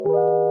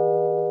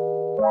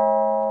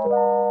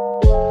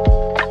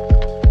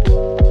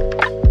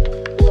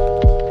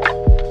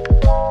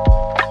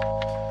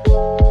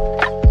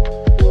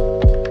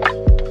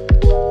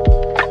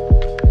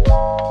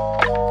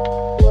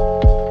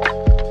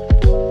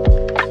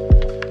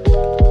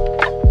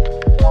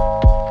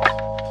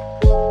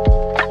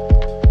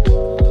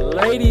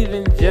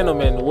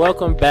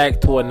welcome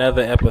back to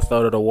another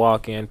episode of the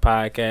Walk-In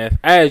Podcast.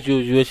 As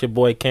usual, it's your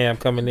boy Cam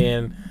coming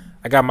in.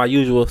 I got my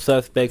usual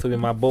suspects with me,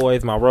 my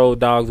boys, my road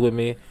dogs with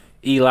me,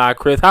 Eli,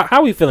 Chris.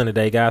 How we feeling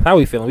today, guys? How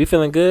we feeling? We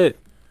feeling good?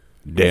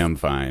 Damn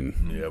fine.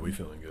 Yeah, we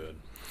feeling good.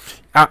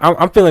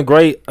 I'm feeling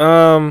great.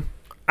 I'm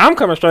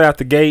coming straight out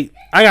the gate.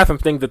 I got some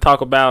things to talk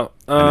about.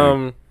 You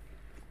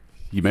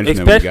mentioned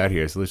that when we got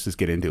here, so let's just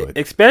get into it.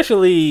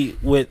 Especially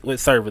with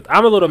servers.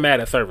 I'm a little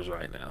mad at servers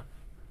right now.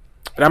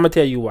 And I'm going to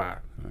tell you why.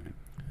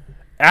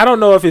 I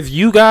don't know if it's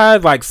you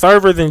guys, like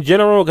servers in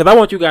general, because I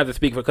want you guys to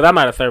speak for, because I'm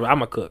not a server,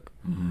 I'm a cook.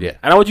 Mm-hmm. Yeah.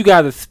 And I want you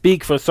guys to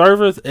speak for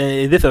servers. And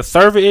is this a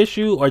server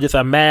issue or just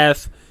a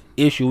mass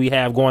issue we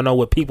have going on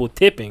with people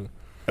tipping?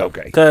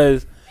 Okay.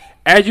 Because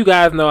as you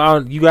guys know,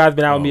 you guys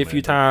been out with me a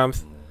few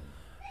times.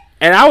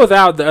 And I was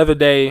out the other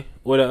day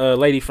with a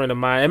lady friend of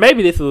mine. And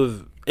maybe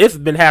it's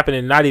been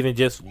happening, not even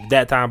just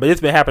that time, but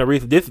it's been happening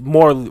recently. This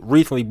more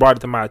recently brought it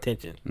to my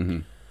attention.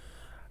 Mm-hmm.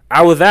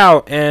 I was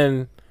out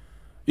and...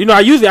 You know,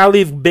 I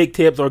leave big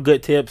tips or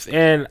good tips,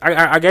 and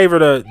I gave her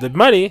the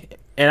money,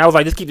 and I was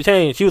like, just keep the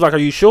change. She was like, are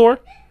you sure?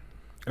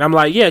 And I'm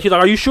like, yeah. She's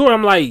like, are you sure?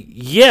 I'm like,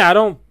 yeah, I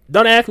don't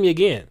ask me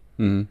again.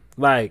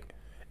 Mm-hmm. Like,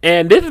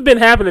 and this has been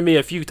happening to me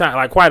a few times,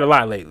 like quite a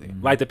lot lately.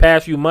 Mm-hmm. Like the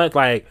past few months,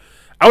 like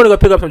I went to go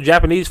pick up some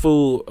Japanese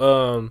food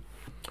for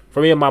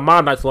me and my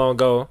mom not too long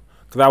ago,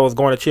 because I was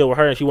going to chill with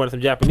her, and she wanted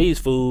some Japanese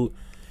food.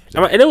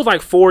 And it was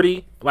like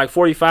 40, like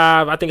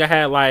 45. I think I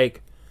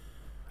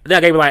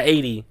gave her like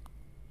 80.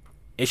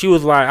 And she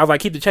was like, I was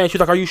like, keep the change. She was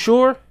like, are you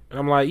sure? And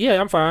I'm like,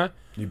 yeah, I'm fine.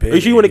 You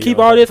paid you want to keep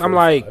all this? 45? I'm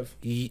like,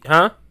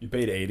 huh? You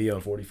paid 80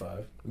 on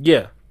 45?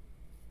 Yeah.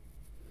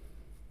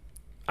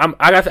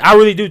 I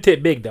really do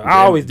tip big though.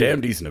 I always do.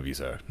 Damn decent of you,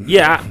 sir.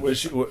 Yeah.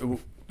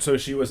 So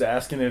she was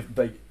asking if,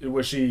 like,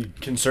 was she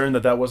concerned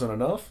that wasn't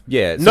enough?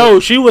 Yeah. So no,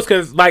 she was,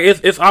 because like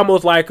it's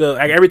almost like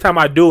every time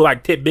I do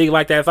like tip big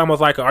like that, it's almost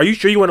like are you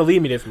sure you want to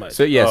leave me this much?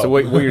 So yeah. Oh. So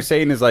what you're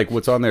saying is like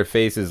what's on their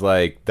face is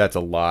like that's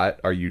a lot.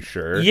 Are you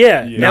sure?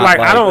 Yeah. And like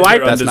I don't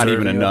like that's not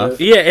even enough.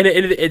 Yeah, and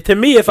it to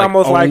me it's like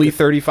almost only like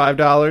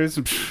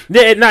 $35.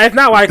 Yeah, it's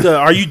not like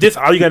are you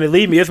gonna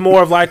leave me? It's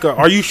more of like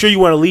are you sure you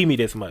want to leave me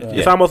this much?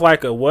 It's almost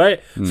like a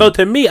what? So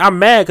to me, I'm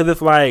mad because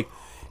it's like,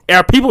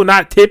 are people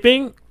not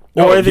tipping?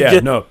 Or is it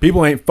just... No,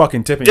 people ain't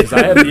fucking tipping, because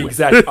I had the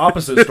exact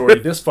opposite story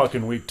this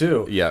fucking week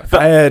too. Yeah,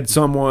 I had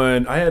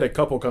a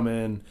couple come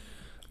in.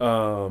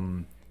 I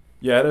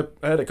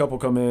had a couple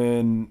come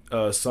in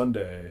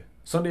Sunday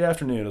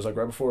afternoon. It was like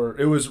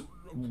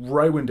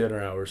right when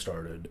dinner hour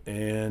started,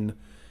 and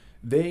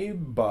they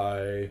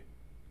buy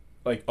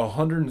like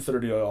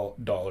 $130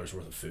 worth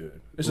of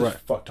food. This is a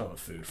fuck ton of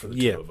food for the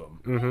two of them.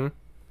 Mm-hmm.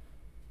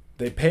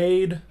 They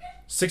paid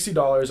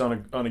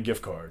 $60 on a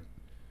gift card.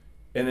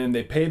 And then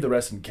they paid the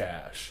rest in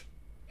cash.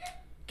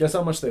 Guess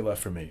how much they left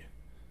for me?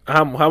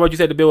 How much you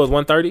said the bill was?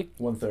 $130?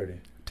 $130.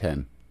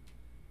 10.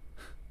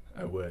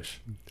 I wish.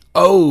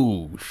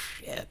 Oh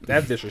shit!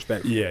 That's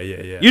disrespectful. Yeah.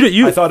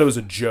 I thought it was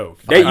a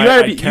joke.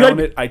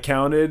 I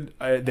counted.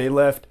 They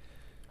left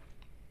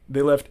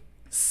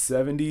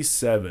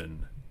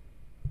 77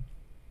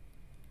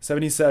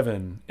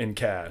 in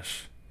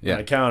cash. Yeah.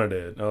 And I counted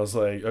it. And I was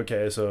like,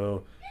 okay,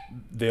 so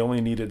they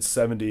only needed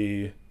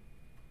 70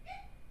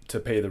 to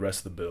pay the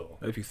rest of the bill.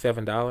 If you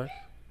 $7,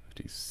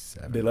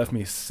 they left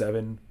me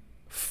 $7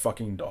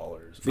 fucking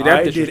dollars. See,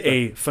 I did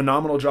a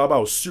phenomenal job. I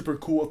was super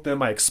cool with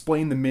them. I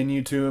explained the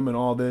menu to them and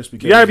all this.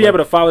 Because you gotta be able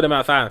to follow them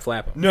outside and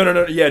slap them.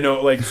 No. Yeah,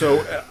 no. Like so,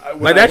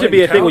 like that should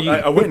be a thing. When you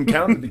I went and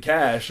counted the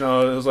cash, and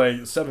it was like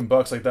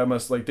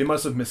 $7. Like they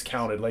must have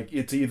miscounted. Like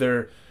it's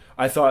either.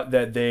 I thought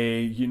that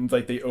they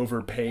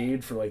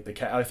overpaid for like the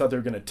cash. I thought they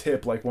were gonna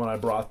tip like when I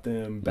brought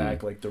them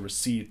back like the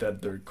receipt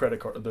that their credit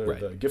card,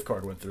 the gift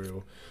card went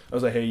through. I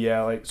was like, hey,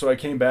 yeah, like so I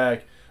came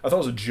back. I thought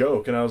it was a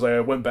joke, and I was like, I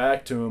went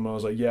back to him. I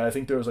was like, yeah, I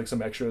think there was like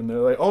some extra, and they're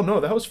like, oh no,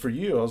 that was for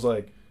you. I was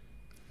like,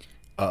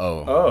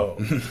 oh,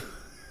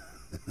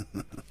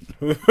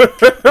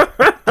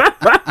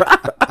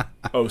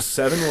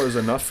 7 was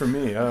enough for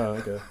me. Oh,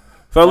 okay.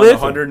 So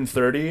listen,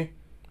 130.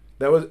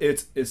 That was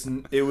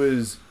it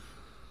was.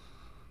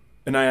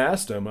 And I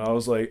asked him, I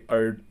was like,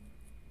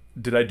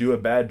 did I do a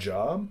bad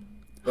job?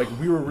 Like,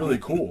 we were really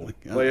cool.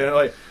 Like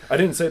I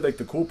didn't say, like,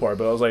 the cool part,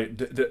 but I was like,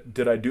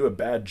 did I do a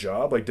bad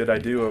job? Like, did I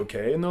do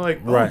okay? And they're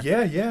like, oh,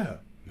 yeah.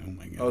 Oh,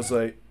 my God. I was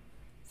like...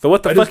 So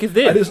what the fuck is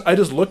this? I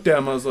just looked at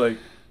him, I was like,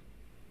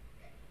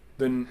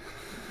 then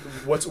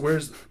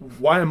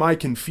why am I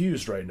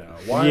confused right now?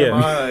 Why am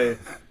I...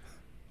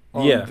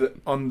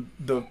 on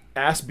the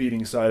ass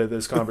beating side of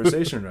this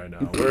conversation right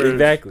now.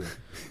 Exactly.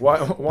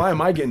 Why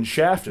am I getting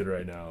shafted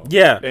right now?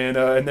 Yeah.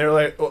 And they're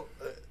like, well,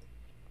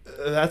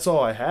 that's all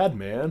I had,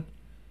 man.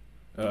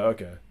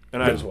 Okay.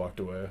 And I just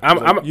walked away.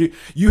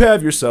 You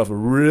have yourself a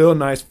real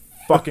nice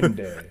fucking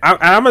day.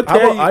 I'm gonna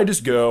tell you. I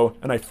just go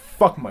and I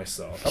fuck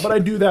myself. How about I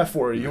do that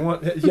for you? You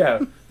want?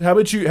 Yeah. How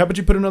about you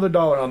put another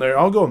 $1 on there?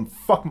 I'll go and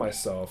fuck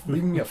myself. You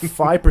can get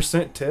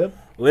 5% tip.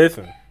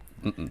 Listen.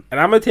 And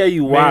I'm gonna tell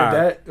you why.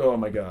 Man, oh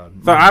my god!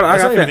 So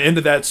That's not even the end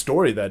of that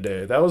story that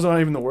day. That was not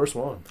even the worst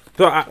one.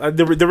 So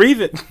the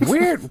reason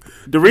weird.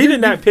 The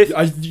reason that pissed.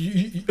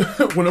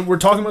 When we're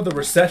talking about the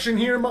recession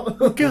here,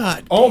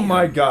 God. Oh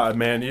my god,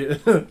 man!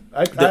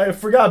 I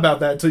forgot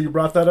about that until you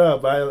brought that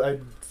up. I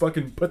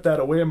fucking put that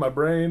away in my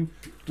brain.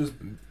 Just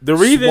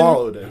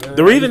swallowed it. Man.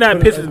 The reason that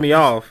pisses me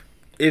off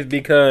is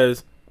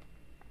because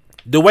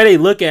the way they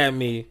look at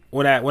me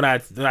when I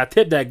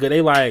tip that good,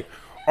 they like,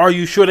 are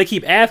you sure? They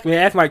keep asking me.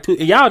 They ask me like two.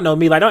 Y'all know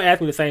me. Like, don't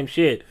ask me the same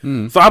shit.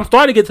 So I'm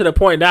starting to get to the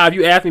point now. If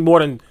you ask me more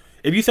than,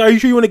 if you say, are you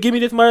sure you want to give me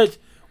this much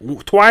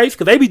twice?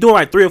 Because they be doing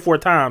like 3 or 4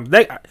 times.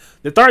 The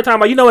third time,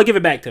 like, you know what? Give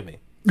it back to me.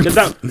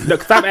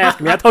 Stop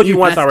asking me. I told you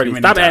once already.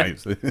 Stop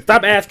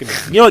asking me.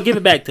 You know what? Give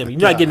it back to me.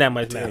 You're not getting that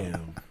much now.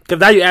 Because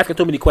now you're asking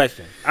too many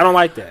questions. I don't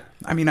like that.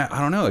 I mean, I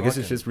don't know. I guess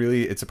it's just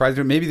really, it's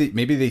surprising.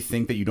 Maybe they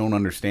think that you don't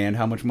understand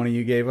how much money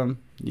you gave them,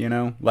 you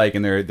know, like,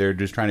 and they're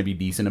just trying to be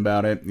decent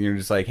about it. You're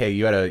just like, hey,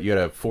 you had a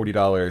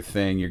 $40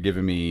 thing. You're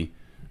giving me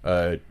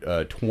a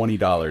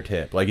 $20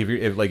 tip. Like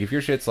if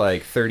your shit's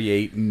like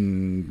 38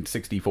 and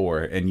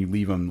 64, and you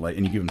leave them like,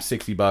 and you give them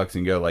 $60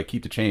 and go like,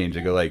 keep the change.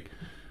 They go like,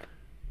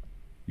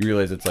 you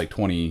realize it's like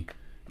 $22.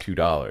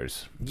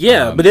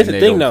 Yeah, but that's the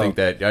thing, though. Think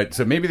that,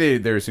 so maybe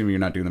they're assuming you're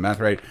not doing the math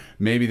right.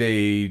 Maybe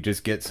they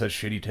just get such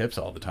shitty tips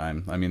all the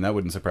time. I mean, that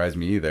wouldn't surprise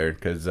me either.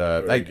 Because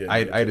I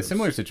had a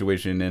similar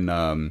situation in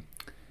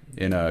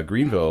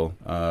Greenville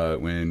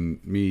when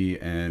me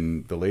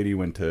and the lady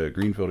went to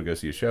Greenville to go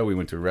see a show. We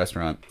went to a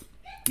restaurant.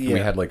 Yeah. And we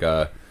had like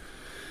a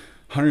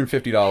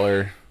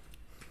 $150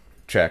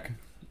 check,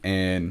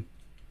 and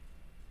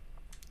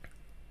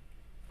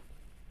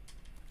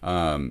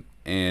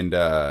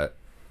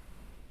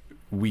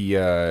we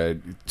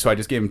so I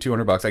just gave him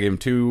 $200. I gave him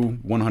 2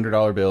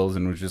 $100 bills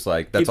and was just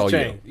like, that's all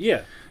you.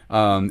 Yeah.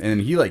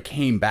 And he like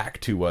came back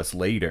to us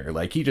later.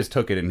 Like, he just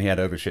took it and he had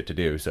other shit to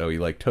do. So he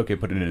like took it,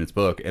 put it in his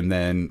book, and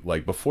then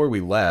like before we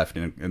left,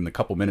 in the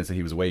couple minutes that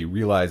he was away, he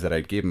realized that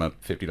I gave him a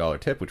 $50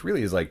 tip, which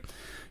really is like,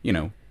 you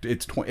know,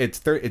 it's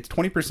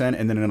 20%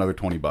 and then another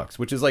 $20,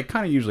 which is like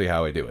kind of usually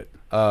how I do it.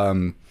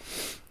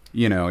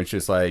 You know, it's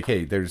just like,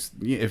 hey, there's,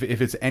 if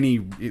it's any,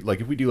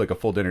 like if we do like a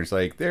full dinner, it's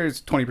like there's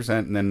 20%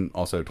 and then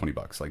also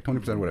 $20, like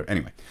 20% whatever.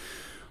 Anyway,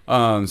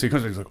 so he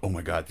comes and he's like, oh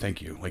my god,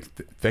 thank you, like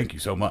thank you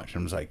so much.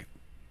 And I'm just like,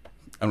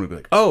 I'm gonna be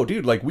like, oh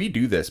dude, like we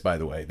do this, by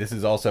the way, this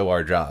is also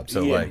our job,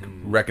 so like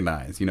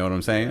recognize, you know what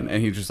I'm saying?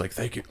 And he's just like,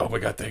 thank you, oh my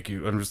god, thank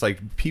you. I'm just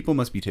like, people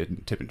must be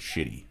tipping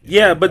shitty.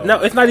 Yeah, but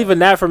no, it's not even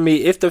that for me.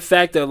 It's the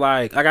fact that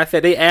like I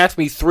said, they asked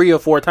me 3 or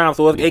 4 times,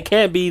 so it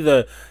can't be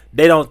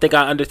they don't think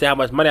I understand how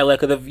much money I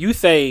left. Because if you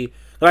say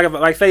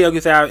like say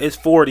you say it's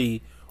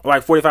 40 or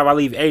like 45, I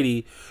leave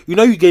 80. You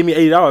know you gave me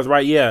 $80,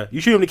 right? Yeah. You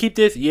shoot him to keep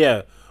this?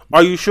 Yeah.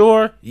 Are you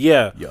sure?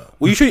 Yeah.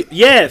 Well, you should.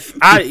 Yes.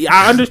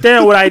 I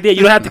understand what I did.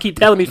 You don't have to keep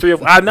telling me 3 or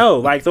 4. I know.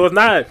 Like, so it's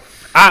not.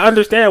 I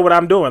understand what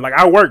I'm doing. Like,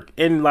 I work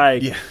in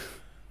like. Yeah.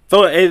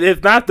 So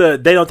it's not they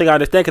don't think I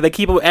understand, because they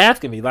keep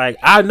asking me. Like,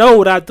 I know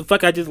what the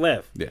fuck I just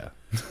left. Yeah.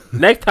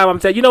 Next time I'm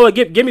saying, you know what?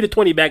 Give me the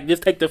 20 back.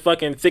 Just take the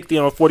fucking 60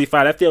 on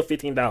 45. That's still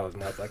 $15,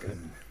 motherfucker.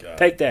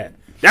 Take that.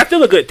 That's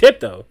still a good tip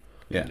though.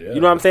 Yeah. You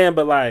know what I'm saying?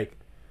 But like,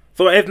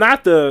 so it's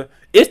not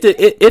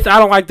it's I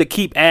don't like to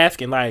keep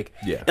asking. Like,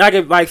 yeah.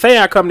 Like say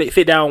I come to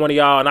sit down with one of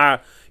y'all and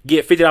I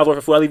get $50 worth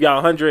of food. I leave y'all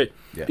 100.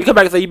 Yeah. You come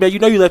back and say, man, you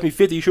know you left me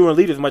 50. You sure want to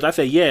leave this much? I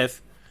say yes.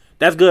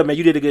 That's good, man.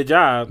 You did a good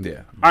job.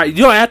 Yeah. All right.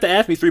 You don't have to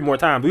ask me 3 more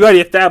times. We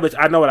already established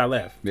I know what I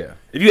left. Yeah.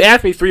 If you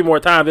ask me 3 more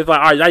times, it's like,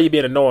 all right, now you're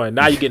being annoying.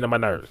 Now you're getting on my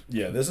nerves.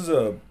 Yeah. This is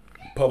a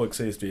public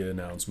safety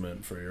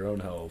announcement for your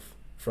own health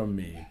from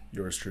me,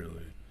 yours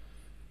truly.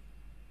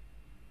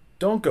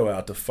 Don't go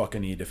out to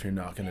fucking eat if you're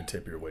not going to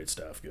tip your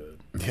waitstaff good.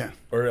 Yeah.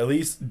 Or at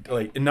least,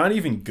 like, not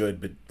even good,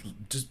 but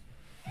just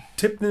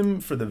tip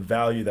them for the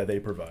value that they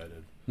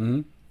provided.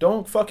 Mm-hmm.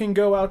 Don't fucking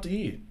go out to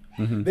eat.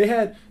 Mm-hmm. They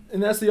had,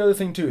 and that's the other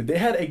thing too, they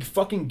had a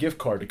fucking gift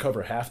card to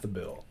cover half the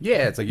bill.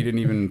 Yeah, it's like you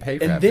didn't even pay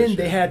for and then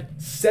they had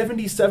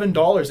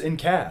 $77 in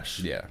cash.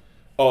 Yeah.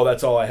 Oh,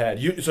 that's all I had.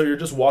 So you're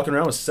just walking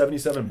around with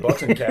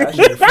 $77 in cash.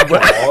 And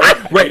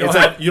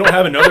right. You don't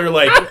have another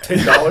like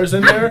 $10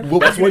 in there.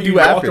 That's what you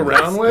walk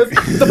around with.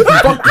 The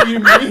fuck do you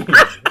mean?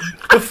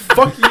 The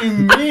fuck do you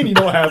mean you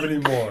don't have any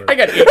more? I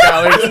got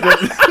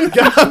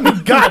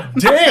 $8. God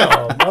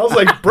damn! I was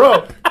like,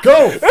 bro,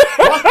 go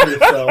fuck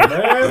yourself,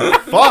 man.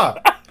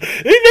 Fuck.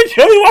 He didn't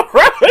show you walk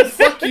around. What the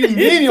fuck you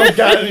mean you don't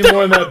got any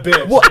more in that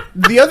bitch? Well,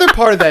 the other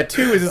part of that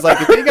too is like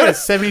if they got a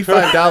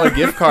 $75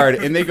 gift card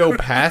and they go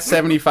past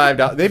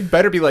 $75, they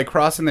better be like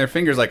crossing their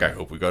fingers like, I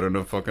hope we got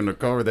enough fucking to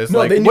cover this. No,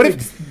 like, they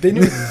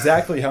knew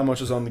exactly how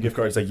much was on the gift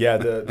card. It's like, yeah,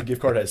 the gift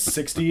card has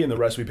 60 and the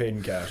rest we paid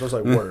in cash. I was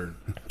like, word.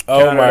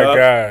 Oh my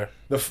god.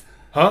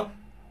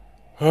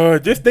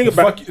 Just think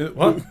about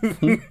what?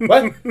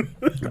 What?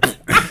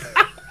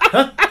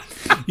 Huh?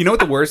 You know what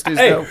the worst is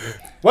though?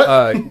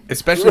 What?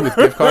 Especially with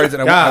gift cards,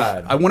 and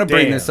I want to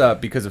bring this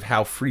up because of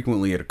how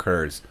frequently it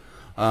occurs.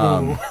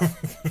 So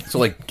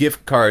like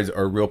gift cards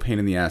are a real pain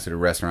in the ass at a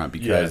restaurant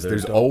because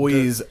there's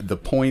always the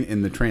point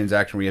in the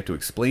transaction where you have to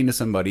explain to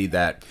somebody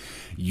that,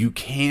 you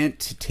can't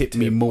tip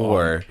me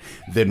more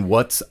than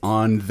what's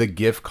on the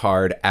gift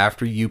card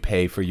after you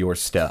pay for your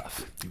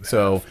stuff.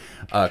 So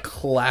a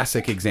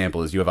classic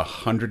example is you have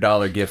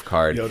 $100 gift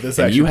card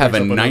and you have a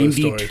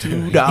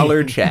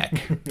 $92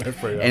 check.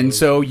 And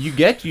so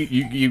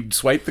you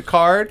swipe the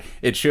card,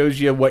 it shows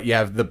you what you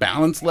have the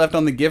balance left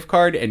on the gift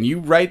card, and you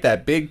write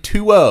that big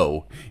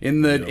 2-0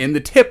 in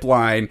the tip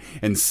line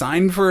and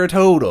sign for a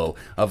total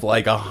of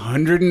like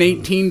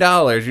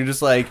 $118. You're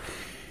just like,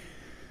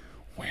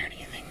 where do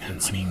you think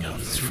that money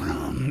comes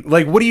from?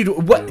 Like, what do you do?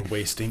 What You're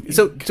wasting?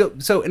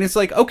 So, and it's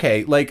like,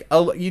 okay, like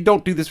you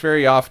don't do this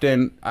very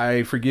often.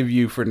 I forgive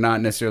you for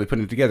not necessarily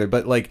putting it together,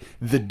 but like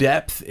the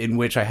depth in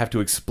which I have to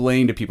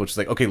explain to people, just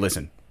like, okay,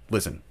 listen.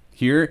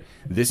 Here,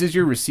 this is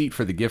your receipt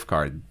for the gift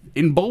card.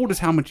 In bold is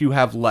how much you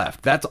have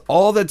left. That's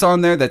all that's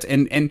on there. That's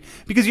and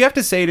because you have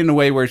to say it in a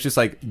way where it's just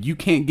like, you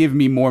can't give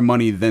me more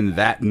money than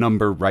that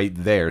number right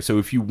there. So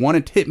if you want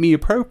to tip me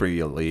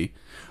appropriately,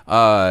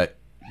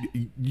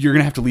 you're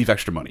gonna have to leave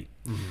extra money.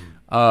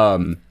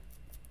 Mm-hmm.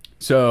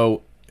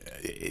 So,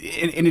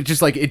 and it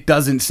just like, it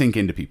doesn't sink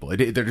into people.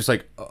 They're just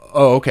like,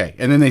 oh, okay,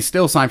 and then they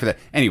still sign for that.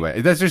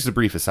 Anyway, that's just a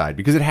brief aside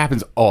because it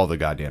happens all the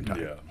goddamn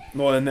time. Yeah.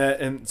 Well,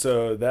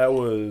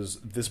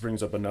 this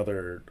brings up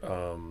another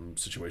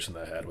situation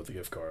that I had with the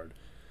gift card.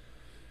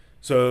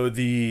 So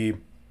it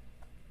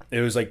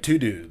was like two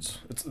dudes.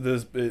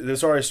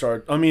 This already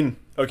started. I mean,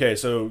 okay,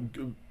 so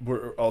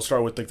I'll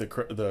start with like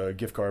the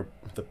gift card,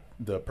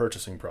 the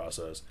purchasing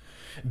process.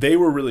 They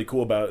were really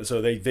cool about it. So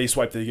they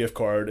swiped the gift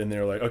card and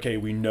they're like, okay,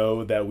 we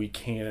know that we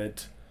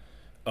can't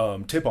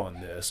tip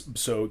on this.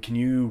 So can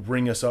you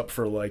ring us up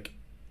for like?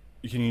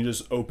 Can you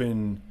just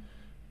open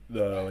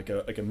the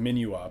like a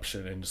menu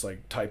option and just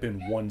like type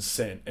in 1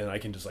 cent and I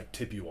can just like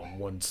tip you on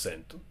 1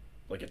 cent,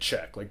 like a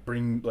check, like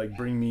bring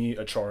me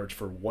a charge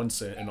for 1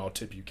 cent and I'll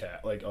tip you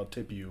I'll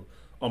tip you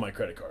on my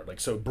credit card. Like,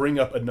 so bring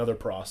up another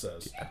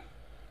process.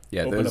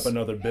 Yeah. Open up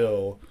another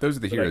bill. Those are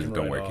the heroes that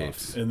don't wear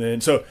capes. And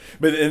then so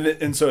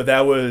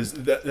that was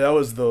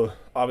the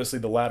obviously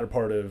the latter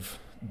part of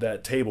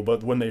that table.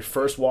 But when they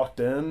first walked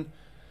in,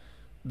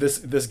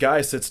 this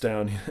guy sits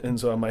down, and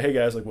so I'm like, hey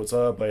guys, like, what's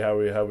up? Like, how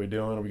we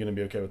doing? Are we gonna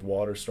be okay with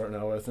water starting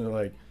out with? And they're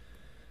like,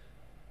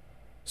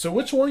 so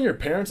which one of your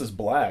parents is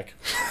black?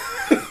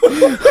 That's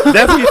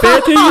what he said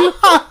to you?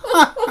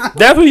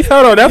 That's what he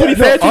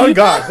said to you? Oh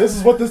God, this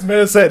is what this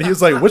man said. He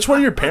was like, which one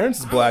of your parents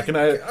is black? And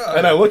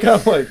I look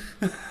at him like,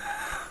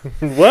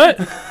 what?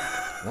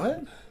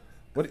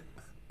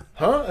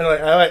 Huh? And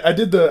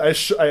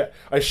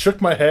I shook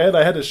my head.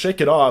 I had to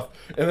shake it off,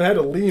 and then I had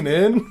to lean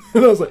in,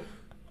 and I was like,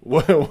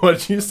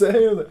 What'd you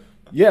say? I was like,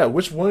 yeah,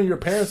 which one of your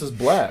parents is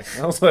black?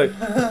 And I was like,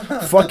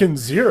 fucking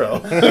zero.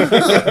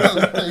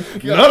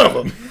 None of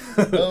them.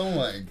 Oh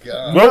my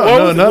God.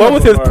 What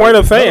was his point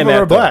of saying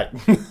that? Black.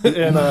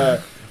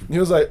 And he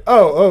was like,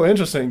 oh,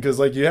 interesting, because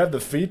like you have the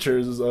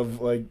features of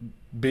like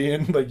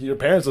being like your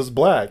parents was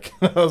black.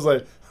 I was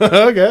like,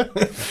 okay.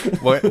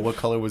 What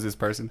color was this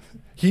person?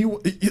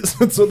 So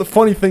the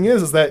funny thing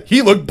is that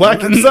he looked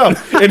black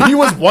himself, and he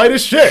was white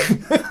as shit.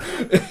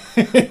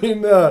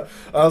 And I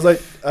was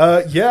like,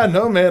 yeah,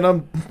 no, man,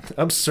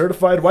 I'm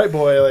certified white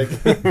boy. Like,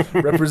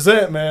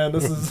 represent, man.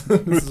 This is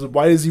as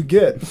white as you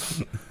get.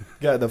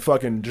 Got the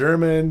fucking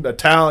German,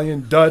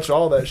 Italian, Dutch,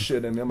 all that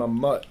shit in me. I'm a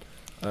mutt.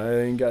 I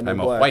ain't got no I'm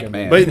black. I'm a white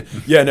man. But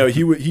yeah, no,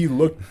 he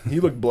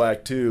looked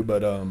black too, but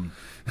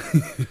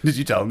Did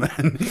you tell him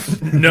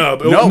that? No,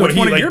 but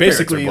he like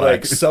basically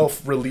like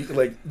self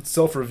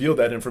revealed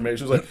that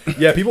information. He was like,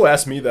 yeah, people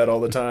ask me that all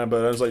the time,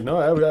 but I was like, no,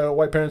 I have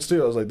white parents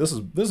too. I was like, this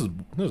is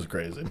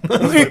crazy. I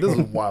was like, this is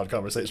a wild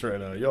conversation right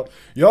now.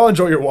 Y'all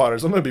enjoy your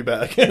waters. I'm gonna be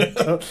back.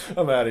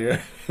 I'm out of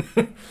here.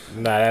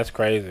 Nah, that's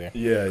crazy.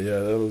 Yeah,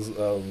 that was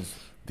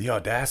the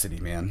audacity,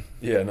 man.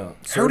 Yeah, no,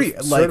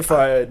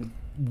 certified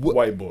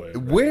white boy.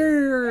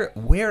 Right?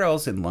 Where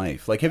else in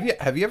life? Like,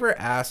 have you ever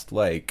asked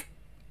like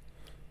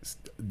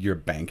your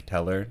bank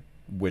teller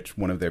which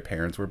one of their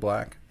parents were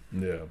black?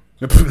 Yeah.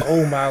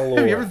 Oh my Lord.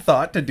 Have you ever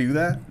thought to do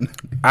that?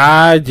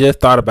 I just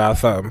thought about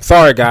something.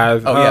 Sorry,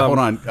 guys. Oh yeah, hold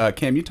on.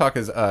 Cam, you talk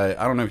as I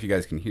don't know if you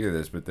guys can hear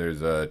this, but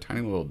there's a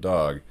tiny little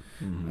dog.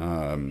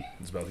 Mm-hmm.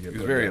 He's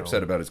very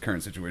upset about his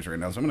current situation right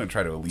now, so I'm going to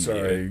try to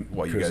alleviate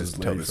while you guys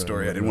tell this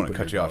story. I didn't want to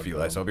cut you off,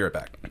 Eli, so I'll be right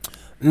back.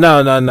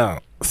 No.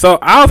 So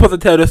I was supposed to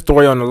tell this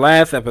story on the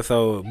last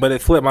episode, but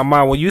it slipped my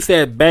mind. When you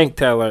said bank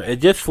teller,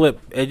 it just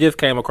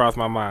came across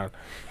my mind.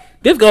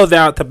 This goes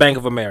out to Bank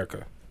of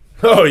America.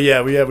 Oh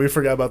yeah, we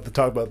forgot about to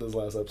talk about this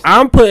last episode.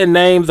 I'm putting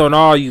names on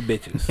all you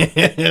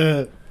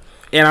bitches,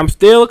 and I'm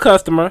still a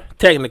customer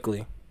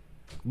technically,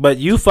 but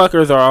you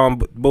fuckers are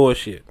on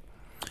bullshit.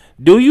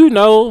 Do you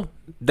know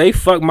they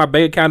fucked my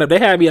bank account up? They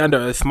had me under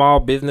a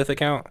small business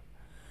account.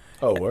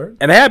 Oh, word?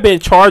 And they have been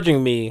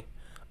charging me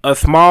a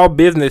small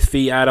business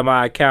fee out of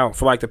my account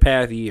for like the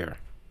past year.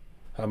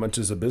 How much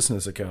does a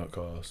business account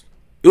cost?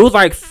 It was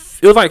like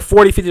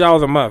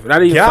 $40-$50 a month.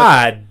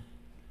 God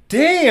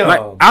damn.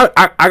 Like,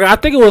 I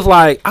think it was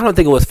like, I don't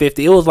think it was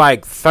 50. It was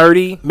like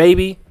 30,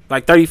 maybe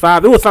like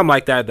 35. It was something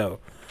like that though.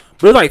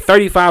 But it was like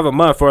 $35 a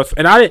month for us,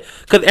 and I didn't,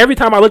 because every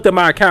time I looked at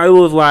my account, it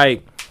was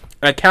like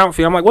account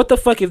fee. I'm like, what the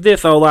fuck is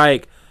this? So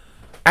like,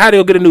 I had to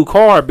go get a new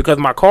card because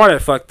my card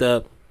had fucked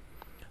up.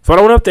 So I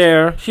went up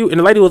there, and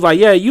the lady was like,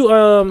 yeah, you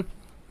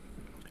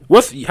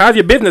how's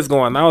your business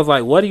going? And I was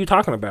like, what are you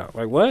talking about?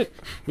 Like, what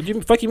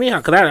you fuck you mean?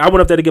 Because I went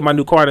up there to get my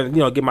new card and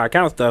get my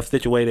account stuff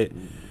situated.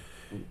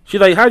 She's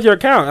like, how's your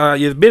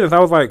account? Your business? I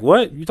was like,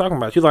 what you talking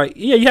about? She's like,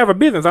 yeah, you have a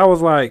business. I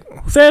was like,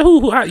 said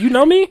who? How, you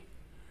know me?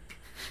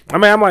 I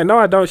mean, I'm like, no,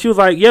 I don't. She was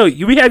like, yo,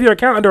 we have your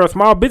account under a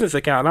small business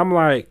account. And I'm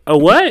like, a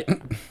what?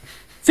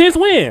 Since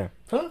when?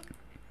 Huh?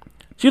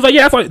 She was like,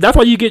 yeah, that's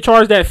why you get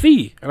charged that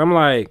fee. And I'm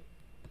like,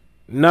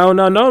 no,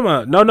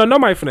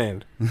 my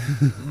friend.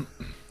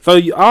 So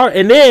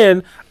and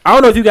then I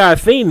don't know if you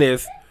guys seen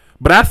this,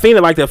 but I seen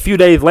it like a few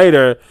days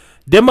later.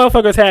 Them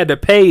motherfuckers had to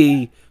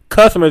pay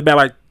customers back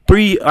like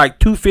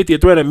 $250 or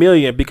 $300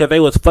 million because they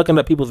was fucking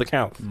up people's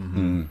accounts.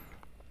 Mm-hmm.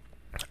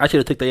 I should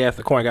have took their ass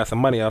to court and got some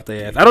money off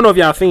their ass. I don't know if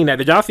y'all seen that.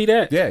 Did y'all see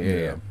that? Yeah.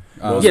 Yeah,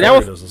 that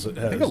was.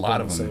 I think a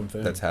lot of them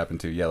that's happened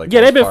to. Yeah, like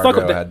they've been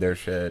Fargo fucking. Had their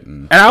shit,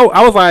 and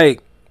I was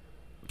like,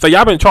 so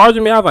y'all been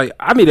charging me? I was like,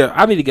 I need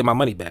to get my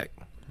money back.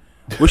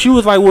 Well, she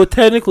was like, well,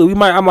 technically we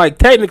might. I'm like,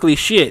 technically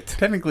shit.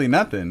 Technically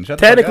nothing.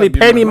 Technically,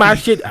 pay me my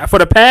shit for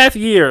the past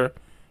year.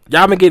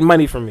 Y'all been getting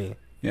money from me.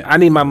 Yeah. I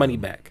need my money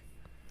back.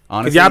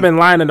 Honestly, because y'all been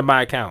lying into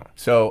my account.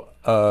 So,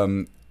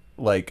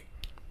 like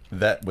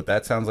that. What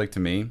that sounds like to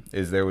me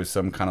is there was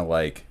some kind of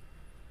like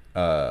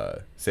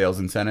sales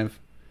incentive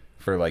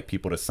for like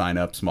people to sign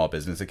up small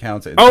business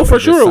accounts. And for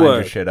just sure it sign was.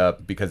 your shit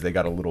up because they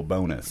got a little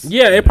bonus.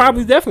 Yeah, it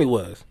probably definitely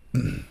was.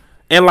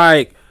 And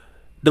like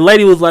the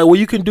lady was like, well,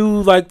 you can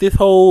do like this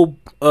whole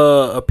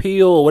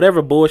appeal or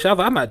whatever bullshit. I was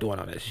like, I'm not doing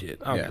all that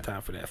shit. I don't got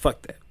time for that.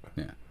 Fuck that.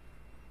 Yeah,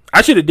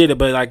 I should have did it,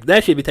 but like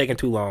that should be taking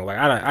too long. Like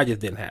I just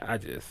didn't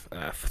have.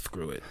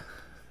 Screw it.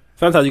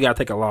 Sometimes you gotta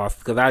take a loss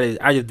because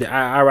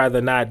I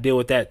rather not deal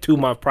with that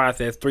 2-month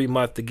process, 3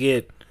 months to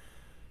get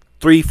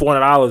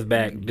 $300-$400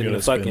 back than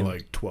the fucking spend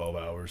like 12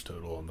 hours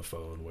total on the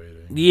phone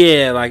waiting.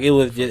 Yeah, like it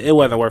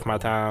wasn't worth my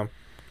time.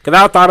 Cause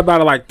I thought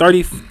about it, like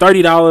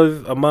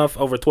 $30 a month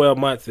over 12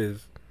 months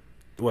is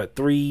what,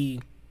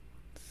 $360,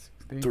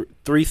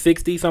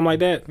 something like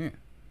that. Yeah.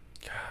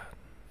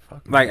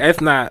 God, like it's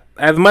not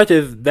as much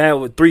as that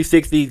with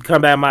 $360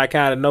 come back my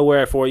account and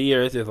nowhere for a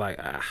year. It's just like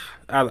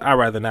I'd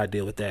rather not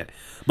deal with that.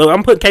 But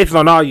I'm putting cases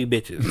on all you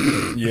bitches.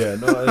 Yeah,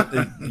 no,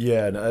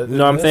 you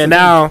know what I'm saying?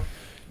 Now,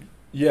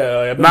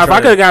 yeah. Now if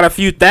I could have got a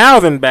few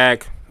thousand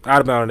back, I'd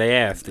have been on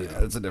their ass too.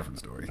 That's a different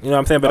story. You know what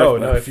I'm saying?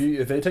 But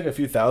if they take a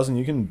few thousand,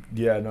 you can.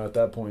 Yeah, no. At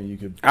that point, you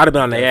could. I'd have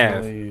been on their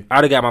ass.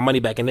 I'd have got my money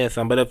back in this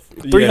some. But if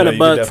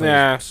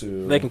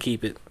 $300, they can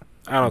keep it.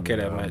 I don't care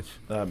that much.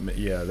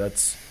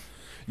 That's.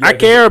 Yeah, I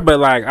care, but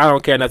like I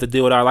don't care enough to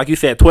deal with all. Like you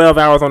said, 12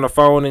 hours on the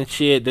phone and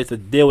shit just to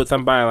deal with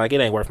somebody. Like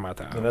it ain't worth my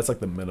time. And that's like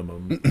the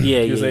minimum.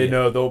 Because they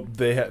know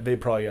they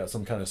probably got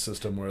some kind of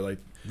system where like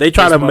they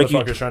try to make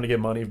you trying to get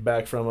money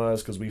back from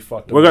us because we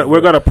fucked. We're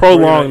gonna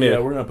prolong it. Yeah,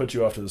 we're gonna put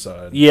you off to the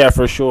side. Yeah,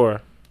 for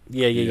sure.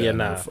 Yeah.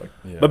 Nah.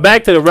 But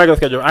back to the regular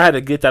schedule. I had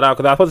to get that out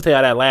because I was supposed to tell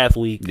you that last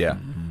week. Yeah.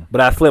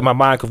 But I slipped my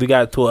mind because we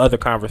got to other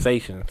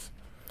conversations.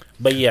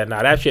 But yeah,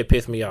 that shit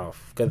pissed me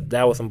off because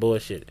that was some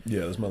bullshit.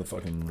 Yeah, those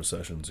motherfucking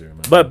recessions here,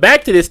 man. But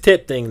back to this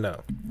tip thing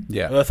though.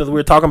 Yeah. Since we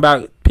were talking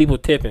about people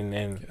tipping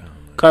and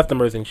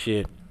customers and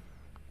shit.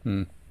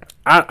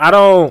 I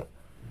don't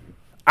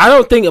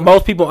think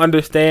most people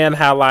understand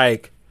how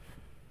it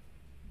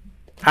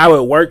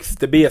works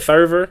to be a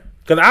server.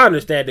 Because I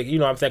understand it, you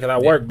know what I'm saying,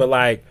 because I work. But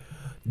like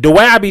the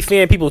way I be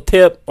seeing people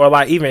tip or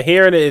like even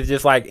hearing it is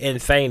just like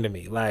insane to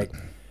me. Like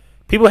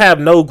people have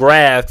no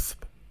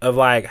grasp of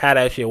like how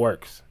that shit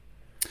works.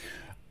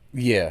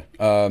 Yeah,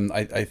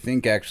 I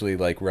think actually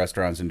like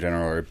restaurants in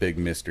general are a big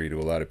mystery to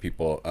a lot of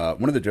people.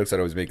 One of the jokes I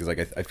always make is like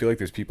I feel like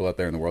there's people out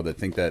there in the world that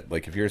think that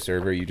like if you're a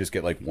server, you just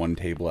get like one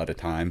table at a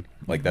time,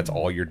 like that's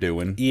all you're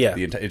doing. Yeah,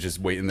 it's just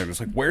waiting. They're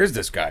just like, where is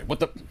this guy? What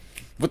the?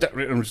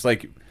 And I'm just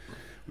like,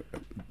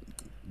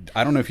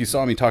 I don't know if you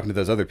saw me talking to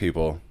those other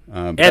people.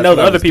 And those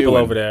other people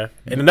over there,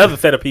 and another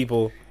set of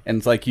people. And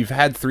it's like, you've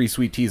had 3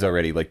 sweet teas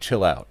already. Like,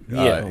 chill out.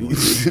 Yeah.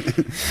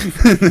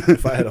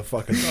 If I had a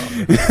fucking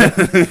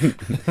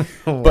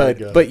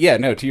dollar. But yeah,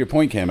 no, to your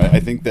point, Cam, I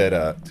think that,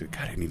 God,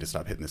 I need to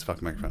stop hitting this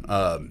fucking microphone.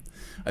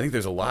 I think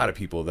there's a lot of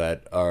people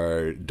that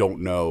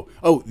don't know.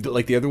 Oh,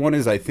 like the other one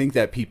is I think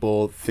that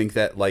people think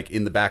that like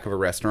in the back of a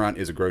restaurant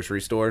is a grocery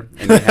store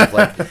and they have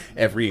like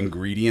every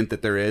ingredient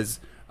that there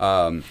is.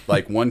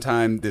 Like one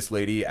time this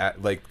lady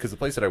because the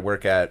place that I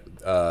work at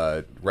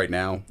right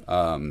now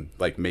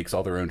like makes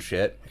all their own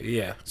shit.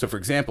 Yeah. So for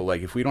example,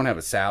 like if we don't have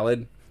a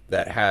salad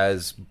that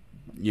has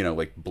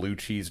like blue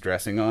cheese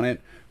dressing on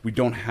it, we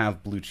don't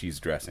have blue cheese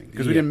dressing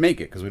because we didn't make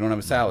it because we don't have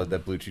a salad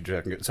that blue cheese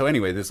dressing. So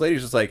anyway, this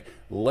lady's just like,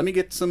 let me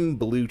get some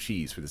blue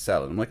cheese for the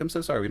salad. I'm like, I'm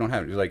so sorry, we don't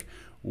have it. She's like,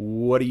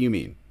 what do you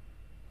mean?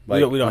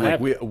 Like we don't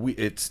have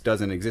it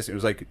doesn't exist. It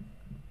was like,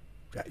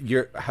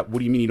 what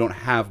do you mean you don't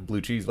have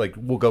blue cheese? Like,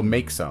 we'll go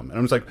make some. And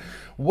I'm just like,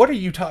 what are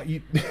you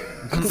talking?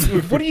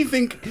 What do you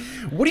think?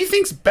 What do you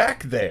think's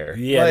back there?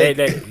 Yeah,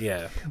 like,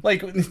 yeah.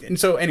 Like, and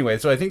so anyway,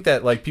 so I think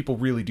that like people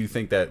really do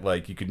think that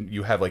like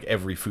you have like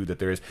every food that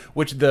there is.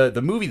 Which the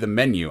movie The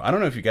Menu. I don't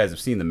know if you guys have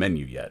seen The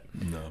Menu yet.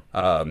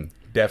 No.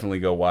 Definitely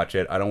go watch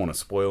it. I don't want to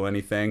spoil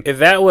anything. Is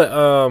that what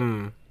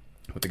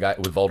With the guy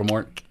with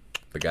Voldemort?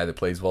 The guy that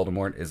plays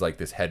Voldemort is like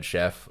this head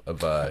chef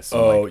of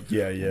some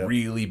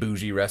really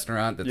bougie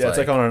restaurant. That's it's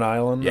like on an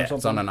island. Yeah, or something?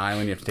 it's on an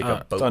island. You have to take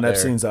a boat. It's on there.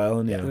 Epstein's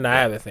Island. Yeah, No, I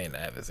haven't seen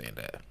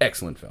that.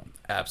 Excellent film,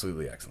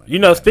 absolutely excellent. You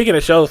know, speaking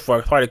of shows,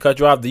 sorry to cut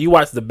you off. Do you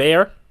watch The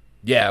Bear?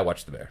 Yeah, I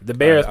watched The Bear. The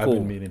Bear is cool. I've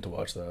been meaning to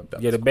watch that.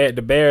 Yeah, the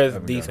Bear is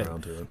Haven't decent. gotten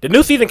around to it. The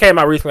new season came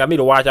out recently. I need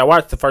to watch. I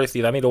watched the first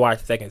season. I need to watch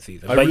the second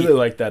season. I really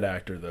like that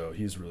actor though.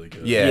 He's really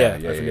good. Yeah.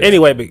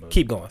 Anyway, but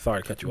keep going.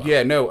 Sorry to cut you off.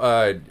 Yeah,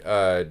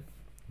 no.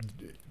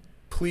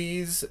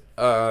 Please,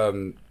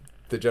 the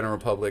general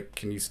public,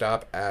 can you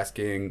stop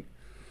asking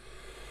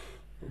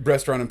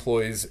restaurant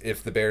employees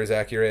if The Bear is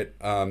accurate?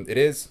 It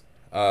is.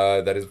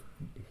 That is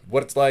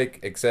what it's like,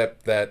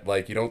 except that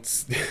like you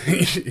don't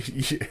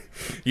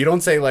you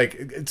don't say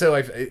like. So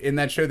in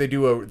that show they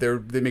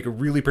make a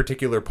really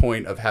particular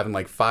point of having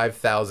like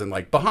 5,000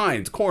 like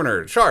behinds,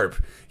 corner, sharp.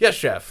 Yes,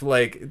 chef.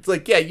 Like it's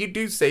like yeah, you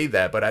do say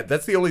that, but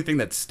that's the only thing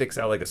that sticks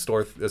out like a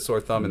sore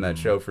thumb in that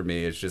show for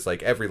me. It's just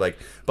like every like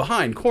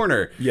behind,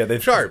 corner, they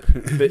sharp.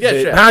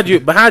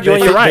 Chef. Behind you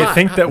on your right. They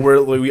think that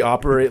we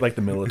operate like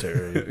the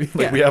military.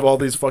 Like we have all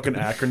these fucking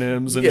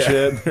acronyms and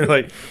shit.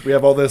 Like we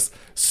have all this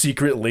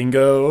secret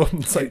lingo.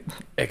 It's like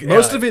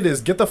most of it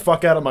is get the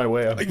fuck out of my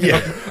way.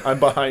 I'm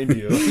behind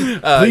you.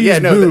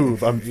 Please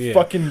move. I'm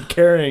fucking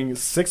carrying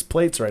 6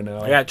 plates right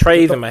now. I got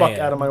trays get in my the fuck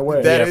hand. out of my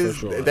way.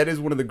 That is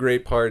one of the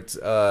great parts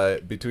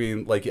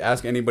between like you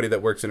ask anybody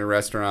that works in a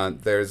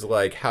restaurant. There's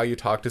like how you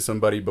talk to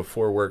somebody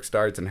before work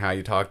starts and how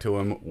you talk to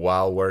them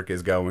while work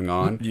is going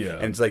on. Yeah,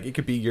 and it's like it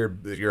could be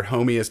your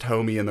homiest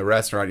homie in the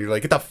restaurant. You're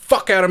like, get the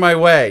fuck out of my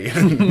way.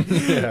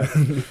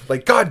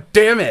 Like, god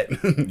damn it.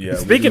 Yeah.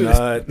 Speaking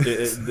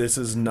this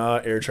is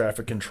not air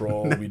traffic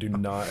control. We do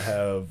not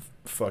have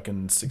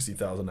fucking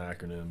 60,000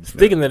 acronyms.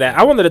 Speaking of that,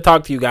 I wanted to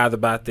talk to you guys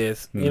about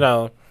this. You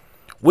know,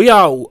 we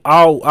all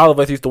of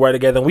us used to work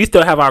together, and we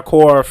still have our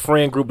core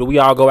friend group that we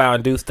all go out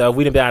and do stuff.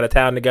 We didn't be out of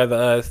town together,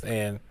 us,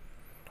 and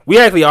we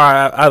actually are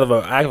out of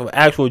an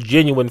actual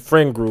genuine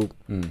friend group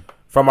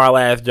from our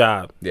last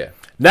job. Yeah.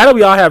 Now that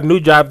we all have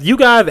new jobs, you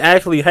guys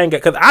actually hang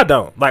out, because I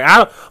don't.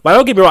 Like,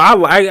 don't get me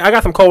wrong, I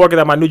got some coworkers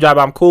at my new job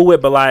I'm cool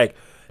with, but like,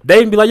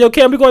 they be like, yo,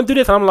 Cam, we going to do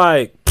this? And I'm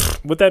like,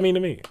 what that mean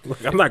to me?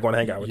 Like, I'm not going to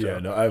hang out with you. Yeah,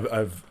 no,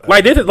 I've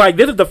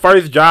this is the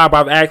first job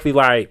I've actually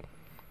like.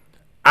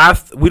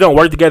 We don't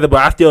work together, but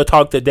I still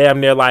talk to damn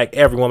near like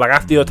everyone. Like I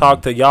still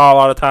talk to y'all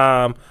all the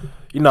time.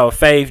 You know,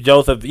 Faith,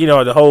 Joseph, you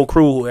know, the whole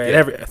crew,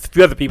 and a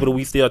few other people that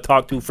we still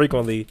talk to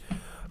frequently.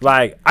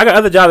 Like I got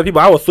other jobs of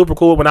people I was super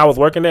cool when I was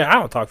working there. I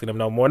don't talk to them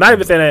no more. Not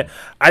even saying that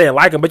I didn't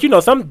like them, but you know,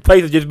 some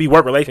places just be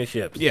work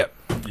relationships. Yeah.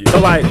 So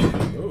like,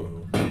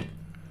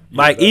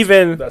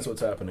 that's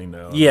what's happening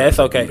now. Yeah, it's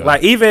okay.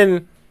 Like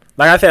even.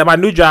 Like I said, at my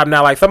new job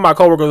now, like some of my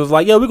coworkers was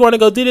like, yo, we're going to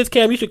go do this,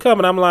 Cam, you should come.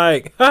 And I'm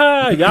like,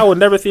 y'all will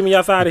never see me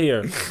outside of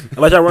here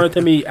unless y'all run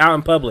into me out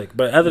in public.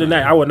 But other than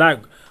that, I would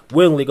not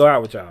willingly go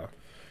out with y'all.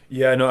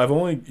 Yeah, no, I've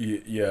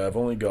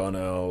only gone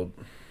out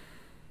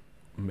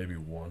maybe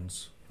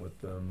once with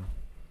them.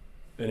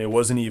 And it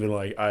wasn't even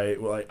like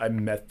I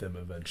met them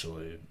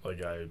eventually.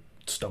 Like I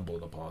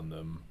stumbled upon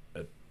them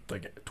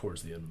like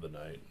towards the end of the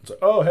night. It's like,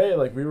 oh hey,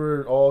 like we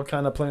were all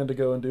kind of planned to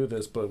go and do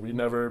this, but we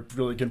never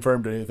really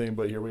confirmed anything.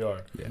 But here we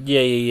are.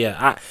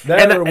 Yeah.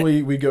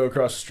 We go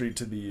across the street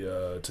to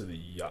the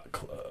yacht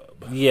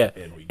club. Yeah,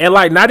 and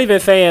like not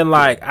even saying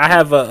like I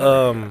have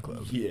a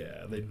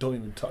Yeah, they don't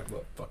even talk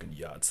about fucking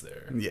yachts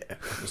there. Yeah,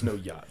 there's no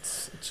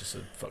yachts. It's just a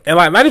fucking. And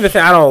like not even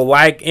saying I don't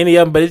like any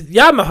of them, but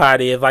y'all know how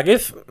it is. Like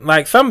it's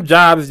like some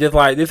jobs is just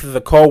like this is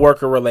a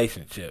co-worker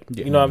relationship.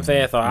 Yeah. You know what I'm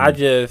saying? So I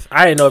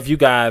didn't know if you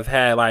guys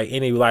had like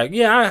any like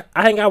I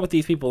hang out with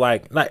these people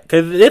like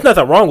because there's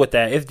nothing wrong with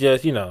that. It's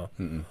just you know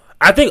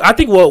I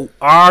think what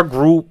our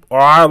group or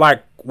our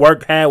like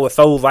work had was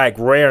so like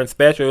rare and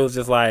special. It was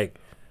just like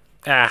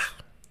that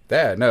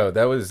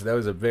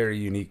was a very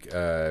unique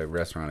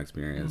restaurant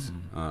experience.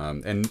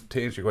 And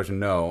to answer your question,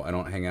 no, I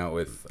don't hang out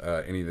with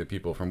any of the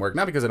people from work.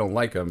 Not because I don't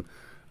like them,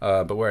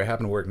 but where I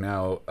happen to work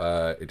now,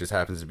 it just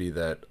happens to be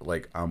that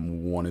like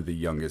I'm one of the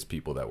youngest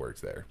people that works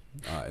there,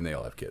 and they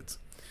all have kids.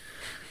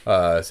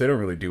 So they don't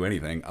really do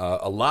anything.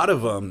 A lot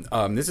of them.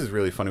 This is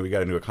really funny. We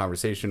got into a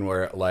conversation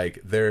where like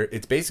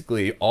it's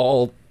basically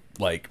all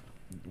like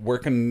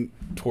working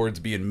towards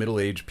being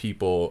middle-aged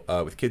people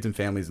with kids and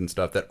families and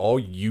stuff that all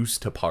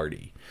used to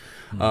party.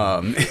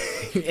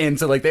 And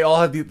so like they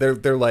all have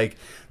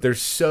they're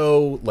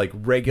so like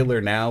regular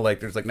now, like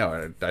there's like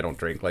no I don't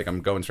drink, like I'm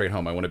going straight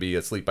home, I want to be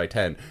asleep by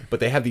 10, but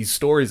they have these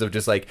stories of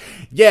just like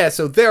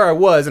so there I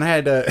was and I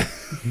had to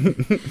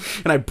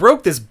and I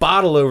broke this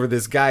bottle over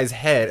this guy's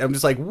head. I'm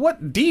just like,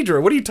 what,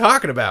 Deidre, what are you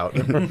talking about?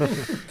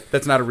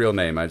 That's not a real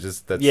name.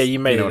 You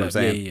know what I'm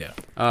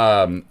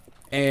saying.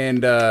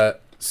 And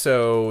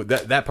so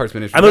that part's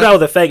been interesting. I knew that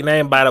was a fake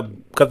name because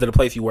of the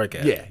place you work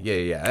at. Yeah.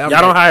 Y'all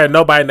don't hire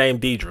nobody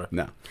named Deidre.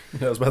 No.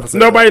 I was about to say,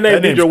 nobody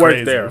named Deidre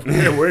worked there.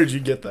 Where did you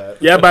get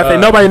that? Yeah, but I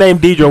say nobody named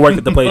Deidre worked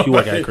at the place you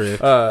work at, Chris.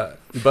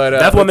 But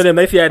that's one of them.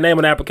 They see that name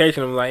on the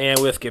application. I'm like,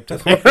 we'll skip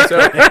this one. So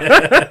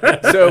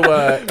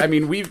I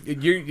mean,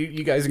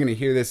 you guys are gonna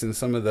hear this in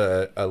some of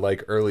the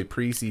like early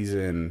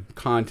preseason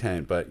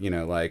content, but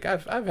like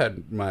I've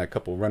had my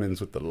couple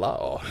run-ins with the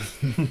law,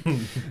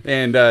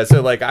 and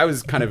so like I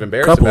was kind of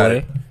embarrassed about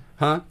it.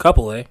 Huh?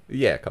 Couple A.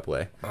 Yeah, couple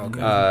A.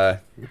 Okay.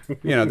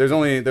 There's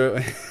only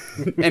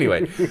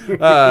anyway.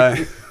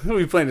 We'll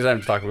be plenty of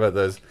time to talk about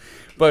those.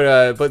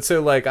 But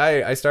so like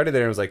I started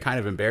there and was like kind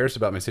of embarrassed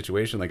about my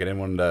situation. Like I didn't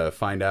want to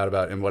find out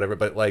about and whatever.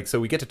 But like so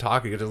we get to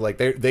talk. We get to like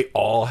they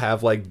all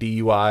have like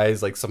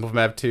DUIs. Like some of them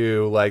have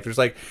 2. Like there's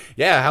like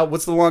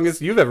what's the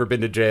longest you've ever been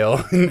to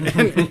jail?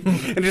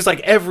 and just like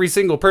every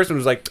single person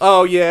was like,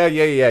 oh yeah.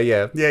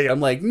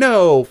 I'm like,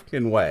 no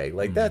fucking way.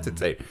 Like that's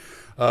insane.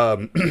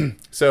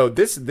 So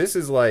this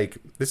is like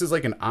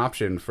an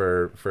option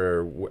for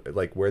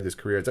like where this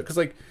career is because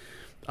like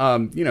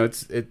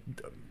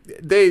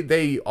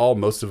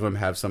most of them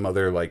have some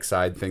other like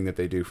side thing that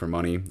they do for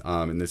money,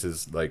 and this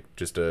is like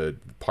just a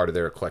part of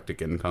their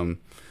eclectic income.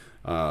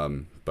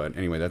 But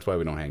anyway, that's why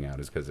we don't hang out,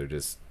 is because they're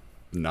just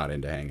not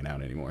into hanging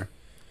out anymore.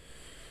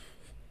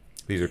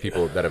 These are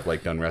people that have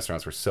like done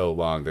restaurants for so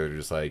long, they're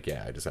just like,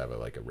 I just have a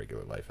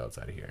regular life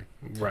outside of here.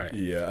 Right.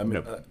 Yeah, I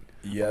mean,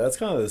 yeah, that's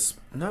kind of this.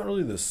 Not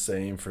really the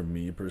same for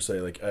me per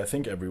se. Like I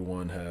think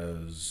everyone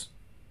has.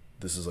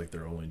 This is like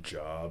their only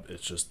job.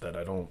 It's just that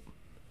I don't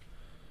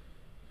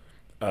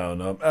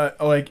know.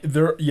 Like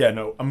they're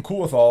no. I'm cool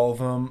with all of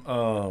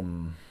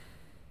them.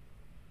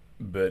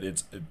 But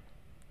it's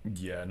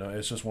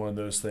just one of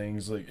those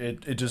things. Like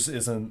it just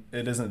isn't.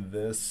 It isn't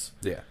this.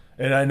 Yeah.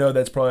 And I know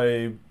that's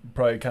probably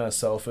kind of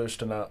selfish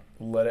to not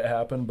let it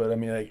happen, but I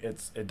mean, like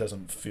it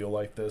doesn't feel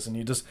like this, and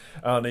you just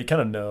you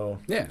kind of know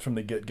from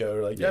the get go.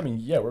 Like, I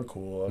mean, we're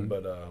cool,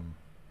 but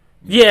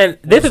and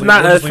this is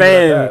not us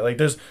saying like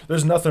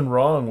there's nothing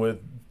wrong with.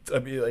 I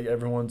mean, like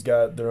everyone's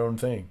got their own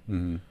thing.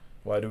 Mm-hmm.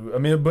 Why do I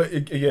mean? But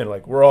again,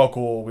 like we're all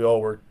cool. We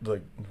all work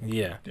like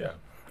yeah.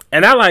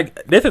 And I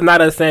like this is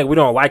not us saying we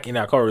don't like in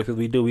our coworkers, because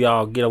we do. We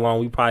all get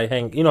along. We probably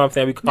hang. You know what I'm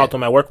saying? We talk to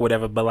them at work or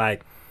whatever. But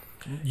like.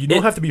 You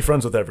don't have to be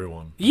friends with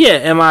everyone. Yeah,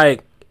 and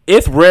like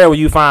it's rare when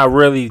you find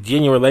really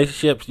genuine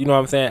relationships. You know what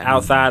I'm saying?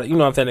 Outside, you know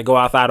what I'm saying, to go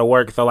outside of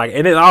work. So like,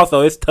 and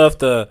it's tough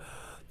to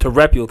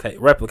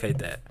replicate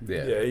that.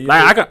 Yeah.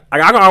 Like I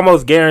can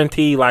almost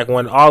guarantee, like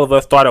when all of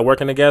us started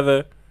working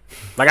together,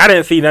 like I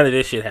didn't see none of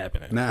this shit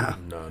happening. No.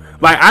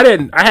 Like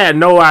I had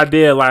no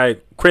idea.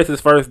 Like Chris's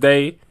first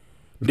day,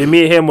 then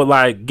me and him would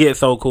like get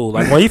so cool.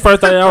 Like when he first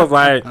started, I was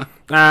like,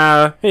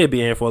 he'll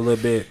be in for a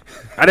little bit.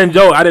 I didn't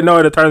know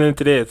it would turn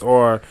into this.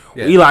 Or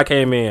Eli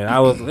came in. I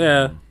was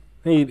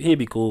he'd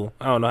be cool.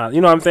 I don't know how.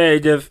 You know what I'm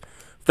saying?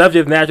 Stuff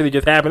just naturally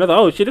just happened. I was like,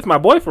 oh shit, it's my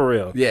boy for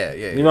real. Yeah.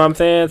 You know what I'm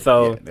saying?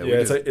 So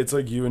it's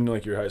like you and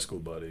like your high school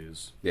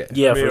buddies. Yeah, I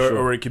mean, for sure.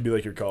 Or it could be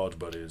like your college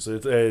buddies.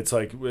 It's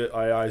like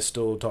I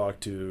still talk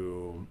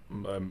to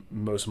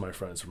most of my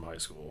friends from high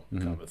school,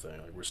 kind of a thing.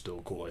 Like we're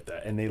still cool like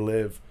that, and they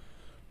live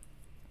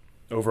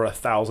over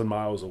 1,000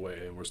 miles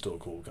away, and we're still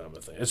cool, kind of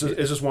a thing. It's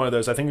just one of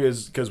those. I think it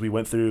was because we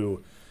went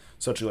through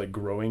such a like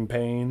growing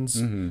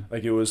pains.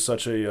 Like it was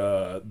such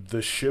a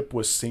the ship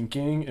was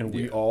sinking, and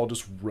we all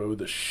just rode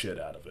the shit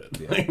out of it.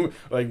 Yeah.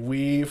 Like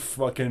we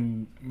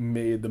fucking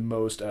made the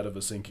most out of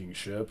a sinking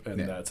ship,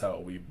 and that's how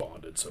we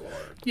bonded so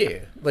hard. Yeah,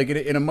 like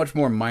in a much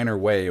more minor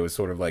way, it was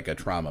sort of like a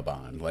trauma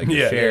bond, like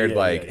shared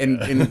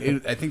and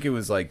I think it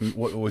was like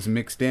what was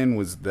mixed in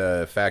was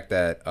the fact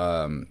that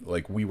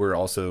like we were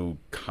also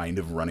kind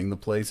of running the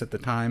place at the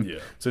time. Yeah,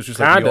 so it's just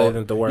like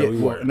isn't the word we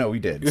were. No, we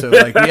did. So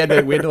like we had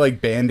to like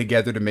band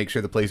together to make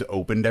sure the place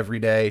opened every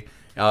day.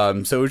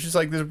 So it was just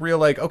like this real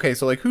like, okay,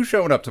 so like who's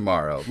showing up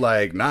tomorrow?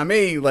 Like not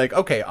me. Like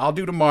okay, I'll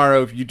do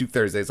tomorrow if you do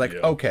Thursday. It's like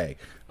okay.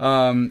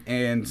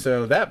 And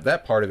so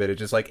that part of it is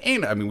just like,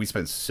 and I mean we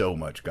spent so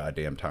much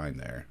goddamn time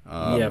there.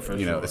 For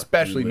sure.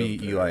 Especially me,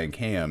 Eli, and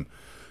Cam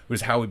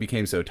was how we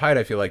became so tight.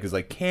 I feel like is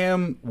like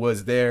Cam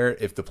was there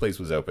if the place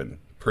was open.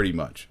 Pretty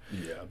much.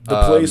 Yeah.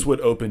 The place would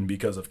open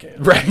because of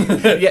Cam. Right.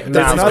 It's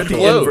not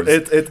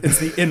it's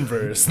the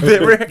inverse.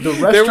 The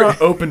restaurant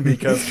opened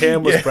because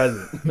Cam was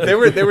present. There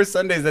were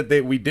Sundays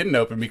that we didn't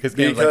open because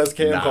Cam called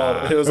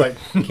it. It was like,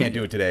 can't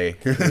do it today.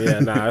 He's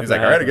like,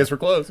 all right, I guess we're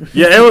closed.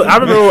 Yeah, I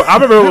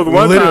remember it was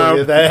one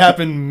time. That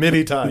happened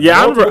many times.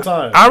 Yeah, I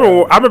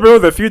remember it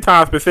was a few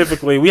times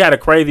specifically. We had a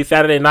crazy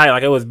Saturday night,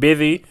 like it was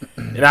busy,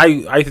 and I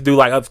used to do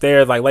like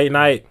upstairs, like late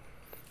night,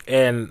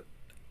 and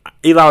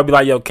Eli would be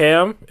like, yo,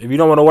 Cam, if you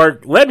don't want to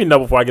work, let me know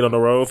before I get on the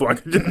road so I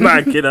can just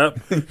not get up.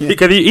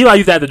 Because Eli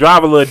used to have to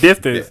drive a little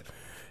distance. Yeah.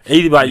 And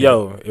he'd be like,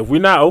 yo, if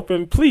we're not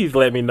open, please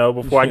let me know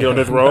before I get on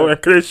this road.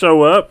 And could it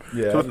show up?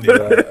 Yeah,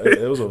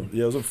 it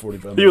was a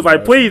 45 minute He was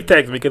like, please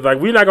text me because like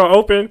we're not going to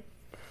open.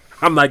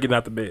 I'm not getting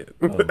out the bed.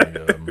 Oh, my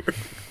God.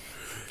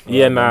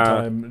 Yeah, one nah.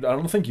 time, I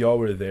don't think y'all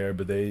were there,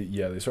 but they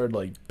started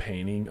like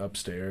painting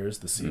upstairs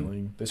the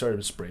ceiling. They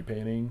started spray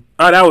painting.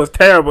 Oh, that was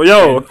terrible,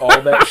 yo. And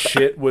all that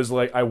shit was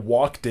like, I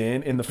walked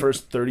in the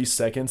first 30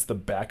 seconds, the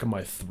back of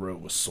my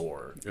throat was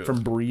sore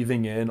from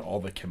breathing in all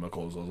the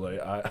chemicals. I was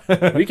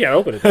like, We can't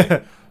open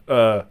it.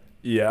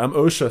 yeah, I'm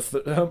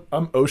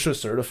OSHA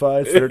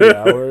certified. 30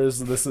 hours.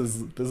 This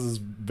is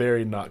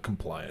very not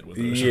compliant with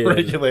OSHA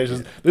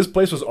regulations. This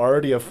place was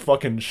already a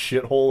fucking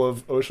shithole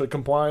of OSHA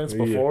compliance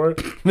before.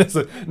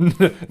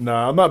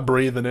 Nah, I'm not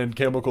breathing in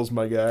chemicals,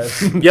 my guy.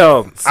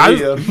 Yo, I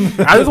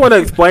just want to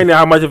explain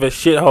how much of a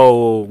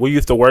shithole we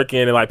used to work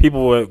in, and like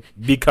people would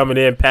be coming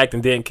in packed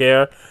and didn't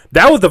care.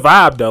 That was the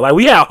vibe though. Like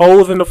we had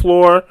holes in the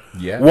floor.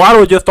 Yeah.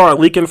 Water would just start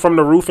leaking from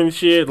the roof and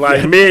shit.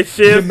 Like mid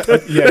shift.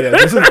 Yeah.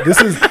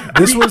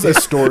 This was a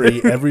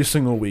story every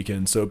single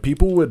weekend. So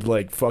people would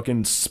like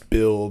fucking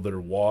spill their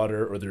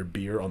water or their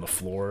beer on the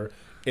floor.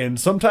 And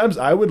sometimes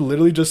I would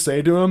literally just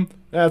say to him,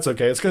 "That's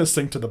okay. It's gonna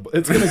sink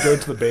it's gonna go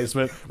to the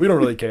basement. We don't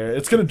really care.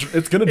 It's gonna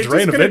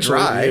drain eventually."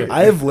 Dry.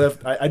 I have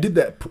left. I did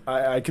that.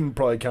 I can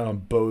probably count on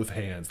both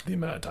hands the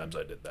amount of times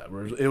I did that.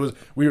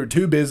 We were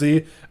too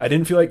busy. I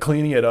didn't feel like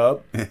cleaning it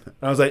up.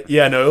 I was like,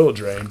 "Yeah, no, it'll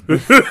drain."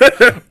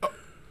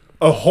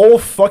 A whole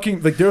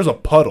fucking like there's a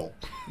puddle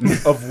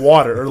of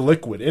water or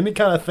liquid, any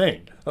kind of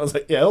thing. I was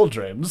like, yeah, it'll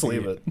drain. Just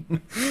leave it.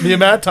 The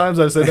amount of times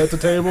I said that to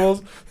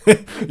tables,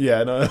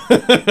 yeah, no.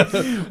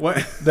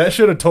 What? That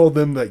should have told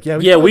them that.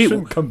 Yeah, we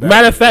shouldn't come back.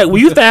 Matter of fact, we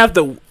used to have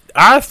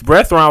our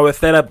restaurant was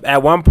set up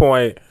at one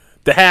point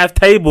to have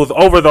tables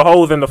over the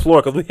holes in the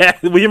floor because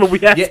we used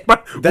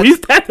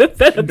to have to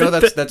set up. No,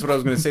 that's what I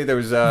was going to say. There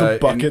was the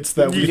buckets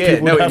that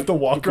people would have to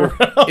walk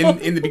around.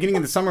 In the beginning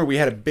of the summer, we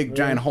had a big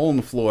giant hole in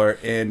the floor,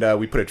 and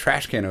we put a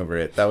trash can over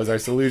it. That was our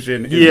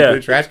solution. We put a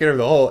trash can over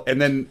the hole,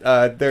 and then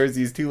there was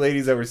these two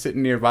ladies that were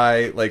sitting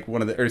nearby, like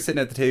sitting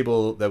at the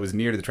table that was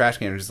near to the trash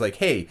can, and just like,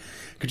 hey,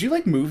 could you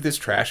like move this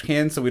trash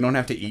can so we don't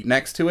have to eat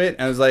next to it?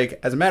 And I was like,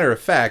 as a matter of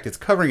fact, it's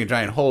covering a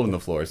giant hole in the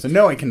floor, so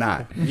no, I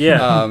cannot.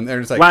 Yeah. They're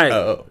just like,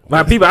 oh.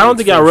 Like people, I don't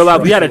think y'all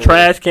realize we had a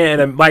trash can,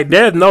 and like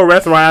there's no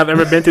restaurant I've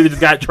ever been to that just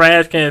got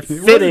trash cans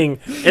sitting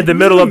in the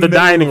middle of the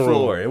dining room.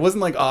 Floor. It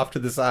wasn't like off to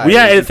the side. We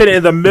had it sitting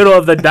in the middle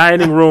of the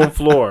dining room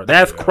floor.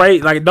 That's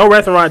crazy. Like no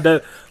restaurant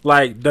does.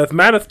 Like the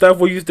amount of stuff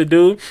we used to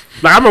do.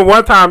 Like I remember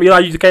one time Eli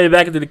used to came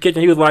back into the kitchen.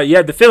 He was like,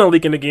 "Yeah, the ceiling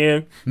leaking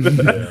again.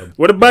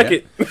 With a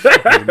bucket.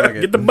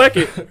 Get the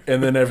bucket."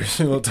 And then every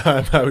single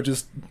time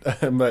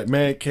I'm like,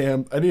 "Man,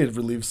 Cam, I need to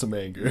relieve some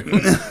anger."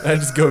 I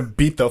just go and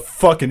beat the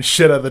fucking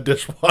shit out of the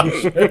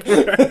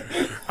dishwasher.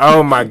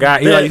 Oh my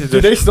god! Eli used to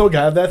do they still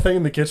have that thing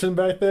in the kitchen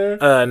back there?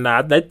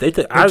 Nah, they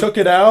took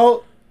it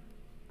out.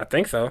 I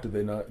think so. Did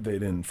they not? They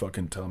didn't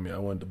fucking tell me. I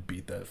wanted to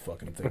beat that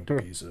fucking thing to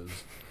pieces.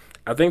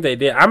 I think they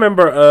did. I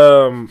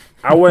remember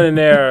I went in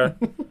there.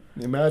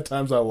 The amount of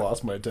times I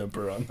lost my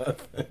temper on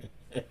that thing.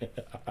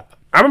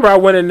 I remember I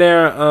went in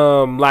there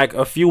like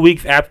a few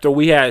weeks after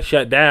we had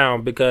shut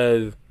down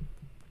because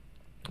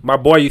my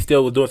boy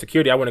still was doing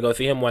security. I went to go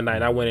see him one night.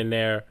 And I went in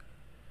there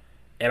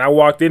and I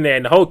walked in there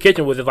and the whole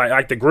kitchen was just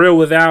like the grill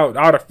was out,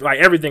 all the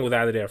everything was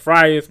out of there.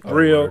 Fryers,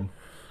 grill.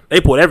 They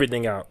pulled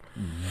everything out.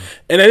 Mm-hmm.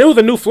 And then it was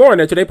a new floor in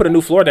there too. They put a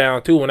new floor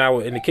down too when I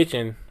was in the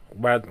kitchen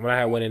when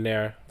I went in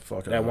there.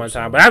 That one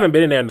time, but I haven't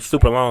been in there in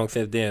super long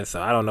since then, so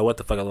I don't know what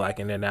the fuck it's like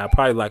in there now.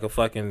 Probably like a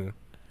fucking,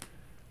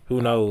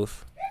 who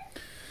knows?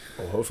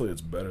 Well, hopefully it's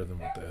better than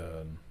what they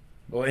had.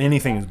 Well,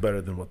 anything is better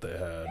than what they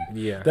had.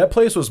 Yeah, that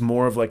place was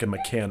more of like a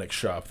mechanic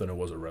shop than it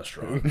was a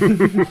restaurant.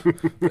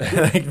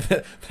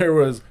 There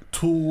was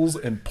tools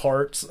and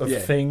parts of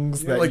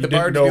things that like you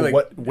didn't know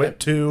what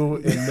went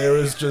to, and there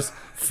was just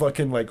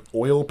fucking like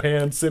oil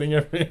pans sitting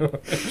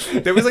everywhere.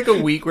 There was like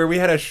a week where we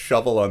had a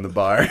shovel on the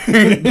bar.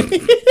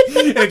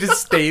 And it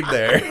just stayed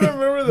there. I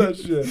remember that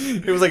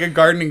shit. It was like a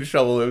gardening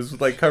shovel. It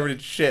was like covered in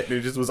shit, and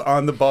it just was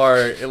on the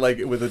bar, like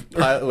with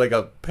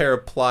a pair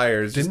of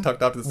pliers just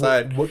tucked off to the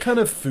side. What kind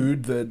of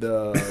food did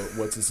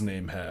what's his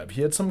name have?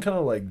 He had some kind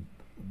of like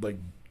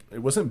it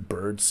wasn't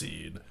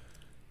birdseed.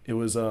 It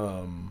was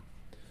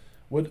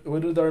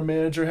What did our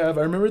manager have?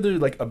 I remember there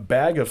was like a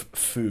bag of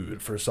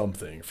food for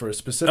something for a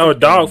specific. Oh,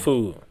 dog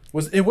food.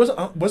 Was it?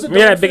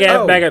 Yeah, big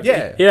ass bag of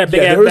bag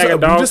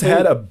of dog food. We just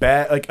had a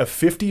bag, like a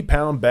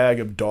 50-pound bag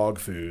of dog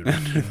food,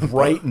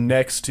 right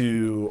next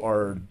to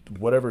our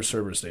whatever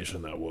service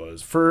station that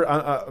was for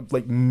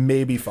like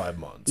maybe 5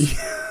 months.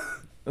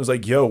 I was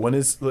like, yo,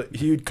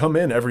 he would come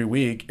in every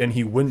week and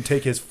he wouldn't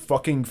take his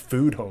fucking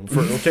food home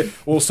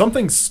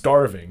something's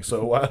starving,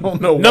 so I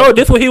don't know. No,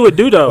 this is what he would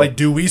do though. Like,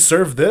 do we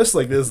serve this?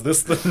 Like, is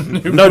this the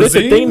new No, this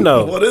is the thing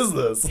though. What is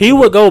this? He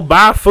would go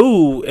buy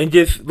food and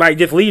just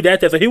leave that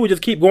there. So he would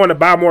just keep going to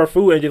buy more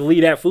food and just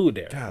leave that food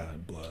there.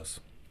 God bless.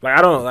 Like,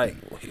 I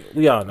don't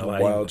we all know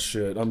wild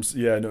shit. No,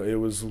 it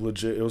was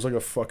legit. It was like a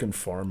fucking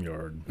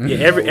farmyard. Yeah,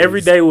 every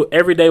day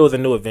was a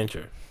new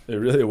adventure. It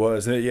really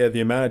was. And yeah,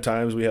 the amount of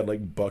times we had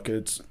like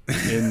buckets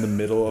in the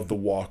middle of the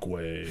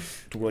walkway,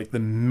 to like the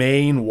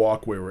main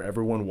walkway where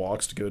everyone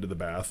walks to go to the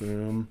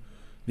bathroom.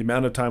 The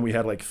amount of time we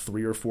had like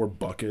 3 or 4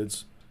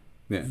 buckets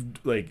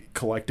like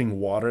collecting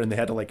water, and they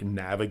had to like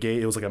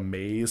navigate. It was like a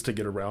maze to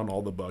get around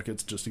all the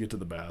buckets just to get to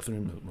the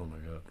bathroom. Oh my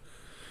god!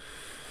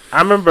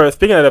 I remember,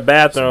 speaking of the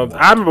bathrooms,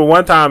 I remember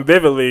one time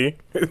vividly.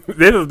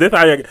 this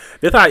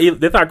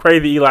how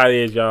crazy Eli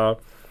is, y'all.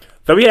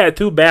 So we had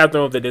 2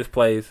 bathrooms at this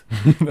place,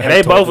 and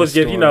they both was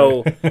just,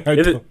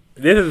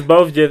 this is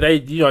both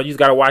just, you just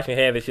gotta wash your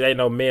hands and shit. Ain't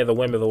no men's or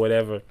women's or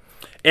whatever.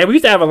 And we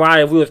used to have a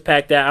line if we was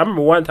packed out. I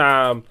remember one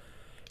time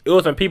it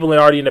was some people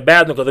already in the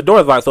bathroom because the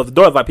door's locked. So if the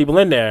door's locked, people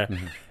in there.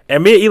 Mm-hmm.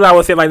 And me and Eli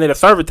was sitting like near the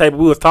server table.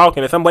 We was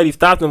talking, and some lady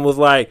stopped and was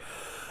like,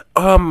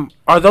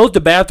 "Are those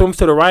the bathrooms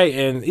to the right?"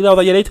 And Eli was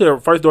like, "Yeah, they to the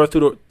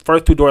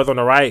first 2 doors on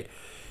the right."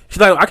 She's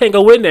like, "I can't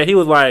go in there." He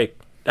was like,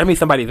 "That means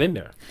somebody's in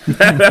there."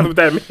 That's what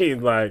that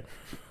means. Like,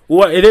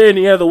 what? Is there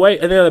any other way?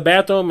 And then the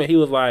bathroom, and he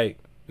was like,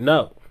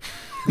 "No,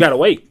 you gotta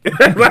wait."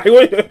 Like,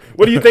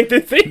 what do you think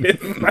this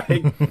is?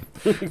 Like,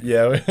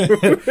 yeah.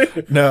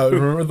 No,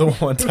 remember the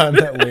one time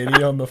that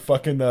lady on the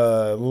fucking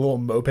little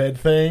moped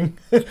thing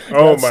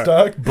got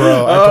stuck?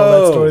 Bro, I told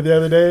that story the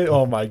other day.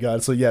 Oh my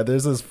god. So yeah,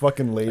 there's this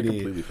fucking lady. I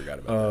completely forgot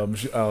about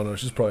that. I don't know.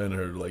 She's probably in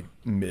her like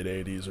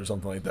mid-80s or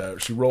something like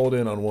that. She rolled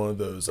in on one of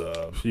those.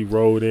 She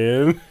rolled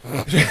in.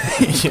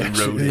 She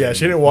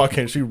didn't walk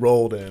in. She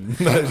rolled in.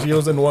 She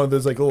was in one of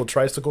those like little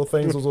tricycle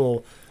things, those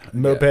little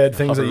moped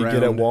things that you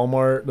get at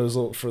Walmart. Those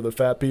little, for the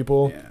fat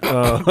people.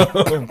 Yeah.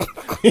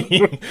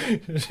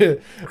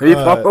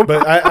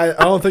 But I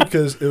don't think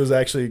because it was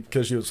actually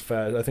because she was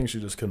fat. I think she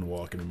just couldn't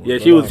walk anymore. Yeah,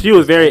 she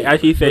was very. As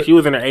she said, she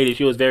was in her 80s.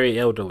 She was very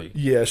elderly.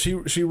 Yeah,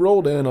 she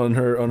rolled in on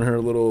her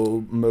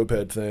little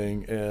moped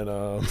thing and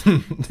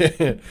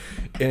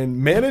and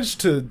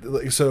managed to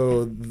like,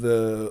 so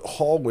the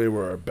hallway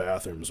where our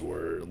bathrooms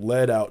were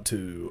led out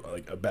to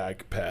like a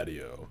back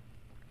patio.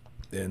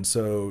 And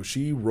so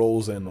she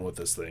rolls in with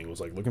this thing, was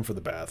like looking for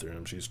the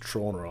bathroom. She's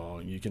trolling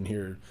around. You can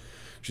hear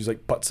she's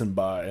like putzing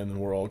by, and then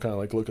we're all kind of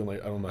like looking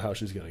like, I don't know how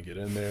she's gonna get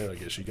in there.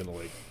 Like, is she gonna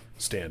like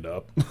stand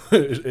up?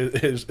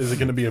 is it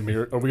gonna be a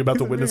miracle? Are we about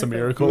to witness a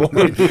miracle?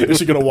 Like, is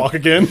she gonna walk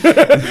again?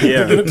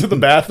 Yeah. Get into the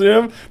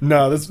bathroom?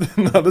 No, this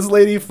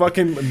lady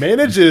fucking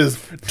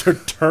manages to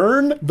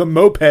turn the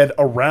moped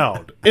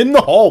around in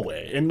the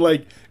hallway and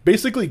like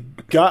basically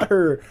got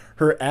her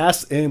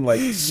ass in like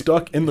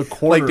stuck in the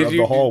corner of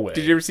the hallway.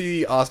 Did you ever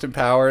see Austin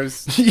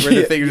Powers where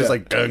the thing is just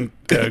like gung,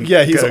 gung,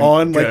 yeah, he's gung,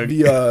 on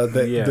gung.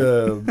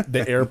 like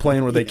the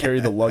airplane where they carry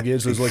the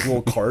luggage. There's like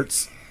little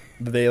carts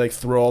that they like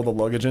throw all the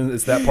luggage in.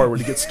 It's that part where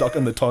you get stuck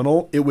in the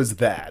tunnel. It was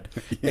that.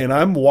 And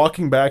I'm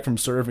walking back from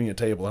serving a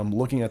table. I'm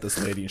looking at this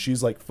lady and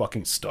she's like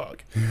fucking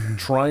stuck,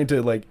 trying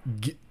to like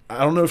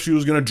I don't know if she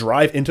was gonna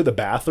drive into the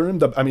bathroom.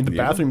 The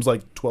bathroom's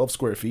like 12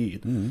 square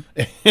feet, and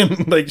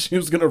like she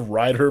was gonna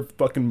ride her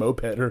fucking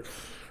moped,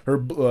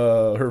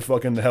 her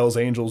fucking Hell's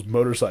Angels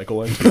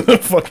motorcycle into the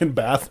fucking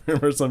bathroom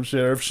or some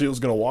shit. Or if she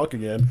was gonna walk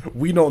again,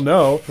 we don't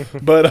know.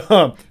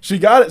 But she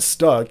got it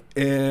stuck,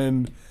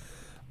 and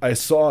I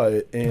saw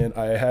it, and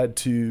I had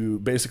to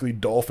basically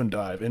dolphin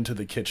dive into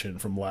the kitchen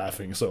from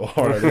laughing so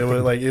hard. It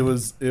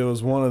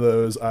was one of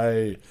those.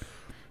 I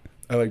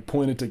like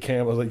pointed to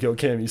Cam. I was like, "Yo,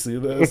 Cam, you see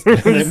this? You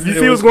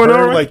see what's going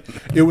on?" Like,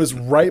 it was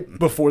right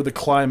before the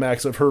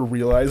climax of her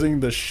realizing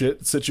the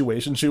shit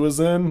situation she was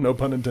in. No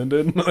pun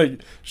intended.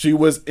 Like, she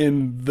was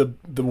in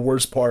the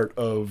worst part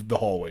of the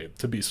hallway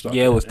to be stuck.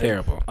 Yeah, it was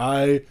terrible.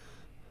 I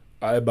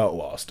about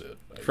lost it.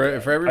 For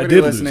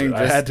everybody listening,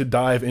 I had to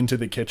dive into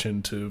the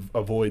kitchen to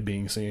avoid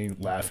being seen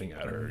laughing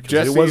at her.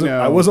 Just so you know,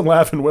 I wasn't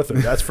laughing with her.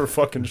 That's for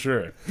fucking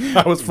sure.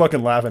 I was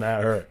fucking laughing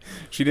at her.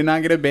 She did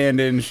not get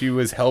abandoned. She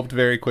was helped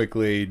very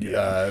quickly.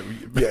 Yeah,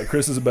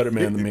 Chris is a better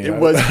man than me.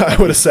 I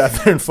would have sat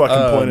there and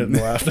fucking pointed and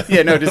laughed.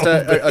 Yeah, no, just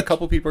a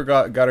couple people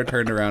got her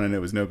turned around, and it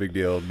was no big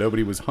deal.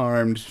 Nobody was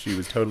harmed. She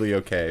was totally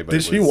okay. But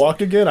did she walk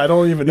again? I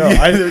don't even know.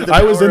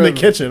 I was in the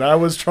kitchen. I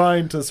was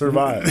trying to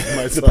survive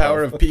myself. The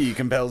power of pee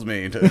compels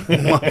me to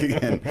walk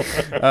again.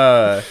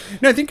 No,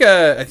 I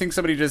think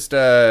somebody just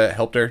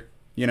helped her.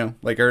 You know,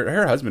 like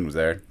her husband was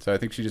there, so I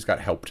think she just got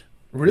helped.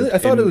 Really, I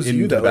thought it was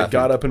you that like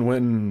got up and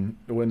went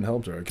and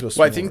helped her.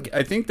 Well, I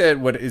think that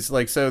what is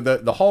like, so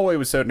the hallway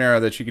was so narrow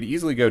that she could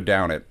easily go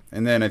down it,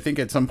 and then I think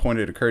at some point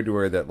it occurred to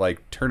her that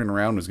like turning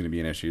around was going to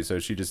be an issue, so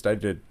she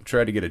decided to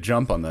try to get a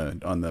jump on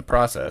the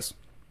process.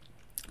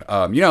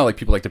 You know, like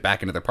people like to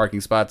back into their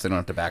parking spots; they don't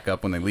have to back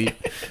up when they leave.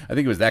 I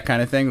think it was that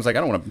kind of thing. It was like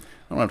I don't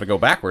have to go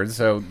backwards.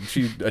 So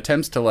she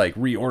attempts to like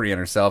reorient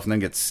herself and then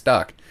gets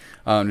stuck.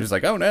 Just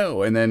like, oh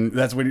no, and then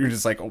that's when you're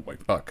just like, oh my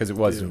fuck, because it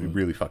was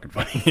really fucking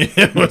funny.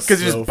 Because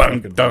it's just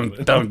bunk,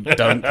 dunk, dunk,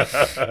 dunk,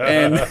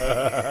 and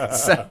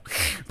so,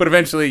 but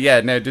eventually,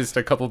 just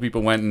a couple of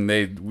people went and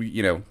they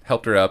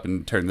helped her up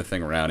and turned the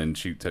thing around, and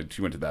she went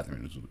to the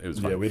bathroom. It was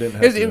fun. Yeah, we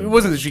didn't. It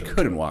wasn't that she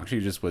couldn't walk;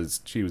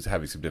 she was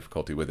having some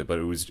difficulty with it, but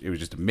it was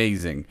just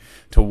amazing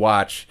to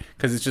watch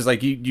because it's just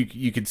like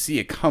you could see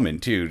it coming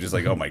too, just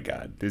like, oh my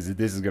god, this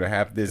is gonna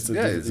happen. This is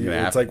gonna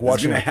happen. It's like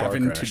watching a car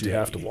crash. Today. You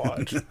have to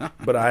watch,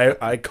 but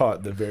I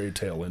caught the very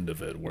tail end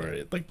of it where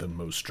it, like the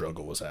most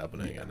struggle was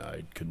happening, and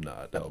I could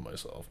not help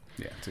myself.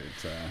 Yeah,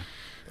 it's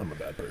I'm a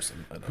bad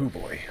person. I know. Oh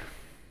boy,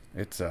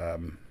 it's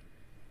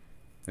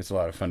It's a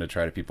lot of fun to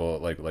try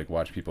to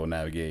watch people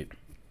navigate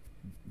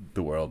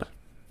the world.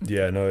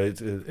 Yeah, no,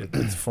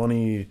 it's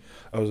funny.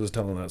 I was just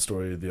telling that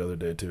story the other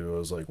day too. I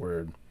was like,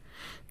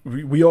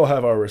 we all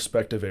have our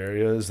respective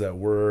areas that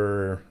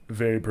we're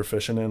very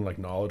proficient in, like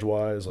knowledge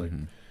wise. Like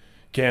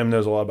Cam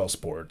knows a lot about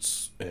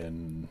sports,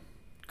 and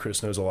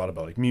Chris knows a lot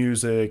about like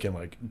music and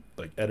like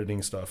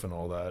editing stuff and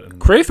all that. And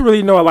Chris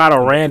really know a lot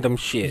of random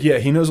shit. yeah,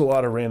 he knows a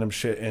lot of random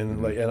shit,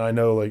 and and I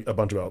know like a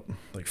bunch about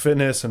like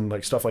fitness and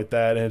like stuff like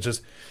that. And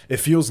it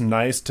feels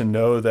nice to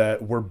know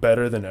that we're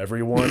better than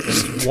everyone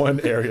in one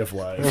area of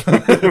life.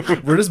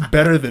 We're just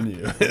better than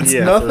you. It's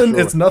nothing.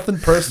 Sure. It's nothing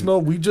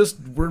personal. We're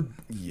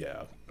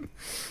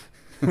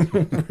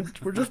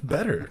we're just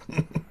better.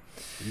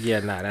 Yeah,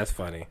 nah, that's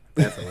funny.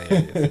 That's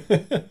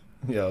hilarious.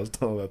 Yeah, I was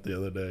telling that the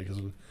other day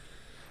because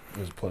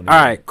there's plenty. All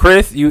right,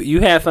 Chris, you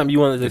had something you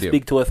wanted to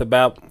speak to us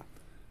about.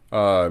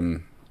 I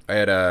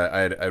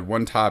had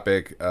one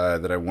topic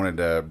that I wanted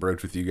to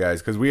broach with you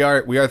guys, because we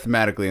are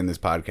thematically in this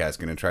podcast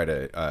going to try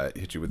to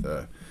hit you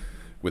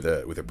with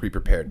a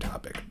pre-prepared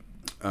topic.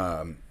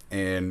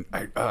 And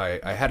I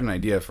had an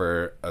idea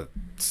for a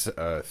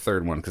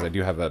third one, because I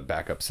do have a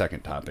backup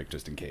second topic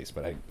just in case,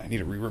 but I need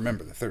to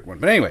remember the third one.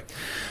 But anyway,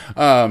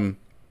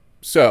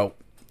 so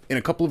in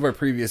a couple of our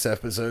previous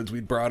episodes, we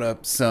brought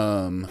up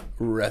some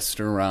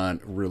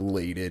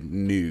restaurant-related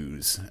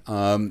news.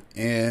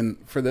 And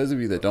for those of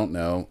you that don't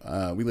know,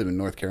 we live in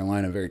North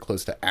Carolina, very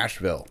close to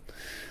Asheville.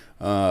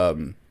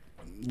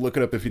 Look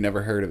it up if you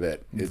never heard of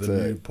it. It's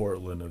the new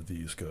Portland of the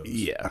East Coast.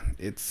 Yeah,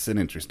 it's an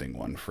interesting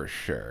one for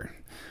sure.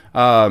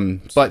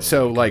 But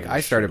so like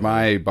I started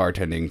my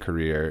bartending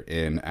career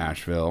in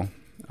Asheville,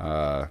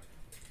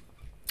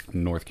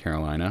 North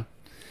Carolina,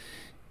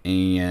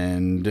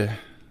 and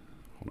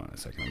hold on a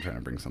second. I'm trying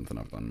to bring something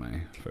up on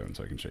my phone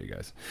so I can show you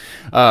guys.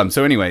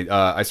 So anyway,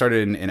 I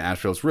started in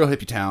Asheville. It's a real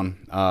hippie town,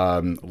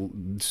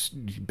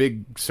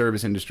 big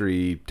service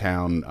industry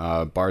town.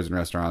 Bars and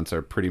restaurants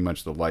are pretty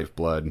much the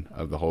lifeblood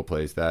of the whole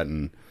place. That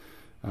and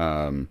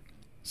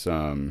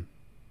some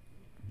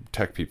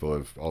tech people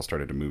have all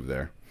started to move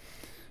there.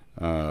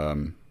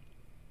 Hold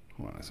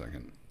on a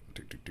second.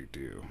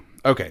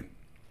 Okay.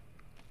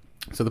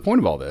 So the point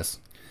of all this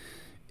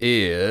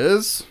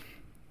is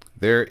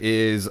there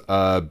is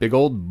a big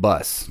old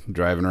bus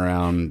driving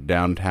around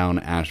downtown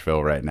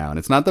Asheville right now. And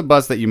it's not the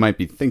bus that you might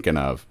be thinking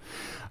of.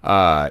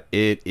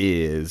 It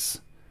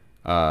is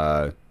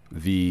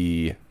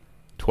the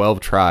 12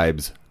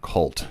 Tribes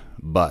cult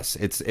bus.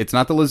 It's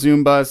not the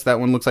Lazoom bus. That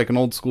one looks like an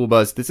old school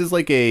bus. This is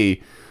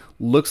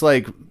looks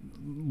like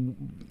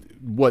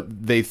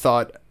what they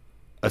thought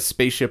a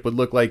spaceship would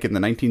look like in the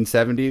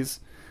 1970s.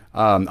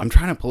 I'm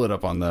trying to pull it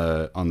up on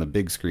the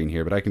big screen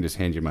here, but I can just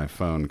hand you my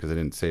phone because I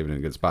didn't save it in a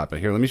good spot.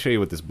 But here, let me show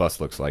you what this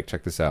bus looks like.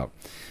 Check this out.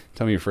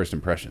 Tell me your first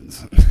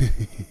impressions.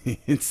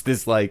 It's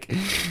this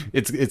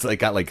it's like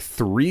got like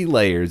 3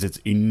 layers. It's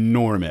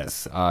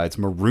enormous. It's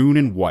maroon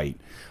and white.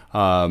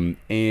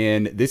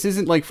 And this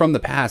isn't like from the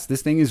past.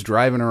 This thing is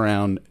driving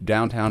around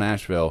downtown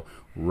Asheville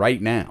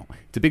right now.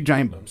 It's a big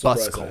giant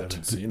bus cult. I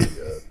haven't seen it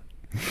yet.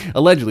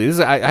 Allegedly,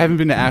 I haven't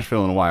been to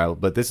Asheville in a while,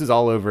 but this is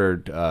all over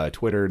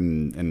Twitter,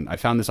 and I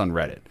found this on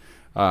Reddit.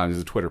 There's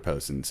a Twitter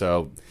post, and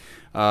so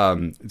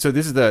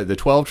this is the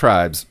 12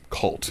 Tribes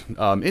cult.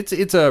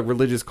 It's a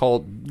religious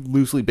cult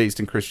loosely based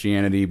in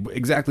Christianity.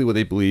 Exactly what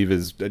they believe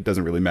it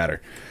doesn't really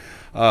matter.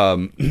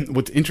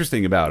 What's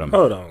interesting about them?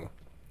 Hold on.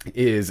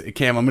 Is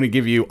Cam? I'm going to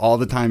give you all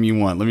the time you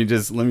want. Let me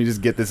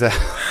just get this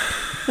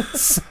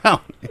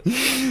out.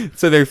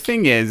 So their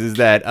thing is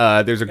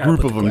that there's a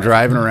group of them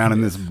driving around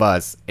in this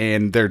bus,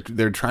 and they're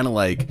trying to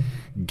like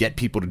get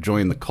people to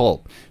join the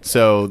cult.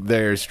 So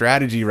their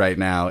strategy right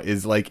now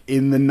is like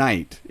in the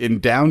night in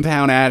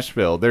downtown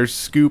Asheville, they're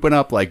scooping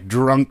up like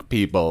drunk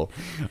people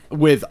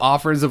with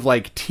offers of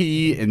like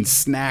tea and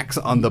snacks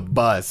on the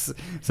bus.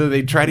 So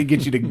they try to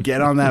get you to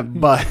get on that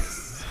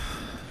bus.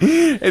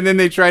 And then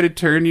they try to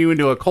turn you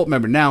into a cult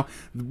member. Now,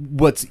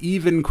 what's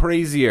even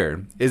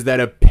crazier is that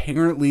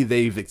apparently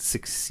they've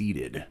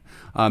succeeded.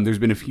 There's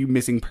been a few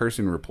missing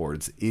person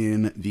reports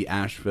in the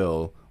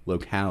Asheville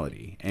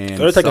locality, and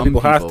so they're taking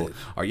people hostage.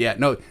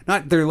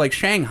 They're like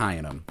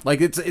shanghaiing them. Like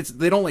it's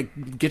they don't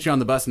like get you on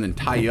the bus and then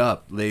tie you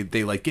up.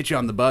 They like get you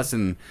on the bus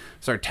and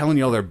start telling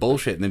you all their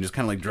bullshit, and then just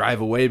kind of like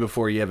drive away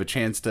before you have a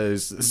chance to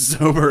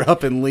sober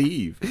up and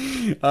leave.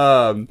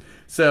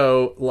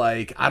 So,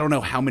 like, I don't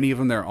know how many of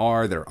them there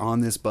are. They're on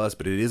this bus,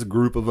 but it is a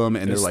group of them,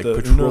 and they're, like,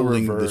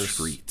 patrolling the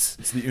streets.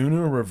 It's the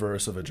Uno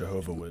reverse of a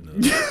Jehovah's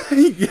Witness.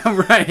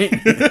 Yeah, right.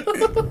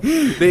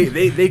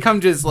 they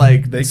come just,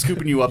 like, they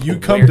scooping you up. You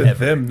come to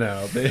them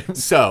now.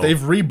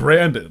 They've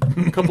rebranded.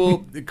 A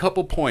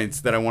couple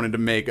points that I wanted to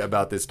make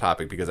about this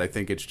topic, because I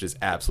think it's just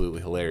absolutely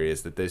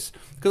hilarious that this...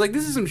 Because, like,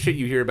 this is some shit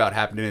you hear about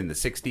happening in the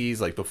 60s,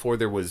 like, before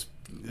there was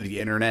the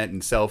internet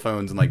and cell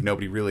phones, and like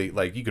nobody really,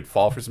 like, you could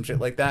fall for some shit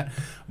like that,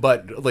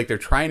 but like they're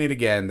trying it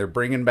again. They're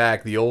bringing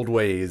back the old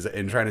ways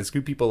and trying to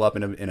scoop people up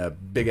in a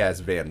big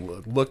ass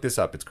van. Look this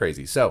up, it's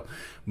crazy. So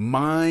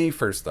my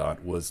first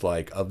thought was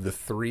like, of the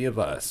 3 of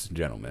us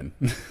gentlemen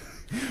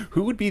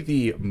Who would be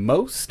the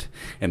most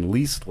and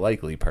least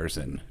likely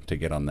person to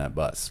get on that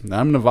bus? Now,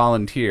 I'm going to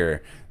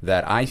volunteer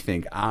that I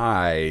think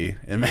I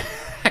am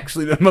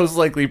actually the most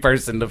likely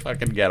person to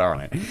fucking get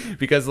on it.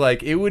 Because,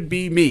 like, it would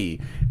be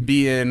me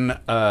being,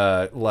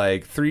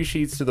 like, 3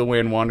 sheets to the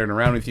wind, wandering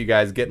around with you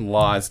guys, getting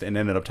lost, and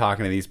ended up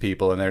talking to these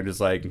people, and they're just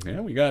like, yeah,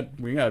 we got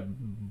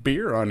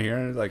beer on here.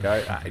 And like,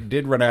 I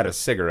did run out of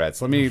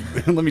cigarettes. Let me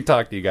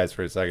talk to you guys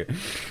for a second.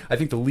 I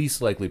think the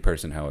least likely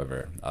person,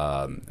 however,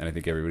 and I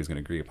think everybody's going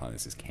to agree upon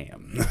this, is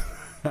Cam.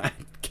 I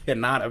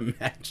cannot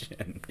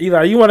imagine.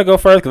 Eli, you want to go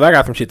first? Because I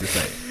got some shit to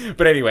say.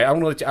 But anyway, I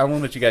want to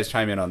let you guys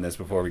chime in on this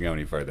before we go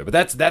any further.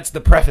 But that's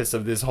the preface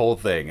of this whole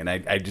thing, and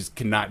I just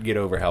cannot get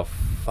over how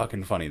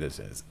fucking funny this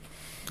is.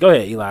 Go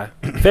ahead, Eli.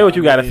 Say what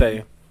you got to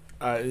say.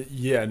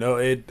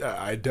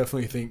 I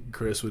definitely think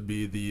Chris would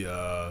be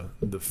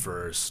the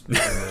first, and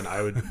then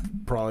I would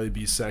probably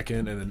be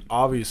second, and then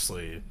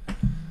obviously,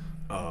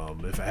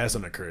 if it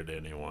hasn't occurred to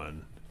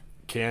anyone,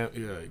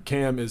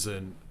 Cam is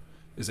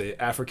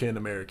a African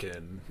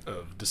American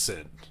of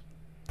descent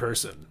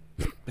person.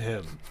 He.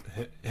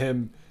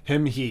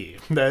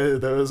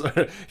 Those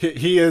are,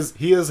 he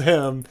is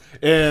him,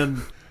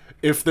 and.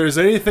 If there's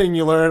anything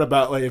you learn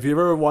about, like, if you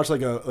ever watch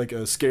like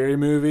a scary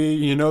movie,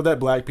 you know that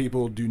black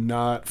people do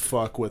not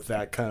fuck with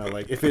that kind of,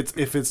 like, if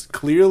it's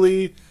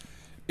clearly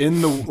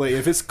in the, like,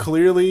 if it's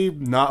clearly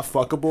not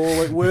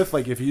fuckable, like, with,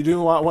 like, if you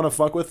do not want to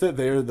fuck with it,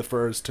 they're the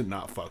first to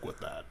not fuck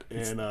with that.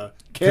 And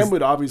Cam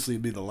would obviously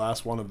be the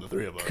last one of the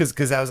three of us.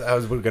 Because I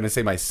was going to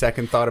say my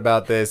second thought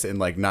about this, and,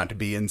 like, not to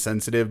be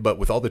insensitive, but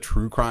with all the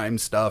true crime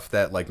stuff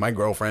that, like, my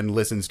girlfriend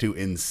listens to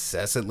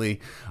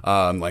incessantly,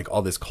 like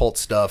all this cult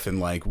stuff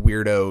and, like,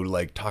 weirdo,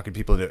 like, talking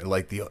people,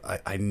 like,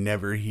 I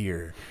never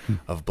hear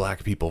of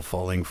black people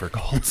falling for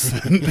cults.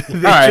 All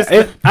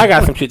right, I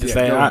got some shit to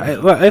say.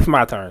 It's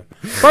my turn.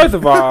 First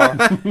of all,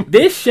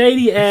 this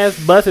shady ass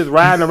bus is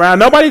riding around.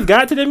 Nobody's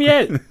got to them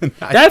yet.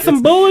 That's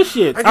some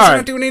bullshit. I guess they're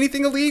not doing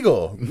anything illegal.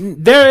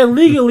 They're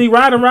illegally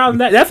riding around.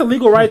 That's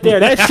illegal right there.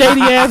 That shady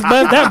ass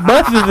bus. That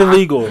bus is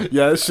illegal.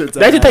 Yeah, that shit's.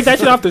 They should take that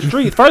shit off the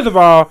streets. First of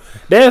all,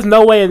 there's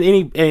no way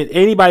in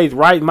anybody's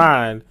right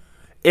mind.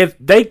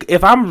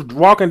 If I'm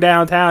walking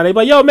downtown, they be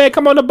like, "Yo, man,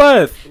 come on the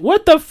bus."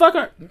 What the fuck?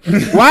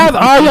 Why is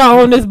all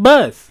y'all on this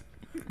bus?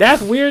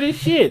 That's weird as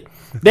shit.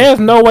 There's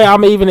no way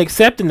I'm even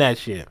accepting that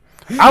shit.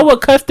 I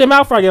would cuss them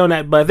out before I get on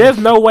that bus. There's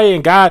no way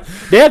in God.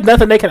 There's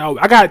nothing they can. Oh,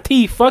 I got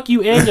tea. Fuck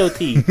you and your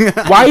tea.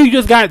 Why you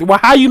just got?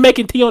 How you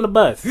making tea on the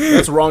bus?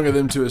 That's wrong of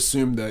them to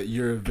assume that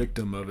you're a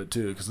victim of it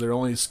too, because they're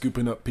only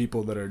scooping up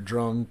people that are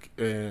drunk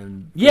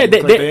and yeah,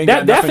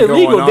 that's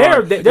illegal.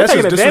 They're that's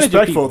taking just advantage of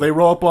disrespectful. people. They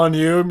roll up on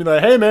you and be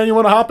like, "Hey man, you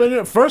want to hop in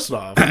it?" First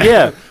off,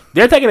 yeah,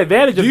 they're taking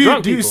advantage of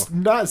drunk people. Do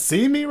you not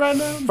see me right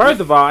now?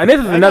 First of all, and this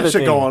is another shit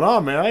thing going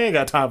on, man. I ain't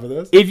got time for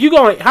this. If you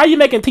going, how you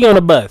making tea on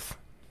the bus?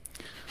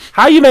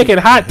 How you making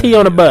hot tea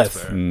on the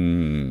bus?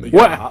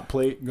 What hot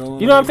plate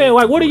going? You know what I'm saying?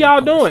 Like, what are y'all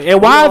doing?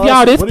 And why have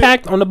y'all this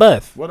packed on the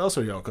bus? What else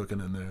are y'all cooking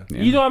in there?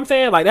 Yeah. You know what I'm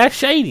saying? Like, that's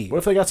shady. What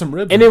if they got some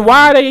ribs? And then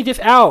why are they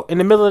just out in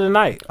the middle of the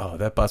night? Oh,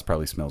 that bus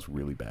probably smells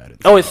really bad.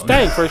 It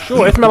stank for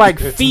sure. It smells like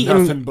feet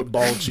and nothing but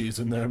ball cheese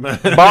in there, man.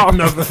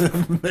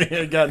 They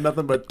ain't got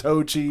nothing but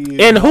toe cheese.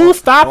 And who's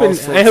stopping?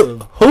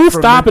 Who's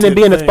stopping and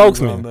being a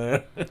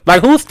spokesman?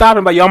 Like, who's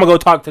stopping? But yo, I'm gonna go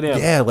talk to them.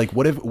 Yeah, like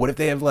what if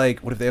they have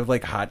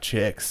like hot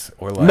chicks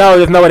or like no,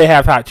 there's no way they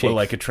have hot chicks or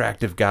like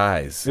attractive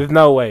guys. There's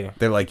no way.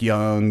 They're like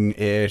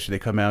young-ish. They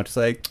come out just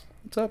like,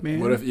 "What's up, man?"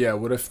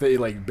 What if they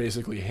like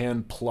basically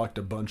hand plucked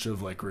a bunch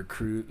of like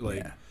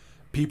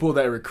people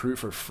that recruit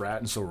for frat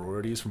and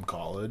sororities from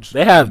college?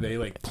 They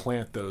like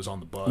plant those on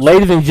the bus.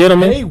 Ladies and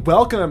gentlemen, hey,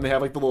 welcome them. They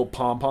have like the little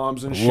pom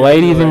poms and shit.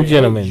 Ladies and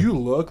gentlemen, you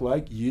look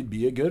like you'd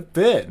be a good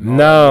fit.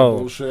 No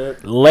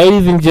bullshit.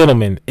 Ladies and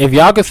gentlemen, if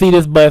y'all can see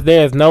this bus,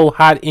 there is no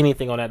hot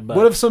anything on that bus.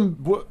 What if some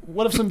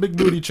big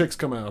booty chicks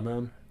come out,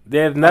 man?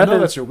 There's nothing. I know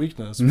that's your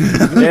weakness.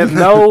 There's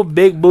no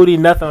big booty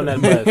nothing on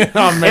that bus.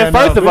 Oh, man, and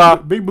first of all,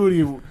 big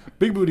booty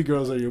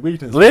girls are your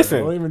weakness.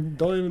 Listen,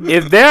 don't even.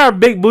 If there are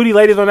big booty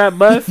ladies on that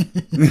bus,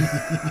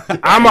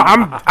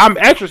 I'm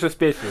extra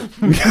suspicious.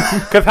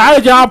 Because how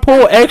did y'all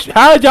pull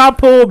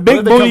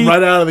big booty? Come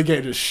right out of the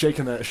gate, just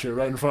shaking that shit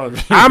right in front of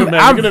you.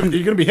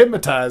 You're gonna be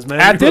hypnotized,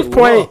 man. At this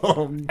point,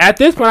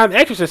 I'm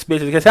extra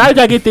suspicious. Because how did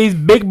y'all get these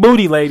big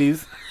booty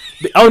ladies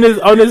on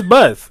this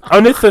bus,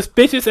 on this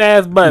suspicious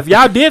ass bus?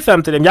 Y'all did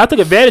something to them. Y'all took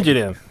advantage of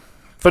them.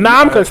 So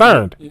now I'm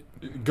concerned.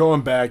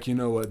 Going back, you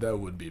know what? That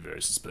would be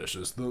very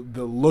suspicious. The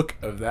look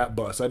of that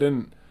bus.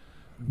 The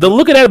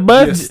look of that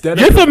bus.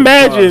 Just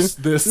imagine.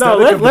 Let's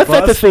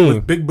set the scene.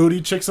 With big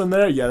booty chicks in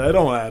there. Yeah, that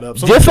don't add up.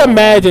 Just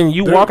imagine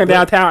you walking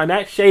downtown and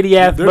that shady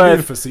ass bus. They're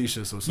being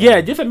facetious or something.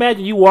 Yeah, just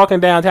imagine you walking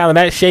downtown and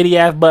that shady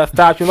ass bus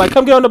stops you. Like,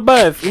 come get on the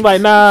bus. You're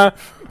like, nah.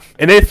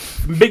 And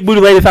this big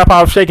booty ladies hop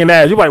off shaking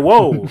ass. You're like,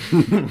 whoa.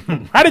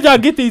 How did y'all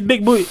get these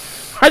big booty?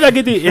 How'd y'all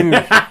get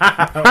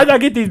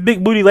these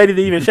big booty ladies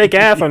to even shake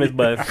ass on this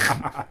bus?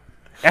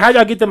 And how'd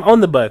y'all get them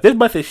on the bus? This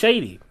bus is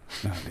shady.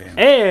 Oh,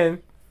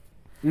 and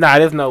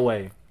there's no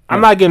way.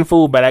 I'm not getting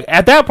fooled by that.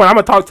 At that point, I'm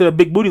gonna talk to the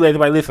big booty ladies.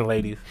 Like, listen,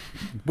 ladies,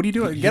 What are you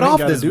doing? You Get ain't off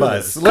gotta this do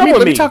bus. this. Let Come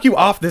with me me. talk you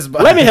off this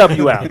bus. let me help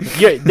you out.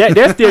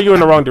 That's still you in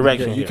the wrong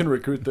direction. You here. can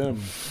recruit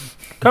them.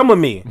 Come with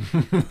me.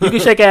 You can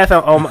shake ass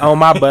on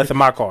my bus in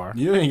my car.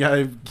 You ain't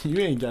gotta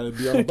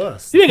be on the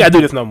bus. You ain't gotta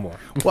do this no more.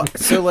 Well,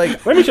 so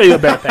like, Let me show you a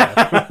better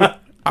path.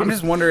 I'm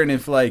just wondering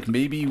if like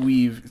maybe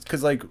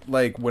because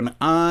like when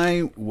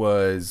I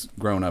was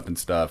growing up and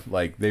stuff,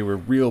 like they were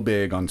real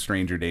big on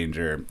stranger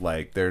danger.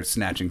 Like they're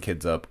snatching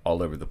kids up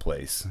all over the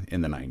place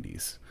in the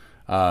 90s.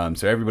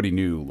 So everybody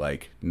knew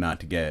like not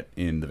to get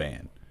in the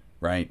van,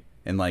 right?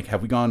 And like,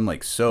 have we gone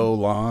like so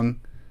long,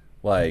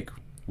 like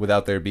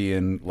without there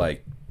being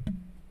like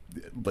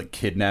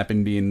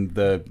kidnapping being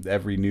the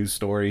every news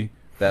story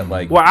that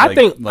like? Well, I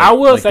think I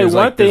will say there's,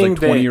 one thing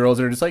there's, like 20-year-olds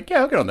that are just like,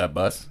 yeah, I'll get on that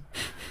bus.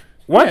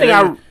 One thing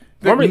I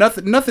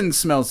remember. Nothing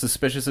smells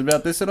suspicious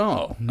about this at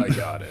all. I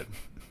got it.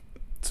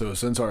 So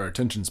since our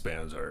attention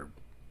spans are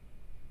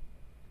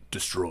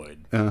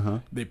destroyed,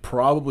 they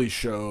probably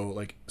show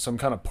like some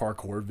kind of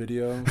parkour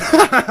video,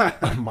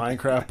 a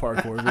Minecraft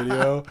parkour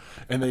video,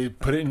 and they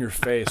put it in your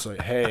face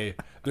like, hey,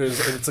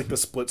 it's like the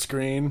split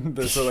screen.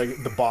 So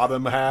like the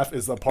bottom half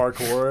is the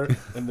parkour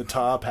and the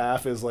top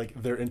half is like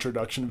their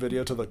introduction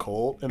video to the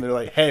cult, and they're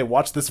like, hey,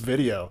 watch this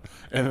video,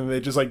 and then they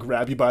just like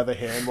grab you by the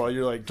hand while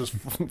you're like just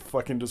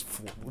fucking just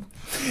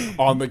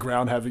on the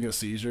ground having a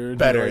seizure.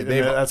 Better. Like,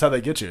 that's how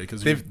they get you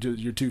because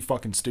you're too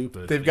fucking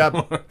stupid. They've got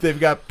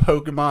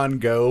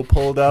Pokemon Go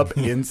pulled up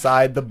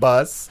inside the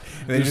bus,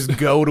 and they just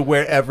go to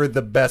wherever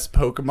the best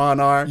Pokemon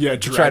are. Yeah,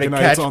 to try to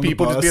catch on the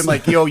people. Just bus. being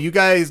like, yo, you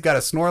guys got a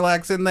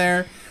Snorlax in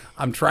there?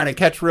 I'm trying to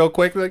catch real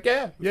quick. They're like,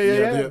 yeah.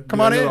 Come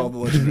on in. All the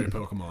legendary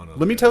Pokemon.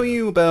 Let me tell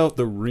you about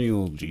the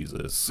real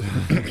Jesus.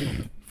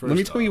 Let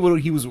me tell you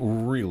what he was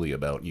really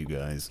about, you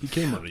guys. He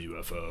came on a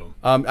UFO.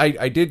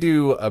 I did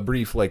do a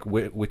brief like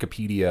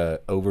Wikipedia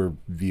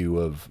overview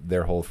of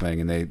their whole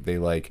thing, and they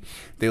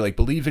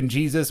believe in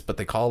Jesus, but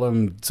they call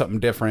him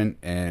something different,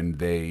 and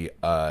they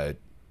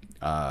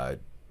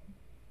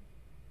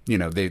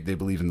they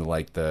believe in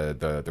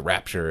the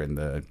rapture and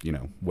the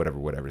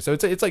whatever. So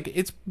it's like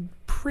it's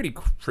pretty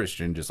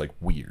Christian, just like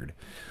weird.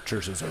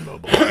 Churches are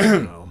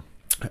mobile.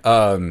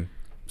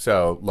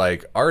 So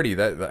like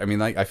already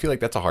I feel like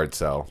that's a hard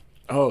sell.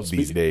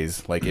 These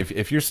days, like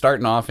if you're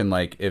starting off and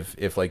like if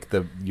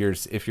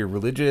your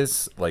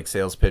religious like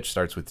sales pitch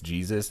starts with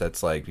Jesus,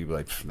 that's like people are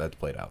like, that's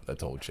played out,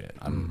 that's old shit.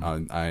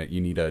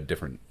 You need a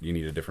different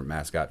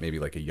mascot, maybe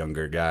like a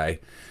younger guy,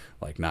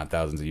 like not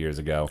thousands of years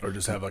ago, or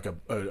just have like a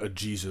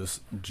Jesus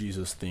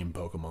themed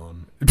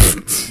Pokemon.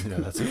 Yeah,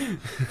 that's it.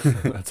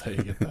 That's how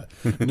you get that.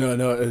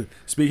 No.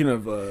 Speaking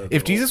of,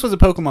 if Jesus was a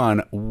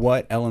Pokemon,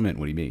 what element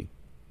would he be?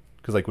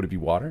 Because like, would it be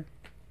water?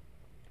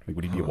 Like,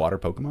 would he be a water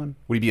Pokemon?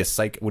 Would he be a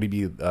psych? Would he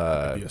be be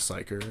a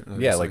psyker?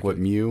 Yeah, like what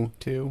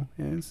Mewtwo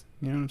is.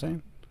 You know what I'm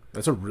saying?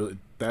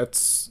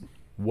 That's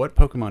what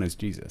Pokemon is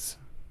Jesus?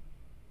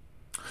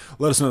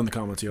 Let us know in the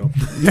comments, yo.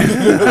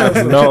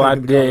 No, I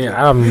didn't.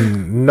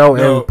 I'm no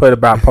input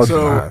about Pokemon.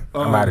 So,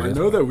 I'm out of I this.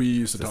 know that we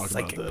used to talk about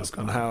psychic this Pokemon.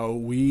 and how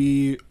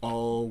we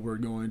all were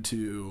going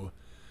to,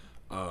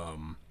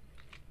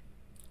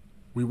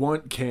 we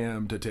want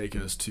Cam to take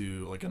us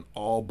to like an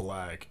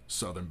all-black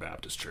Southern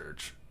Baptist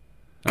church.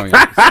 Oh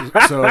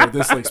yeah. So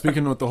this, like,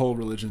 speaking with the whole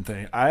religion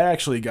thing, I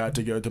actually got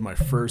to go to my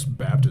first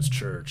Baptist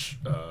church,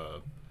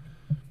 what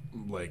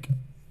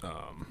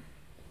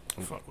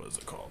is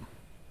it called?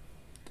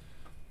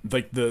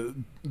 Like a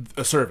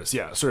service.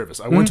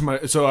 I went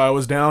to I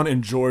was down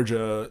in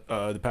Georgia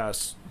the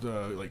past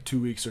like 2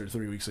 weeks or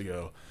 3 weeks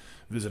ago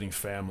visiting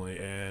family,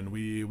 and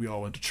we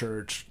all went to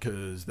church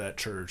because that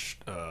church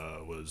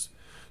was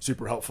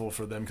super helpful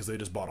for them because they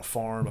just bought a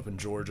farm up in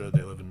Georgia.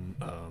 They live in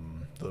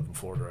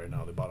Florida right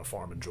now. They bought a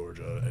farm in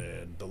Georgia,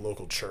 and the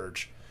local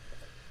church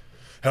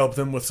helped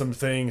them with some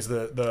things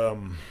that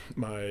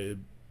my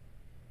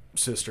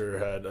sister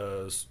had.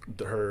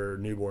 Her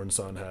newborn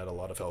son had a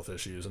lot of health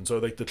issues, and so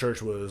like the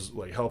church was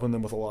like helping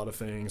them with a lot of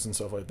things and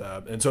stuff like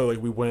that. And so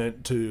like we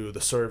went to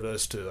the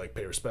service to like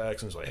pay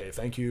respects, and it's like, hey,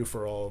 thank you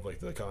for all of like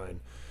the kind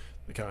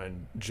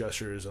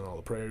gestures and all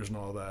the prayers and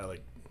all that.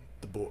 Like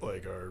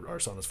our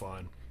son is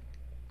fine.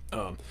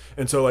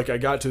 And so like I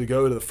got to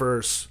go to the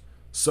first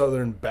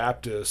Southern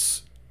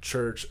Baptist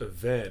church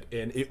event,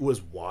 and it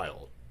was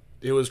wild.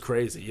 It was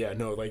crazy. Yeah,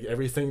 no, like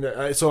everything that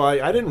I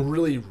didn't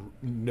really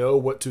know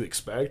what to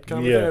expect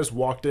kind of thing. I just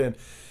walked in,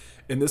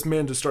 and this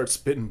man just starts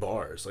spitting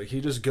bars. Like he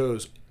just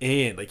goes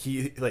in. Like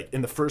he like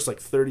in the first like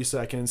 30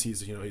 seconds,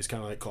 he's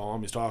kind of like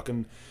calm. He's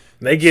talking.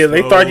 They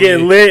start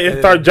getting lit and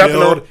start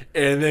jumping on.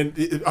 And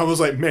then I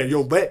was like, man,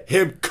 yo, let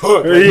him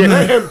cook.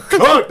 Let him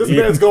cook. This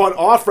man's going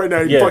off right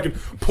now. He fucking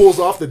pulls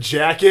off the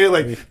jacket,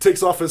 like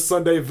takes off his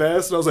Sunday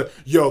vest. And I was like,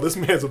 yo, this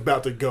man's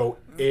about to go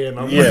in.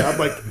 I'm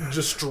like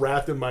just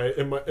strapped in my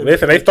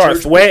listen, they start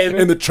sweating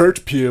in the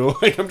church pew.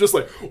 Like I'm just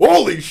like,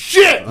 holy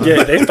shit.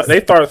 Yeah, they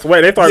start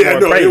sweating. They start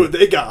going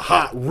crazy. It got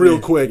hot real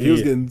quick. It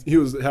was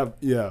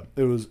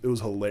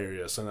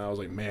hilarious. And I was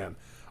like, man,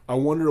 I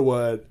wonder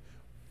what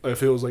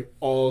if it was like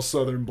all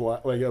Southern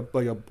black, like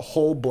a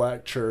whole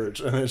black church,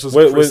 and it's just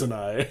Wait, Chris and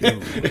I.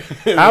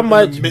 How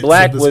much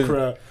black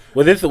was?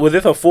 Was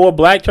this a full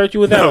black church you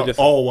was at? No, or just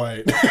all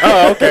white.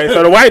 Oh, okay.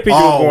 So the white people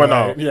was going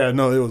white. on. Yeah,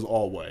 no, it was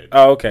all white.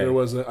 Oh, okay. There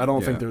wasn't. I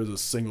don't think Yeah. there was a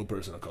single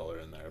person of color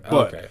in there.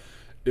 But Okay.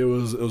 it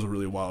was a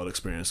really wild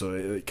experience. So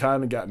it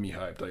kind of got me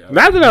hyped. Like,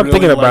 Now that I'm really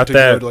thinking like about to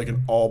that- go to like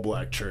an all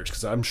black church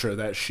because I'm sure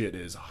that shit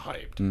is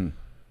hyped.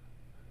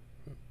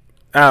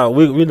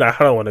 We not.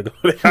 I don't want to go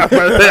there.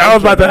 I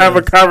was about to have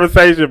a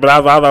conversation, but I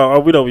was like, oh,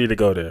 we don't need to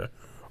go there.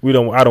 I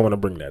don't want to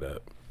bring that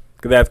up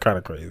because that's kind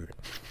of crazy.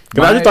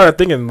 Because I just started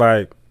thinking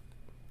like,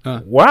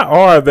 why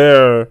are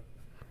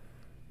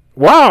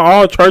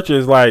all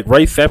churches like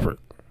race separate?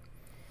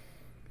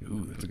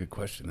 Ooh, that's a good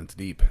question. That's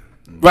deep.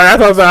 Like that's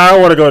what I'm saying. I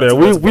don't want to go there.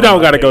 That's We above don't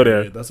my got to pay go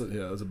there. grade.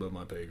 That's above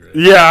my pay grade.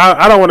 Yeah,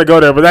 I don't want to go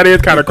there, but that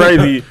is kind of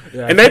crazy.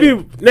 Yeah, and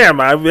maybe never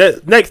mind.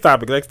 Next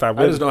topic. I just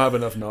don't have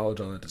enough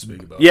knowledge on it to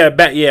speak about. Yeah,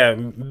 back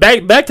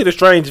to the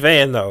strange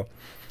van though.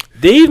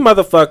 These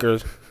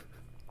motherfuckers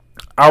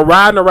are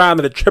riding around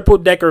in a triple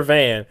decker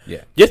van.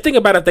 Yeah. Just think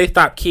about if they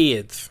stop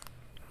kids.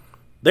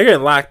 They're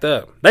getting locked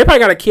up. They probably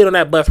got a kid on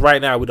that bus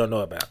right now we don't know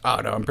about. Oh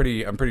no, I'm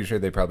pretty sure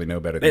they probably know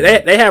better than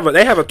They have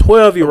a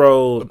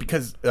 12-year-old.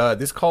 because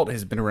this cult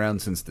has been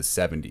around since the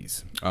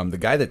 70s. The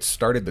guy that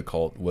started the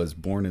cult was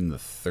born in the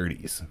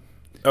 30s.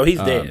 Oh, he's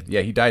dead.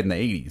 Yeah, he died in the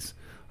 80s.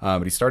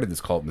 But he started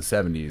this cult in the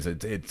 70s.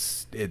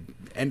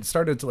 It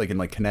started in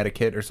like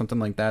Connecticut or something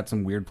like that,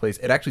 some weird place.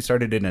 It actually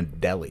started in a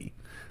deli.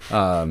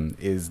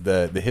 Is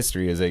the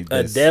history is a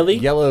deli?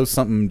 Yellow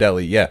something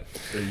deli, yeah.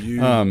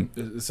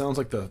 It sounds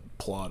like the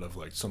plot of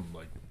like some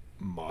like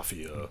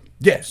mafia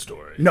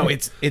story. No,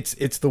 it's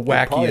the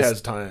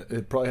wackiest.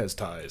 It probably has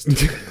ties to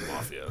the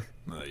mafia.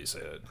 Now that you say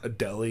it, a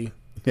deli.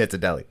 Yeah, it's a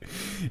deli.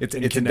 It's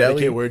In a Connecticut,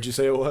 deli. where'd you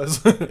say it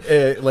was?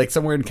 Like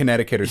somewhere in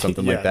Connecticut or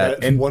something like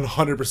that. And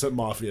 100%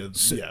 mafia.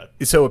 Yeah.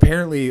 So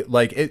apparently,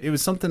 like it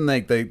was something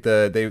like they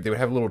would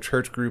have a little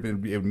church group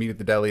and it would meet at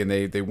the deli, and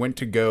they went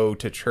to go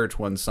to church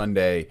one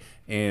Sunday,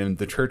 and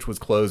the church was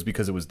closed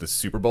because it was the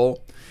Super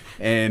Bowl,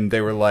 and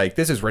they were like,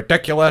 "This is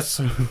ridiculous.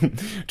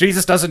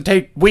 Jesus doesn't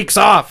take weeks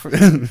off,"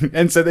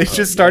 and so they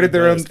just started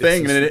their own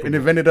thing, and it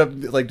ended up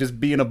like just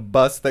being a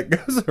bus that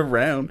goes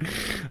around.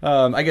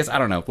 I guess I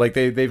don't know. Like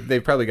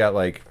they've probably got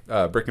like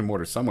brick and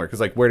mortar somewhere because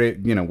like where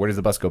does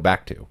the bus go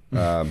back to?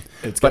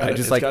 It's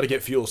got to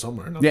get fuel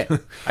somewhere. No? Yeah,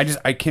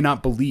 I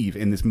cannot believe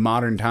in this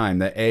modern time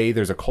that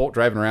there's a cult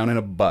driving around in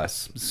a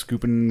bus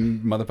scooping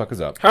motherfuckers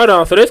up. Hold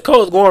on. So this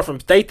cult's going from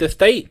state to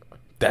state.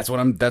 That's what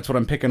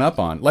I'm picking up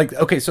on. Like,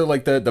 okay, so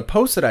like the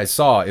post that I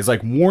saw is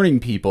like warning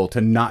people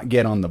to not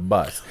get on the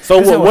bus.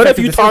 So what if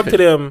you talk to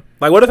them?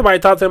 Like, what if somebody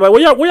talks to them? Like,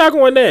 where y'all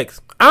going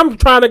next? I'm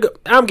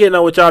getting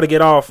on with y'all to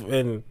get off,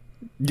 and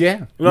Yeah, you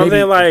know what I'm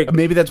saying? Like,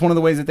 maybe that's one of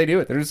the ways that they do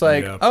it. They're just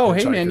like, Yeah, oh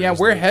hey man, yeah,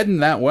 we're heading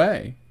that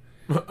way.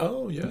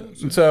 Oh yeah.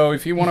 So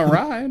if you want to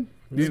ride,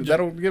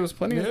 that'll give us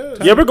plenty of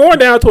time. yeah, we're going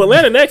down to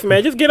Atlanta next,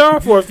 man. Just get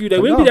on for a few days.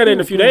 We'll be there in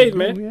a few days,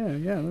 man.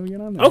 Yeah, let me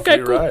get on there. Okay,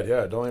 Free cool. ride.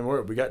 Yeah, don't even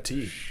worry. We got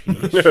tea.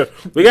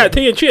 We got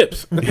tea and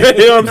chips. You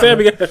know what I'm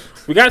saying?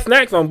 We got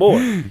snacks on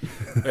board.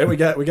 And we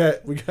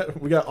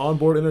got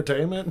onboard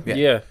entertainment.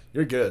 Yeah.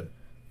 You're good.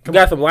 We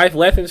got some life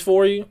lessons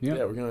for you. Yeah,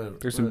 Yeah, we're gonna.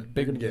 There's some we're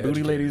big gonna get booty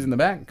educated. ladies in the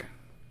back.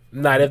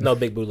 Nah, there's no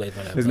big bootlegs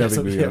on that. There's no big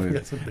some- booty. yeah, on we it.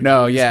 got some big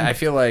No, booties. yeah, I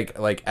feel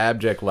like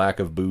abject lack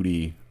of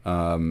booty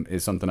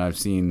is something I've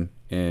seen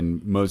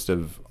in most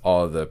of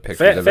all of the pictures.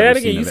 Say I've that ever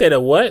again. seen You of said a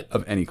what?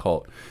 of any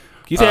cult.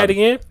 You say that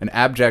again? An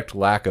abject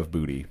lack of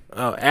booty.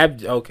 Oh,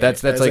 okay.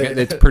 That's like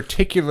it's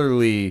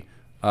particularly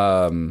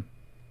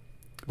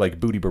like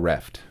booty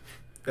bereft.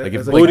 Like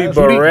if As a Booty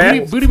casual-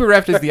 bereft? Booty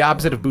bereft is the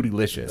opposite of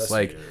bootylicious.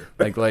 Like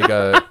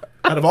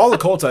Out of all the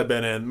cults I've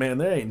been in, man,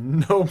 there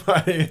ain't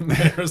nobody in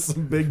there with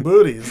some big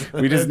booties.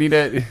 we just need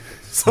to.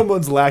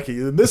 Someone's lacking.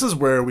 And this is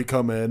where we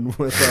come in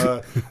with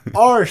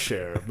our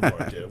share of the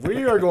market.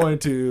 We are going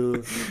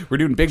to We're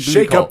doing big booty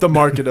shake cult. up the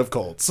market of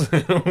cults.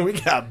 We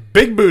got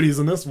big booties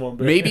in this one.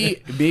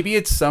 Baby. Maybe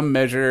it's some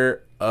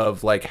measure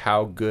of like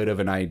how good of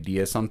an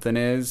idea something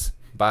is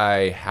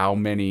by how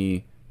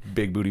many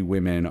big booty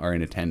women are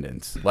in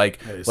attendance. Like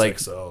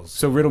sex sells.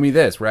 so riddle me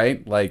this,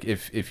 right? Like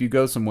if you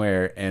go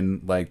somewhere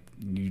and like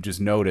you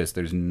just notice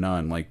there's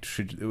none, like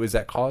is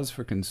that cause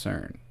for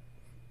concern?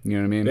 You know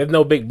what I mean? There's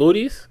no big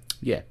booties?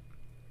 Yeah.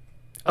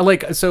 I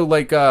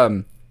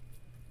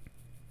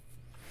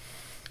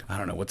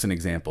don't know, what's an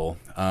example?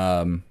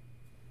 Well,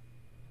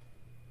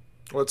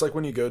 it's like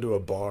when you go to a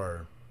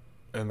bar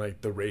and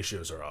like the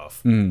ratios are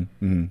off. You're Like,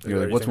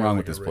 like, what's everything wrong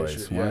like with this the place?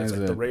 ratio- Why Yeah, it's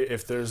is like it?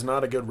 if there's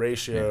not a good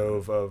ratio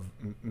of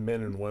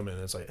men and women,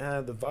 it's like,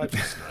 the vibe's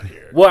just not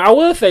here. Well, I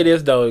will say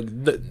this though,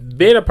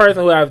 being a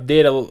person who I've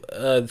did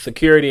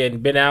security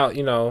and been out,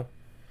 you know,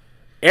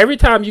 every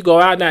time you go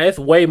out now, it's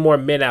way more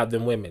men out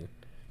than women.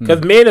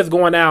 Because men is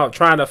going out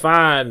trying to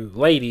find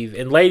ladies,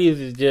 and ladies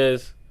is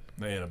just,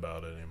 They ain't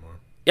about it anymore.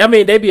 I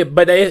mean,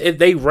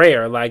 they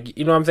rare, like,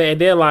 you know what I'm saying?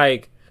 And then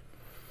like,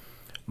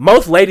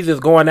 most ladies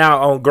is going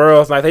out on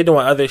girls, like they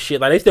doing other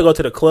shit, like they still go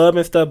to the club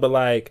and stuff, but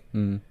like,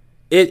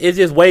 it's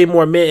just way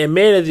more men, and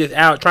men is just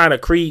out trying to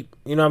creep.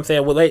 You know what I'm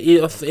saying? Well,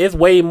 it's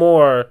way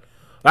more.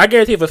 I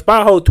guarantee if a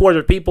spot holds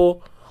 200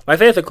 people, like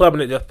say it's a club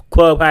and the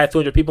club has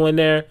 200 people in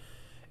there,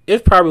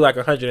 it's probably like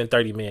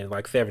 130 men,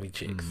 like 70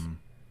 chicks.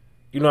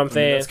 You know what I'm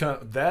saying? That's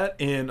kind of that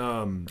and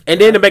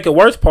then to make it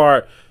worse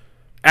part,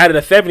 out of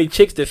the 70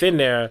 chicks that's in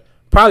there,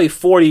 probably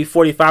 40,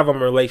 45 of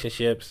them are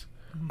relationships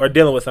or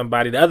dealing with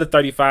somebody. The other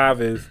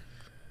 35 is,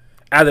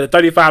 out of the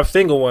 35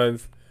 single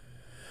ones,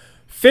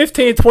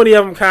 15, 20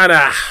 of them kind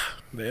of,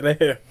 you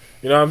know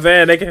what I'm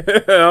saying?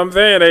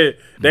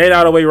 They ain't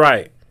all the way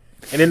right.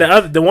 And then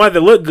the ones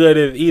that look good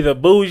is either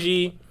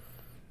bougie,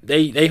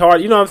 they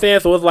hard, you know what I'm saying?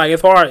 So it's like,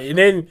 it's hard. And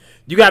then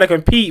you got to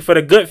compete for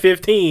the good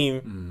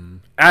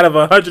 15 out of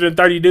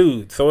 130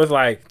 dudes. So it's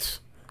like,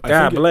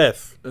 God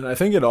bless. And I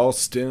think it all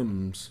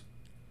stems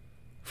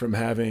from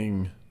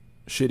having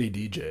shitty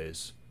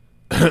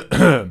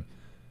DJs.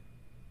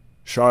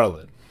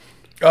 Charlotte.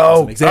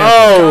 Oh,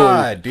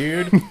 God,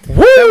 dude. Woo!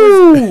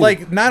 That was,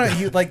 like, not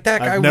you. Like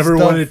that guy. I've never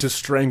wanted to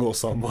strangle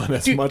someone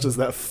as much as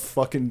that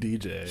fucking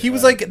DJ. He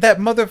was like that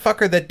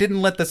motherfucker that didn't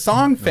let the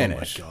song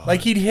finish. Oh my God.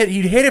 Like he'd hit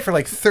it for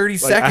like 30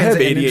 seconds. I have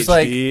and it's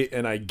ADHD,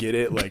 and I get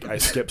it. Like I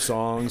skip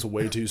songs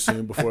way too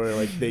soon before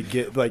like they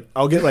get like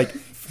I'll get like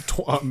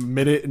a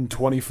minute and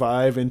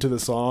 25 into the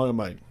song. I'm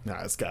like,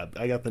 nah,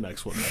 I got the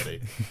next one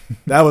ready.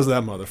 That was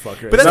that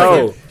motherfucker. But that's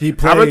no, like, he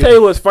played. I'm gonna tell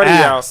you what's funny,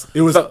 ass. y'all.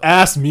 It was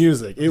ass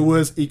music. It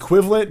was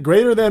equivalent,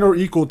 greater than or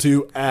equal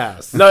to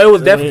ass. No, it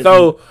was definitely.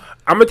 So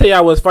I'm gonna tell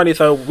y'all what's funny.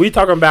 So we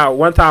talking about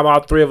one time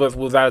all three of us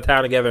was out of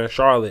town together in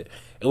Charlotte,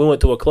 and we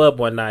went to a club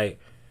one night.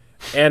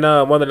 And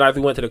one of the nights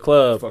we went to the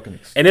club,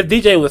 and this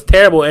DJ was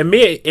terrible. And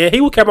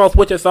he kept on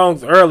switching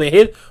songs early.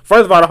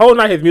 First of all, the whole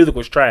night his music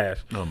was trash.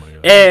 Oh my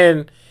God!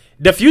 And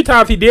the few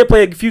times he did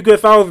play a few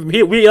good songs,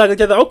 we like each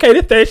other. Okay,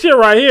 this that shit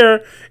right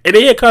here, and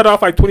then he had cut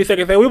off like 20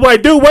 seconds. And we were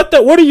like, dude, what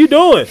are you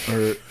doing?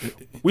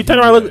 We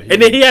turned around,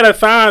 and then he had a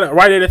sign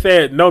right there that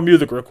said "No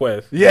music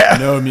request." yeah,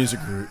 no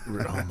music. Oh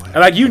my and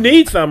like you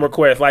need some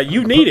requests, like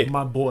you need it,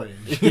 my boy.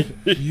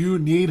 You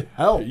need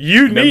help.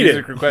 You no need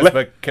music it. request,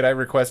 but could I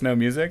request no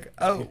music?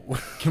 Oh,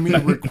 Can we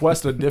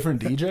request a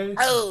different DJ?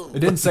 Oh, it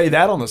didn't say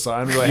that on the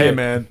sign. It was like, hey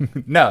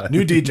man, no,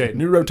 new DJ,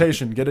 new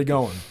rotation, get it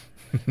going.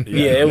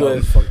 Yeah, it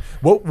was.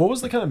 What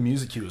was the kind of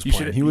music he was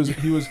playing? He was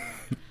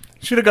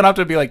should have gone up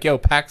to be like, yo,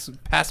 pass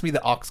me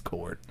the aux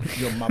cord.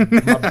 Yo, my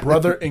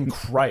brother in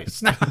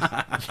Christ,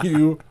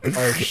 you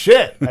are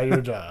shit at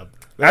your job.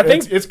 I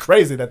think it's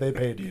crazy that they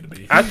paid you to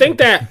be. I think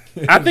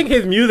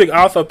his music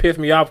also pissed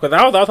me off because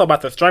I was also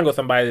about to strangle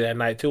somebody that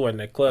night too in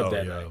the club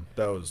that night.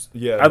 That was I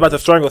was about to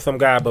strangle some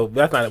guy, but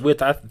that's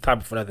the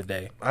topic for another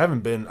day. I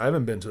haven't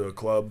been to a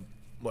club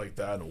like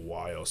that in a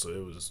while, so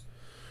it was.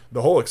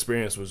 The whole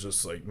experience was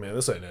just like, man,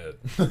 this ain't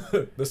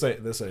it. this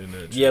ain't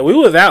it. Yeah, we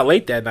was out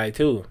late that night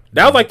too.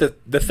 That was like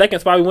the second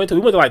spot we went to.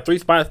 We went to like 3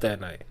 spots that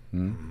night.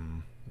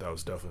 That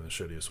was definitely the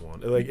shittiest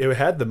one. Like it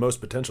had the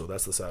most potential.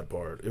 That's the sad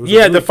part. It was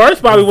the first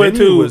spot we went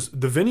to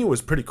the venue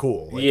was pretty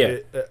cool. Like,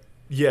 it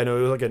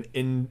was like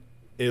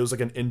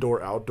an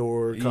indoor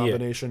outdoor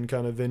combination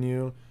kind of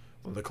venue.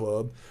 The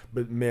club,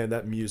 but man,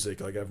 that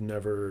music, like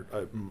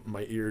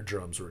my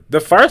eardrums were. The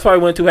first spot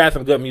we went to had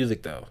some good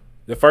music though.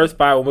 The first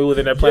spot when we was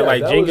in there playing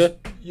Jenga.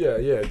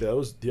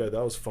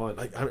 That was fun.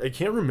 I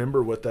can't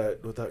remember what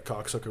that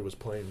cocksucker was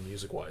playing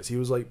music wise. He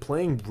was like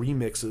playing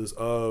remixes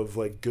of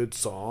like good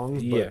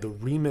songs, but the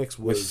remix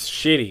was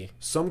shitty.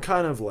 Some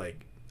kind of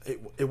like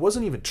it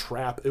wasn't even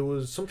trap. It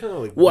was some kind of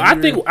like I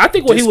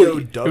think what he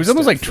was. It was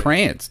almost like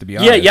trance, to be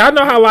honest. Yeah, y'all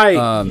know how like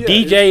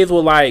DJs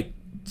will like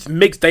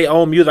mix their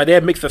own music. Like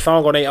they'd mix the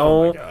song on their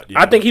own. God,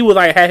 yeah. I think he was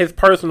like had his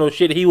personal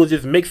shit. He was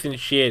just mixing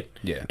shit.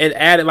 Yeah. And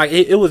added like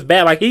it was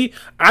bad. Like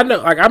I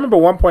remember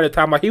one point in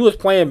time like he was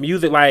playing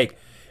music like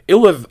it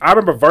was. I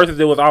remember verses.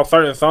 It was all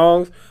certain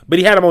songs, but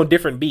he had them on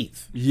different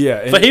beats.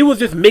 Yeah. So he was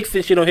just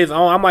mixing shit on his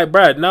own. I'm like,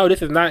 bruh, no,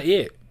 this is not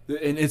it.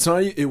 And it's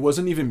not. It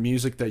wasn't even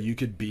music that you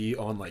could be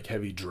on like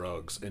heavy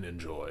drugs and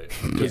enjoy.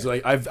 Because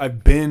like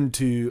I've been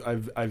to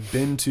like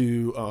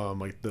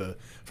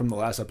from the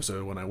last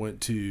episode when I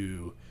went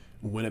to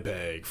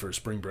Winnipeg for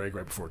spring break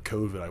right before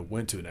COVID, I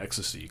went to an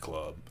ecstasy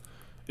club.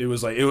 It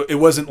was like it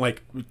wasn't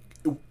like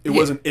it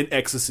wasn't in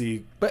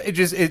ecstasy, but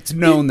it's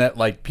known that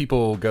like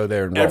people go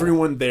there and roll.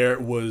 Everyone there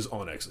was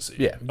on ecstasy.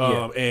 Yeah.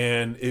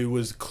 And it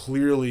was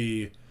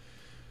clearly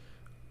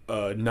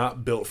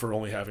not built for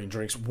only having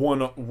drinks.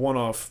 One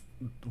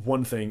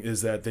thing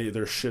is that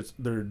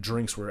their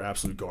drinks were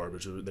absolute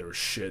garbage. They were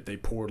shit. They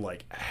poured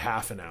like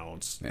half an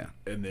ounce,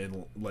 and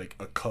then like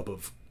a cup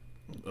of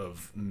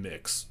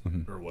mix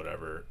or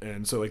whatever,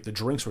 and so like the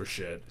drinks were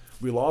shit.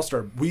 We lost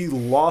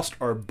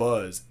our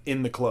buzz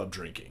in the club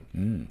drinking,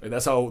 and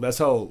that's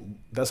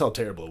how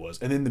terrible it was.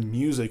 And then the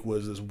music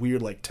was this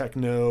weird like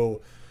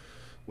techno,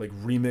 like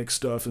remix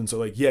stuff, and so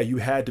like you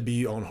had to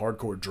be on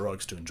hardcore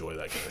drugs to enjoy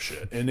that kind of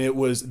shit. And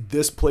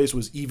this place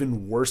was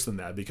even worse than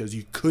that because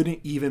you couldn't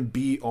even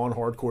be on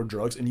hardcore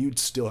drugs and you'd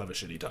still have a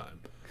shitty time.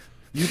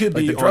 You could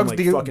Like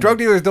be the on drug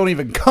dealers don't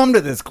even come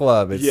to this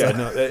club. It's yeah,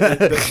 no,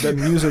 the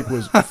music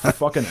was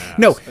fucking ass.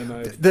 No,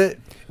 and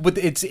but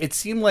it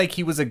seemed like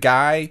he was a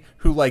guy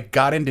who like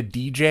got into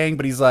DJing,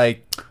 but he's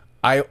like,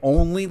 I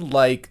only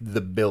like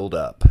the build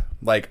up.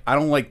 Like I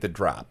don't like the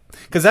drop,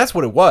 because that's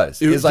what it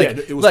was. It was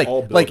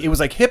all like it was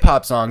like hip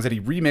hop songs that he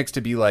remixed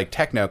to be like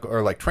techno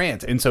or like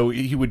trance, and so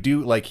he would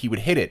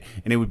hit it,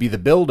 and it would be the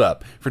build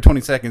up for 20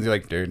 seconds. You're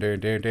like, dur, dur,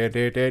 dur, dur,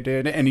 dur, dur,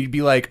 dur, and he'd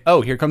be like,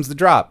 oh, here comes the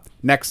drop.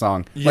 Next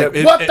song. Yeah,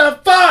 like, what the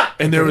fuck?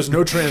 And there was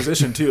no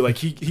transition too. Like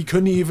he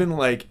couldn't even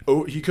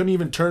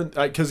turn,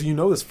 because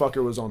this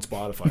fucker was on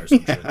Spotify or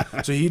some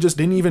shit. So he just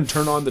didn't even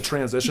turn on the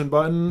transition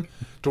button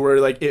to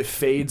where like it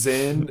fades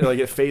in, or like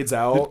it fades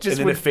out, and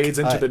then it fades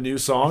into the new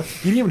song.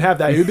 He didn't even have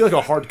that. It would be like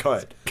a hard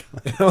cut.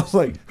 And I was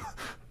like,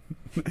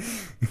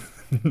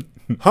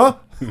 huh?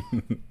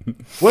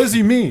 What does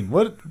he mean?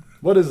 What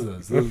is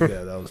this?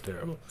 That was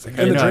terrible. Like,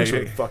 and the drinks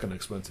were fucking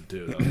expensive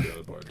too. That was the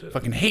other part too.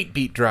 Fucking hate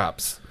beat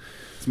drops.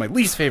 It's my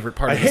least favorite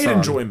part of the song. I hate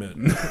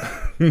enjoyment.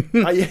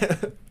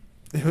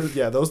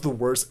 That was the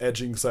worst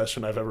edging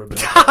session I've ever been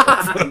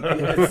in.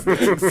 That's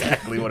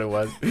exactly what it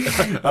was.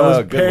 I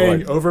was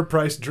paying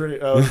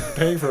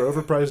for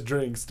overpriced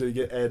drinks to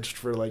get edged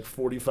for like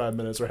 45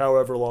 minutes or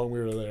however long we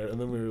were there,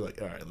 and then we were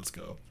like, all right, let's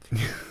go.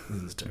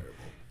 This is terrible.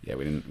 Yeah,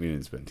 we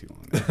didn't spend too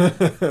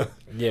long.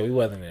 Yeah, we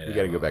wasn't there. We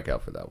got to go back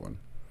out for that one.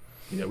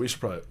 Yeah, we should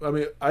probably. I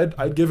mean,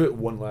 I'd give it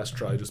one last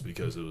try just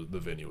because the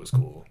venue was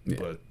cool. Yeah.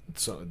 But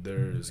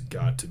there's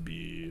got to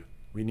be.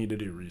 We need to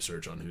do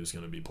research on who's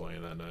going to be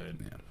playing that night.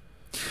 Yeah.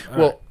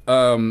 Well,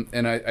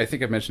 and I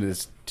think I've mentioned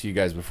this to you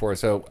guys before.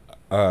 So,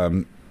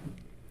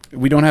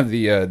 we don't have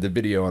the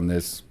video on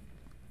this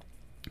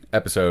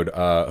episode.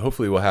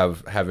 Hopefully, we'll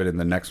have it in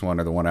the next one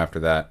or the one after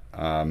that.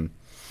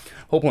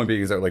 Whole point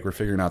being is that like we're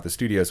figuring out the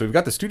studio, so we've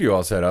got the studio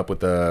all set up with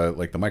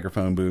the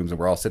microphone booms, and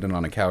we're all sitting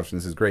on a couch, and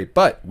this is great.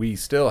 But we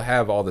still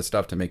have all the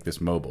stuff to make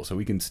this mobile, so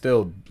we can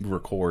still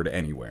record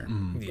anywhere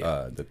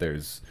that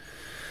there's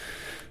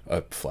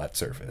a flat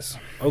surface.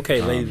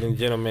 Okay, ladies and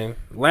gentlemen,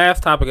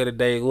 last topic of the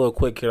day, a little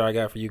quick here I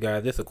got for you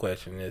guys. This is a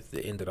question. It's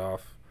to end it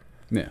off.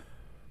 Yeah.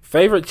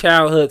 Favorite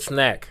childhood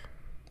snack.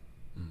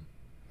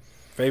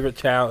 Favorite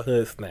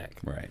childhood snack.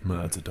 Right.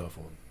 No, that's a tough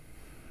one.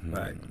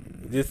 Like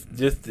just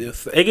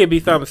it could be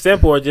something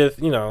simple or just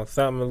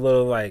something a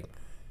little like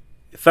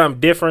something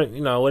different,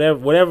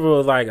 whatever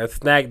was like a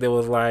snack that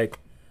was like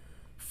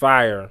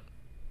fire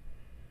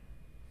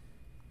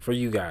for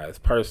you guys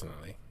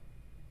personally.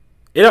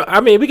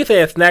 I mean, we could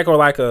say a snack or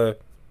like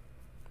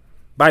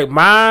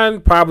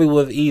mine probably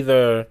was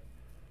either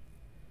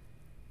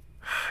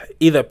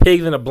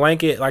pigs in a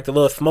blanket, like the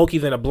little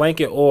Smokies in a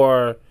blanket,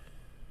 or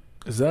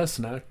is that a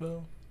snack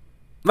though?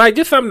 Like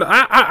just something.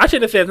 I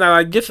shouldn't have said it's not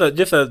like just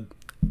a.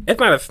 It's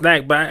not a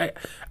snack, but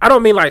I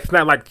don't mean like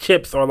snack like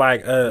chips or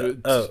like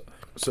but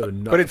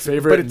it's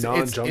favorite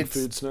non-junk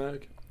food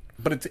snack.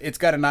 But it's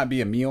got to not be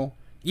a meal.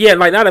 Yeah,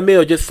 like not a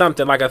meal, just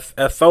something like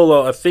a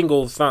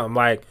single something.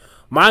 Like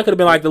mine could have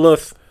been like the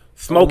little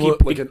smoky,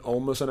 like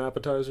almost an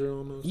appetizer,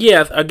 almost.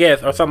 Yes, I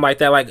guess, or something like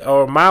that. Like,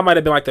 or mine might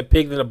have been like the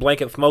pigs in a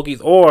blanket Smokies,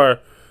 or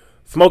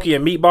Smoky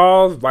and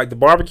meatballs, like the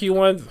barbecue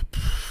ones.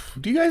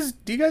 Do you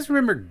guys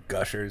remember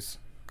Gushers?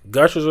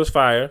 Gushers was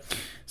fire.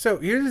 So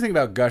here's the thing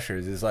about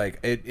Gushers is like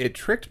it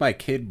tricked my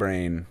kid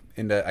brain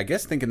into I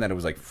guess thinking that it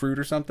was like fruit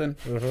or something.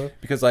 Mm-hmm.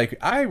 Because like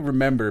I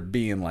remember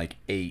being like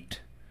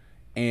 8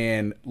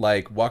 and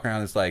like walking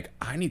around this like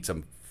I need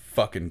some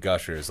fucking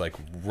Gushers like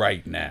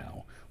right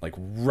now.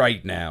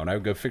 And I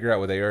would go figure out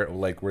where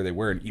they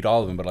were and eat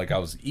all of them, but like I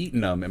was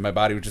eating them and my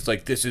body was just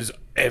like, this is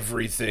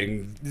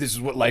everything. This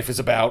is what life is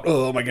about.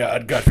 Oh my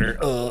god, Gusher.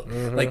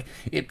 Mm-hmm. Like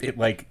it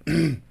like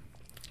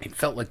it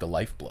felt like the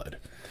lifeblood.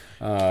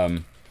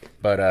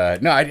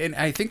 But no,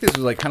 I think this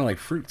was like kind of like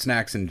fruit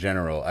snacks in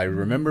general. I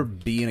remember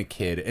being a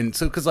kid, and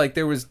so because like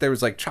there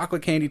was like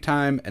chocolate candy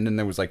time, and then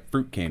there was like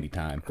fruit candy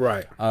time,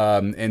 right?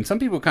 And some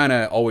people kind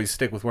of always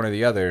stick with one or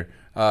the other.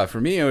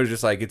 For me, it was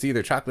just like it's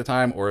either chocolate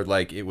time or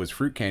like it was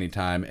fruit candy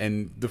time,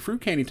 and the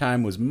fruit candy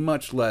time was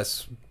much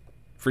less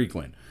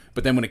frequent.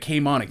 But then when it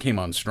came on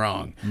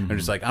strong. Mm-hmm. I'm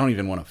just like, I don't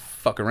even want to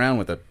fuck around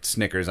with a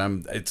Snickers.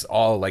 It's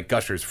all like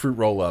Gushers, fruit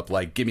roll up.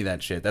 Like, give me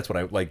that shit. That's what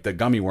I like. The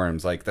gummy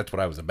worms. Like, that's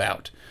what I was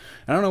about.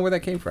 I don't know where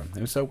that came from.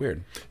 It was so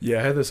weird. Yeah,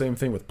 I had the same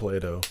thing with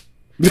Play-Doh.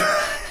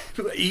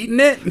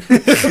 Eating it?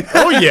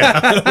 Oh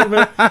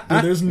yeah.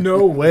 Dude, there's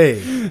no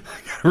way.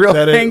 Real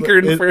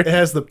hankering for it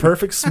has the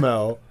perfect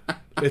smell.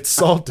 It's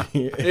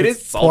salty. It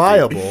is salty.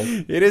 Pliable.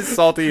 It is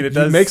salty, and it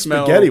does make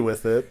smell, spaghetti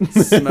with it.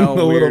 Smell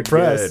a weird little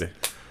press. Good.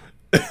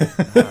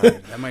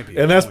 That might be,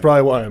 and that's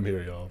probably why I'm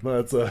here, y'all.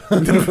 That's why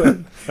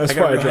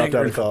I dropped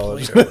out of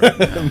college. Right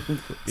now.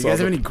 You guys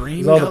have any green?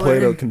 It's all the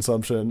Play-Doh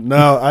consumption.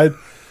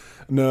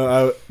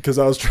 No, because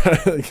I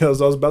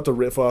was about to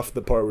riff off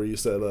the part where you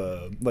said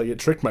like it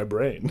tricked my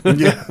brain.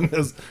 Yeah,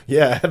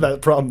 I had that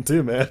problem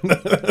too, man.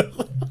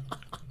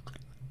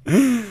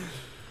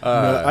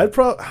 I'd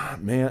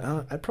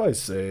probably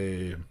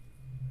say,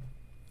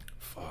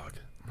 fuck,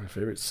 my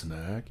favorite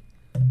snack.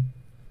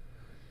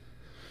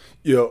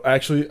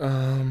 Actually,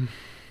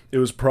 It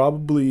was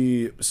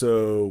probably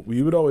so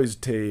we would always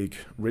take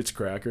Ritz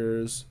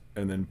crackers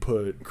and then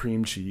put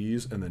cream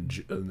cheese and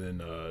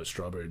then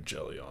strawberry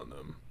jelly on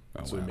them.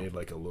 Oh, So wow. we made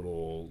like a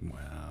little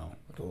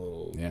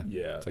Yeah.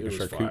 It's like it a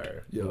was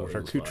fire. Yeah, little it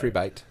was charcuterie fire.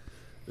 bite.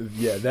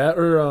 Yeah, that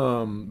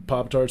or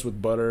Pop-Tarts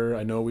with butter.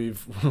 I know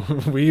we've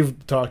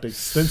talked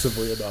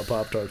extensively about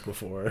Pop-Tarts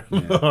before.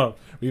 Yeah.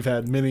 We've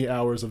had many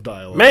hours of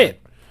dialogue. Man.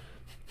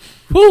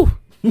 Whew.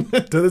 To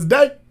this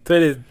day. To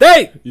this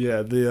day.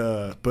 Yeah,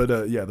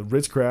 the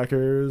Ritz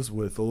crackers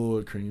with a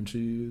little cream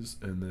cheese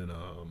and then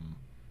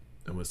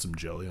and with some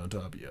jelly on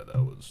top. Yeah,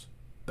 that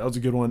was a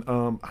good one.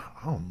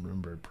 I don't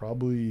remember.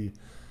 Probably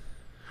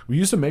we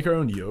used to make our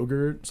own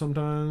yogurt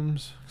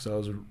sometimes because I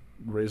was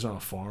raised on a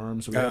farm,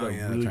 so we had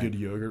a really good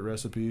yogurt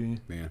recipe.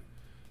 Yeah.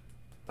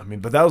 I mean,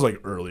 but that was like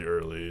early.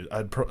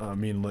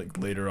 Like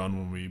later on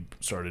when we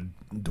started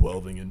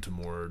delving into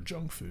more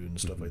junk food and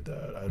stuff like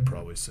that, I'd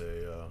probably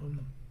say. I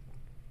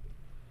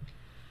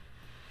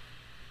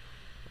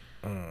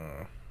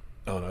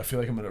don't know. I feel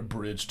like I'm gonna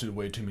bridge to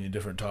way too many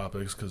different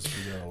topics because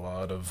we got a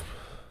lot of.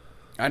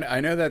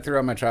 I know that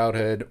throughout my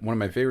childhood, one of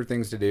my favorite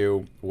things to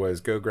do was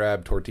go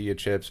grab tortilla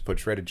chips, put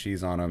shredded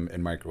cheese on them,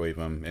 and microwave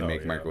them, and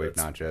make microwave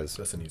nachos.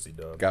 That's an easy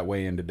dub. Got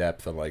way into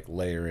depth of like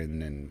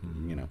layering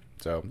and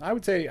So I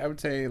would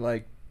say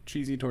like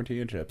cheesy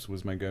tortilla chips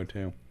was my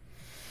go-to.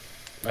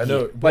 I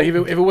know. Like if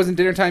it wasn't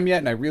dinner time yet,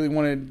 and I really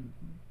wanted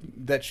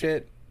that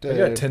shit. I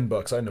got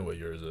 $10. I know what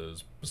yours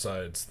is.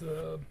 Besides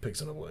the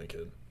pigs in a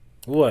blanket,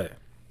 What?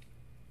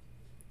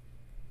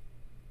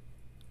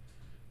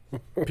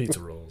 pizza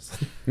rolls.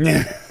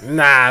 Nah.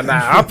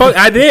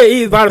 I did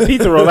eat a lot of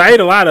pizza rolls. I ate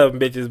a lot of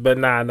them, bitches, but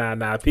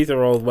nah. Pizza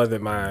rolls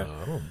wasn't mine.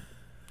 I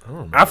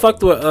don't I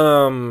fucked with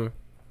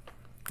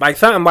like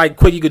something like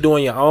quick you could do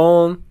on your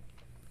own.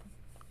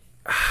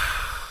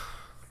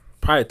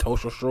 Probably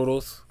toaster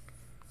strudels.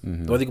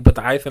 Those you can put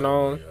the icing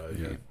on.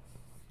 Yeah.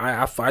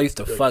 I used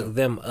to fuck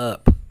them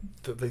up.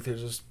 They're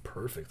just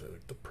perfect. They're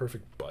like the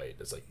perfect bite.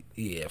 It's like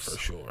Yeah, for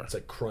sure. It's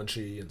like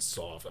crunchy and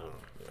soft. I don't know.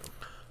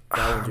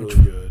 That one's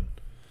really good.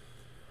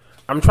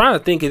 I'm trying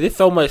to think. Is there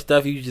so much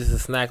stuff you just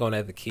snack on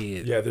as a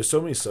kid? Yeah, there's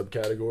so many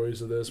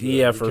subcategories of this. But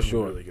Yeah, we for can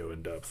sure. Really go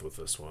in depth with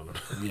this one.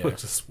 Yeah.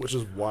 which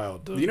is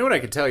wild. You know what I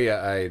could tell you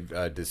I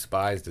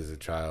despised as a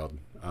child?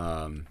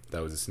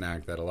 That was a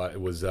snack that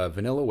it was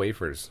vanilla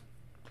wafers.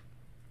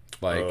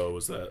 Like,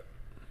 was that?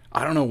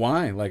 I don't know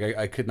why. Like,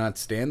 I could not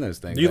stand those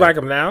things. Do you like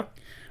them now?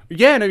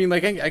 Yeah, and I mean,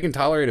 like, I can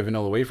tolerate a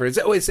vanilla wafer. It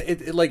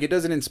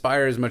doesn't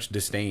inspire as much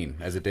disdain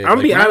as it did. I'm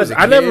gonna be when I was honest.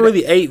 a I never kid-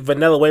 really ate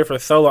vanilla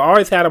wafers solo. I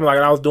always had them like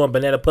when I was doing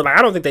banana pudding. Like,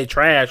 I don't think they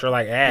trash or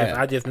like ass.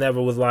 Yeah. I just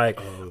never was like,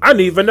 I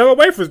need vanilla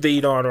wafers to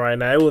eat on right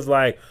now. It was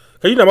like,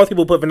 cause most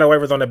people put vanilla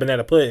wafers on their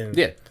banana pudding.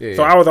 Yeah.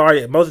 So I was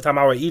already most of the time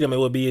I would eat them. It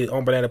would be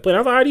on banana pudding. I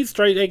was like, these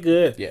straight, they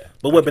good. Yeah.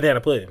 But with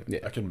banana pudding. Yeah.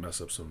 I can mess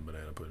up some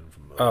banana pudding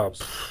from Oh,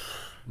 Moe's.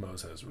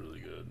 Moe's has really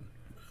good.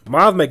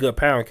 Moms make good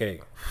pound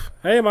cake.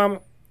 Hey,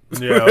 mama.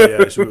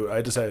 Yeah.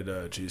 I just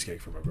had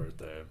cheesecake for my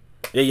birthday.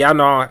 Yeah, y'all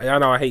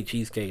know I hate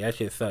cheesecake. That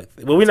shit sucks.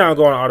 But we're not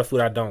going to all the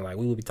food I don't like.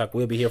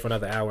 We'll be here for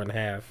another hour and a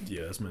half.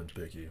 Yeah, this man's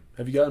picky.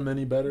 Have you gotten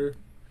many better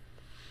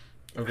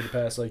over the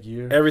past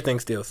year? Everything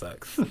still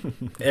sucks.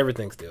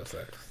 Everything still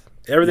sucks.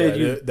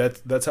 Everything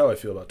that's how I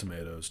feel about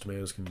tomatoes.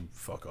 Tomatoes can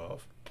fuck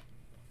off.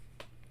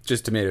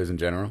 Just tomatoes in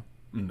general.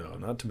 No,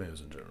 not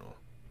tomatoes in general.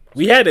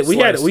 we had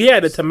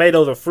the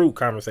tomatoes or fruit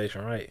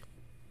conversation, right?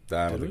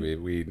 I don't think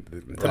we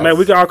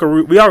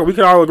could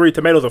all agree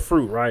tomatoes are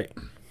fruit, right?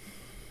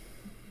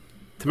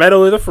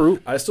 Tomato is a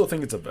fruit. I still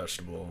think it's a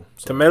vegetable.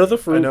 So Tomatoes are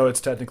fruit. I know it's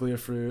technically a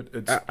fruit.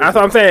 That's what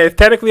I'm saying. It's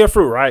technically a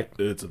fruit, right?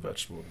 It's a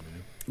vegetable to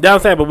me.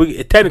 That's what I'm saying,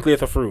 but technically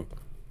it's a fruit.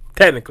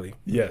 Technically.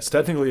 Yes,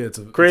 technically it's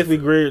a. Chris, it's a we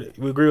fruit.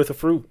 agree with the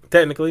fruit.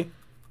 Technically.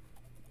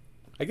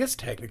 I guess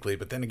technically,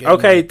 but then again.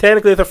 Okay,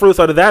 technically it's a fruit.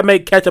 So does that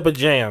make ketchup a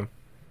jam?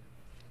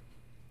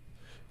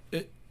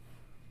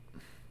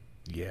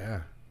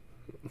 Yeah.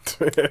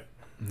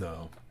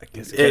 No. I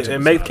guess It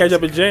makes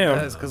ketchup a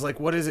jam. Because, like,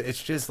 what is it?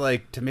 It's just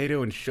like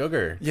tomato and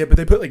sugar. Yeah, but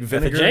they put like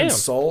vinegar jam. and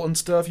salt and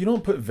stuff. You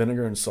don't put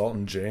vinegar and salt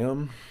in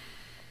jam.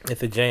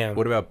 It's a jam.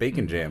 What about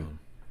bacon jam?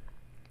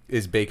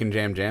 Is bacon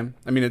jam?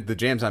 I mean, the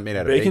jam's not made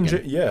out of bacon.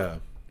 Yeah.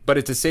 But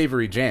it's a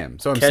savory jam.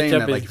 So I'm Ketchup saying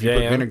that, like, is if you put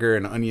jam. vinegar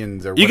and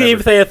onions or You whatever. can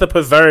even say it's a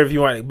preserve if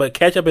you want, but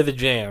ketchup is a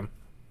jam.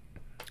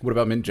 What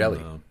about mint jelly?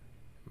 No.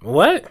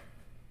 What?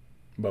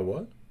 But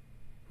what?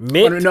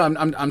 Mint? Oh,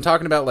 no, I'm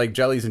talking about like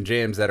jellies and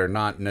jams that are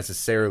not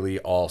necessarily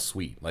all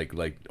sweet, like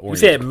orange.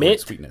 said mint?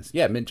 sweetness.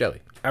 Yeah, mint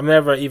jelly. I've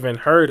never even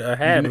heard or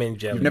had mint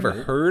jelly. You've never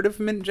heard of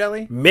mint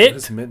jelly? Mint?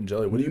 It's mint and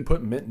jelly. What do you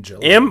put mint and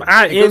jelly? in?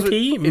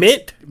 M-I-N-T?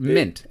 Mint?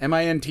 Mint.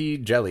 M-I-N-T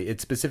jelly.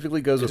 It specifically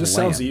goes It with just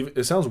lamb.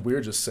 it sounds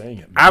weird just saying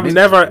it. I'm Mint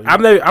never,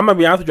 jelly. I'm gonna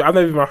be honest with you, I've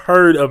never even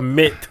heard of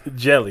mint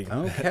jelly.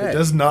 Okay. It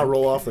does not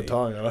roll off the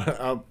tongue.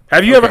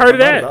 Have you ever heard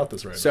of I'm not that? about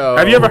this right So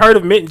Have you ever heard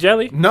of mint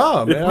jelly?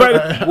 now. No, man.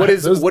 But what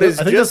is I think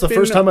that's just the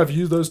first been- time I've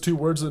used those two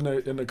words in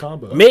a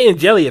combo. Mint and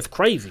jelly is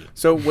crazy.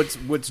 So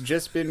what's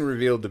just been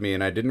revealed to me,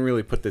 and I didn't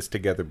really put this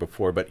together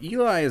before, but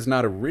Eli is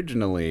not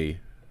originally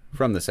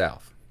from the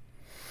South.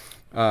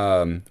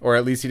 or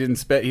at least he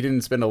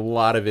didn't spend a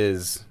lot of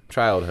his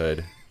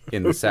childhood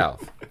in the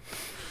South.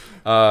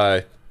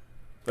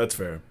 That's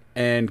fair.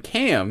 And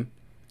Cam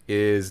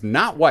is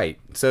not white,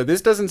 so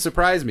this doesn't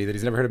surprise me that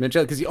he's never heard of mint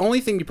jelly, because the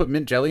only thing you put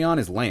mint jelly on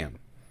is lamb.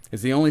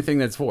 It's the only thing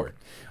that's for it.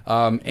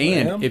 And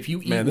Lamb? if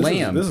you eat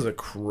lamb, this is a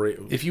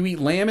if you eat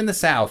lamb in the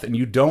South and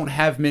you don't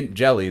have mint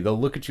jelly, they'll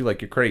look at you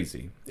like you're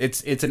crazy.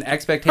 It's an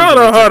expectation. Hold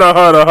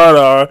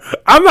on.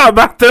 I'm not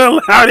about to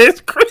allow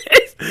this,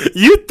 Chris.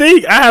 You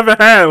think I haven't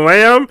had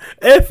lamb?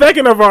 And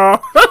second of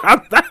all,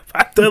 I'm not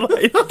about to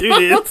let you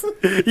do this.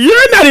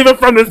 You're not even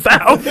from the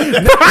South. No.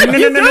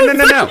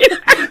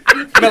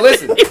 Now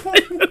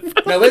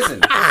listen.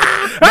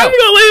 How you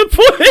gonna lay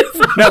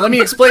points? No, let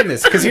me explain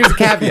this, because here's the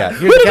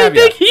caveat.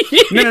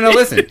 No,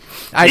 listen.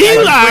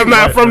 I'm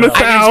not from the South.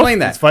 I can explain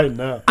that. It's fighting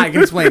now. I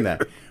can explain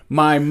that.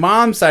 My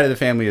mom's side of the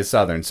family is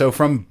Southern, so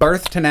from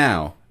birth to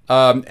now,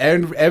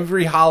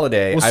 every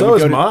holiday, I would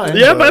go mine.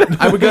 Yeah,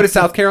 but I would go to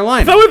South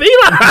Carolina. So is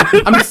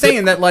Eli. I'm just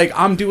saying that, like,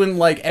 I'm doing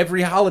like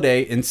every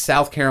holiday in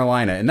South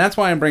Carolina, and that's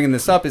why I'm bringing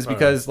this up, is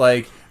because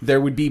like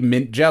there would be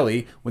mint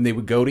jelly when they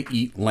would go to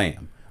eat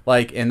lamb.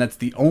 Like, and that's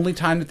the only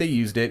time that they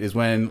used it, is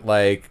when,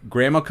 like,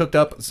 Grandma cooked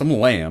up some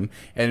lamb,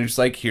 and it's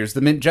like, here's the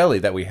mint jelly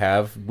that we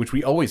have, which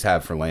we always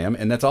have for lamb,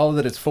 and that's all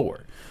that it's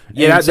for.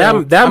 Yeah,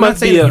 so, that I'm must not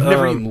saying be that a you've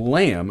never eaten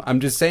lamb. I'm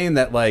just saying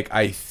that, like,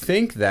 I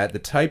think that the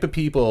type of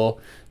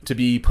people to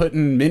be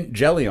putting mint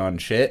jelly on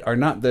shit are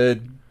not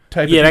the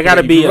type of people that got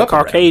to be a grew up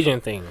Caucasian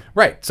around. thing.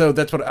 Right. So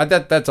that's what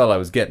that's all I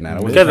was getting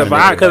at. Because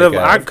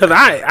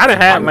I done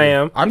had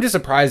lamb. I'm just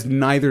surprised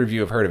neither of you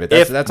have heard of it.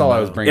 That's all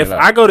I was bringing up. If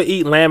up. I go to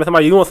eat lamb and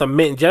somebody, you want some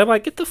mint jelly, I'm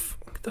like, get the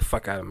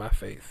fuck out of my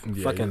face.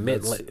 Fucking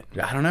mint.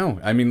 I don't know.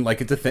 I mean,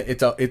 like,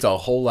 it's a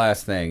whole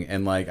ass thing,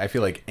 and like I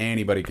feel like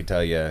anybody could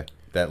tell you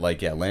that,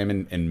 like, yeah, lamb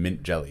and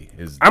mint jelly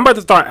is. I'm about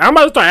to start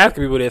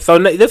asking people this. So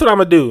this is what I'm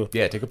gonna do.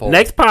 Yeah, take a poll.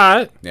 Next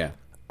pod. Yeah.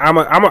 I'm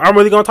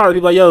really gonna talk to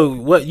people like, yo,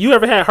 what you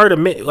ever heard of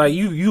mint? Like,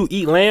 you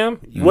eat lamb?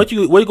 Mm. What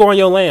you go on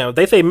your lamb? If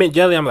they say mint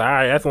jelly, I'm like, all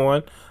right, that's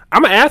one.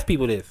 I'm gonna ask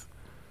people this.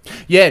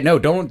 Yeah, no,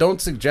 don't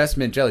suggest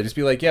mint jelly. Just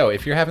be like, yo,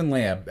 if you're having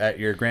lamb at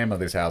your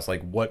grandmother's house,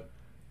 like, what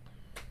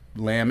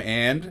lamb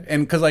and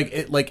because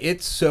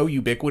it's so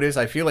ubiquitous.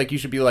 I feel like you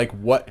should be like,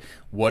 what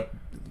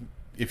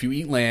if you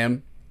eat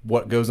lamb,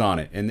 what goes on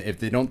it? And if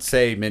they don't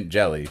say mint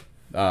jelly,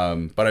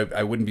 but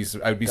I would be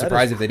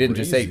surprised if they didn't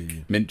just say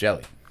mint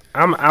jelly.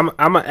 I'm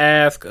gonna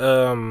ask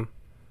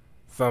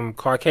some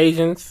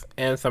Caucasians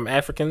and some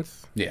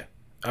Africans. Yeah,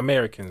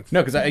 Americans.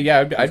 No, because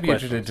I'd be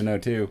interested to know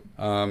too.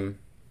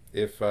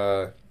 If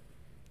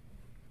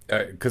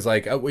because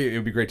like it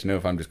would be great to know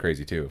if I'm just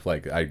crazy too, if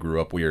like I grew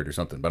up weird or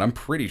something. But I'm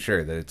pretty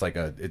sure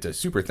that it's a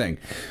super thing.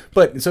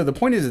 But so the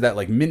point is that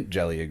like mint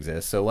jelly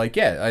exists. So like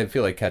I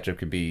feel like ketchup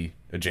could be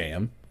a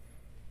jam.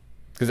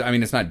 Because I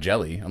mean it's not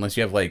jelly unless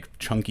you have like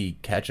chunky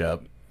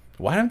ketchup.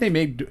 Why don't they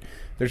make?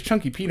 There's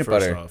chunky peanut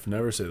butter. First off,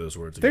 never say those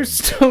words again. There's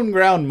stone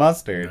ground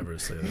mustard. Never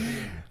say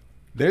that.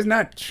 There's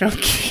not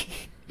chunky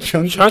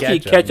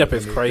ketchup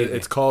is crazy.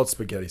 It's called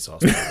spaghetti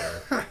sauce.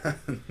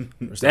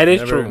 That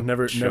is true.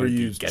 Never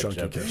use chunky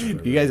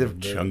ketchup. You guys have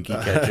chunky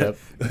ketchup.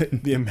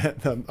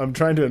 I'm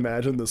trying to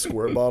imagine the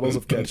squirt bottles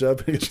of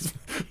ketchup.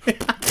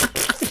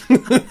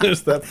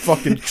 There's that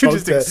fucking chunk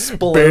that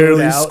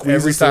barely out squeezes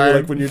every through, time.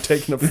 like when you're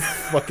taking a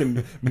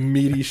fucking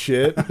meaty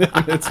shit.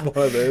 It's one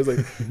of those, like,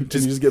 you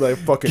just get like a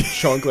fucking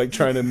chunk, like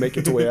trying to make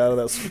its way out of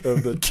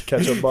the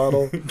ketchup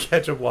bottle.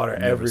 Ketchup water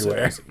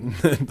everywhere.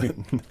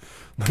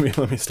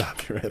 Let me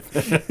stop you right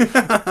there.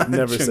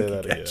 Never say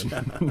that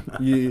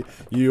again.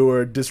 You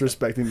are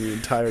disrespecting the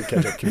entire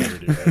ketchup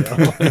community right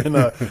now. And,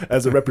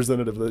 as a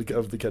representative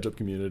of the ketchup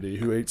community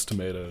who hates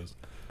tomatoes,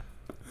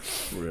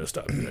 we're gonna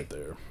stop you right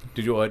there.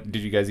 Did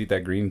you guys eat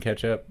that green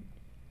ketchup?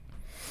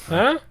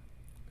 Huh?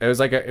 It was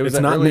like it's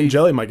not mint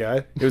jelly, my guy.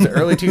 It was an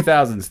early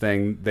 2000s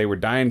thing. They were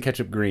dyeing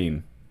ketchup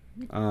green,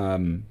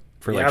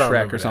 for like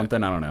Shrek or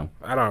something. I don't know.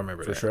 I don't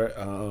remember for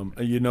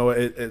Shrek. You know,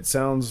 it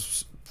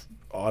sounds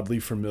oddly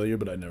familiar,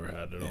 but I never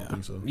had it. I don't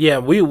think so. Yeah,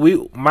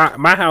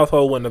 my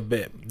household wouldn't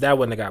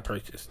have got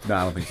purchased. No,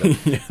 I don't think so.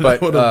 Yeah, but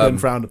that would have been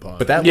frowned upon.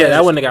 But that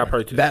wouldn't have got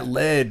purchased. That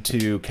led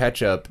to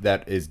ketchup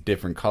that is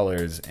different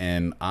colors,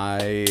 and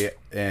I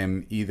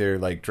am either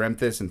like dreamt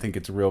this and think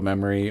it's a real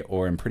memory,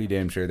 or I'm pretty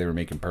damn sure they were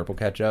making purple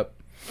ketchup.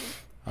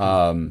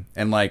 And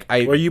like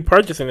were you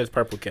purchasing this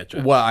purple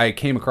ketchup? Well, I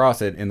came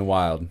across it in the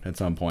wild at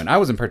some point. I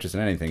wasn't purchasing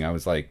anything. I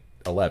was like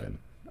 11.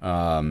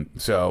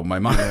 So my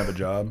mom have a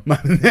job.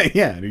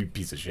 Yeah, you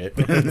piece of shit.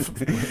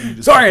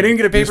 Sorry, I didn't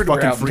get a paper to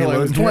out until I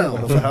was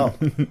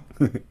 12.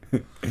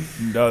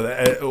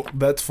 No,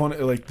 that's funny.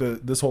 Like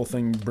this whole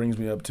thing brings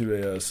me up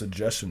to a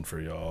suggestion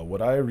for y'all.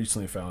 What I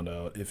recently found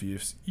out: if you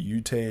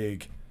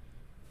take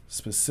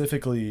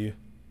specifically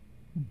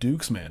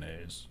Duke's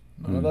mayonnaise,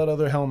 none of that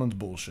other Hellman's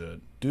bullshit.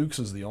 Duke's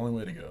is the only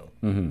way to go.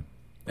 Mm-hmm.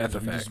 That's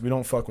a fact. We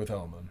don't fuck with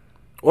Hellman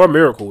or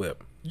Miracle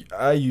Whip.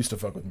 I used to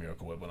fuck with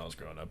Miracle Whip when I was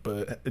growing up,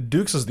 but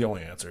Duke's is the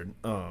only answer.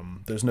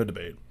 There's no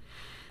debate.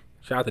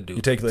 Shout out to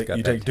Duke's.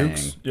 You take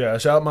Duke's. Yeah,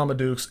 shout out Mama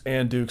Duke's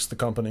and Duke's the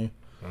company.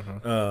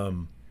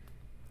 Mm-hmm.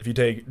 if you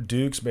take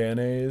Duke's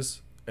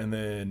mayonnaise and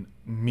then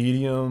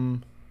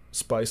medium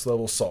spice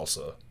level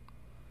salsa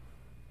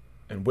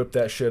and whip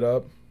that shit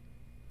up,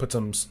 put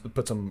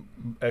some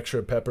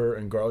extra pepper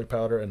and garlic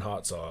powder and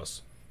hot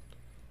sauce.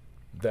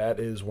 That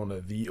is one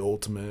of the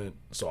ultimate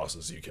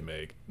sauces you can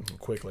make.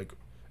 Quick, like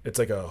it's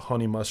like a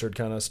honey mustard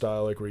kind of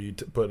style, like where you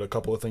put a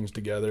couple of things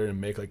together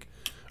and make like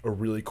a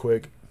really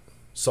quick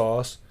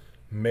sauce.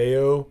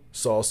 Mayo,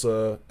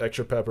 salsa,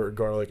 extra pepper,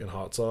 garlic, and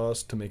hot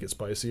sauce to make it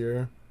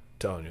spicier.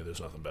 Telling you, there's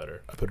nothing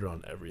better. I put it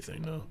on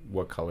everything now.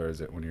 What color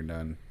is it when you're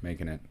done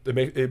making it?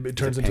 It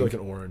turns into like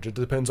an orange. It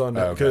depends on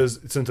because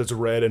since it's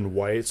red and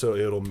white, so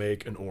it'll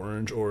make an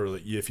orange. Or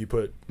like if you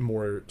put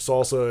more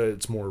salsa,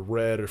 it's more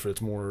red. Or if it's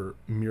more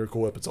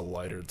Miracle Whip, it's a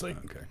lighter. It's like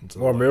it's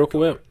more Miracle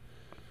Whip.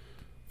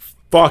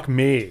 Fuck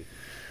me.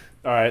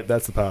 All right,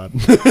 that's the pod.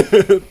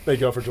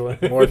 Thank y'all for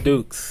joining. More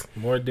Dukes.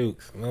 We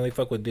only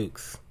fuck with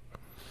Dukes.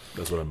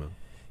 That's what I meant.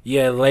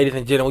 Yeah, ladies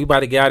and gentlemen, we about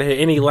to get out of here.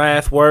 Any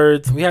last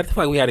words? We had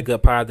a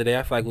good pod today.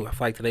 I feel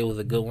like today was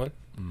a good one.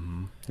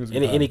 Mm-hmm.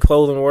 Any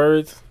closing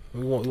words?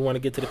 We want to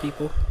get to the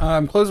people.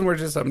 Closing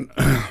words is I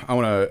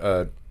want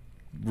to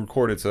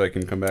record it so I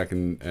can come back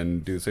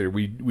and do this later.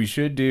 We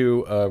should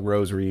do a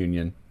Rose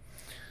reunion,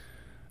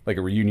 like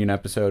a reunion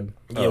episode.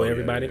 Yeah, with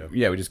everybody.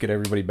 Yeah, we just get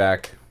everybody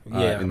back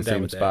in the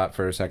same spot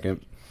for a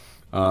second.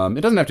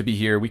 It doesn't have to be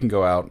here. We can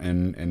go out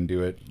and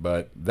do it,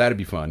 but that'd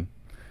be fun.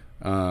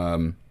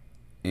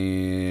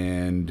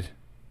 And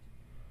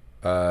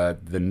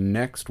the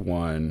next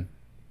one,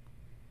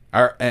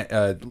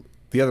 the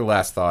other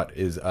last thought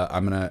is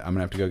I'm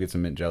gonna have to go get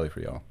some mint jelly for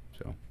y'all.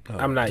 So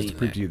I'm not eating to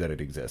prove that. to you that it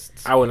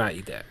exists. I will not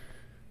eat that.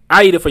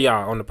 I eat it for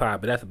y'all on the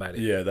pod, but that's about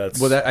it. Yeah,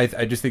 that's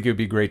I just think it would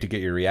be great to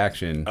get your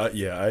reaction.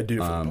 Yeah, I do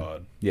for the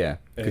pod. Yeah,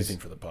 anything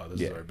for the pod.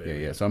 This is our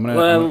baby. Yeah. So I'm gonna.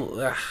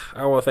 Well,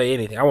 I don't want to say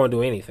anything. I won't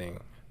do anything.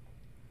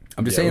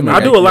 I'm just saying. I'll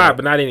do a lot,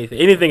 but not anything.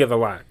 Anything is a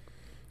lot.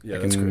 Yeah,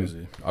 that's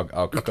crazy.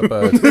 I'll cook up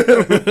a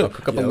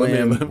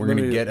lamb. We're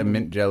gonna get a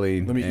mint jelly,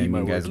 and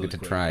you guys get to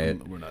try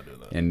it. We're not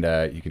doing that. And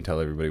you can tell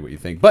everybody what you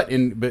think. But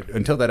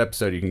until that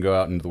episode, you can go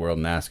out into the world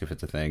and ask if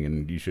it's a thing,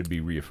 and you should be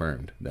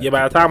reaffirmed. Yeah,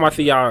 by the time I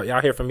see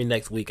y'all hear from me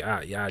next week,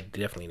 y'all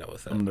definitely know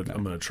what's up. I'm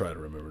gonna try to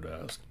remember to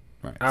ask.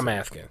 Right, I'm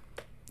asking.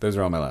 Those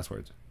are all my last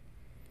words.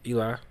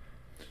 Eli?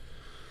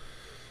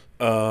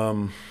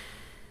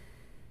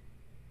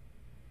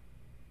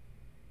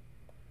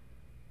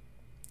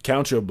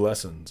 Count your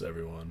blessings,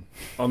 everyone.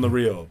 On the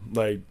real,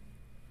 like,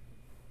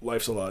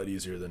 life's a lot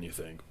easier than you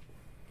think.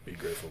 Be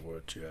grateful for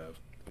what you have.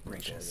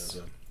 Gracious.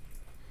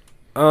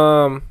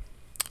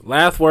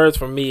 Last words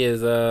from me is,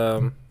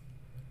 just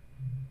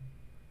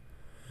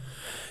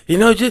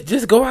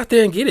go out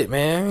there and get it,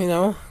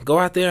 man. Go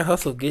out there and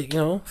hustle.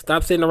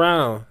 Stop sitting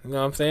around. You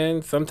know what I'm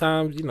saying?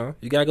 Sometimes, you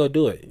gotta go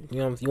do it.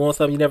 You want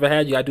something you never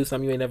had, you gotta do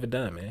something you ain't never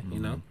done, man.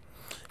 Mm-hmm. You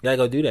gotta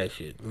go do that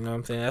shit. You know what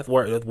I'm saying? That's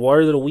word of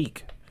the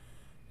week.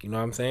 You know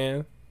what I'm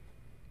saying?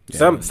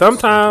 Yeah,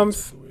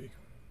 sometimes.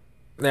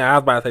 Now I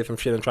was about to say some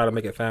shit and try to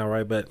make it sound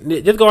right, but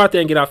just go out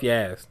there and get off your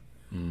ass.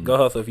 Go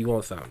hustle if you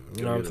want something.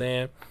 You know what I'm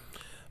saying?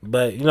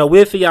 But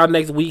we'll see y'all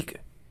next week,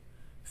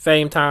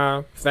 same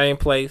time, same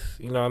place.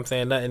 You know what I'm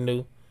saying? Nothing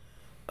new.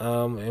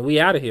 And we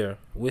out of here.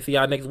 We'll see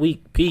y'all next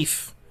week.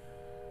 Peace.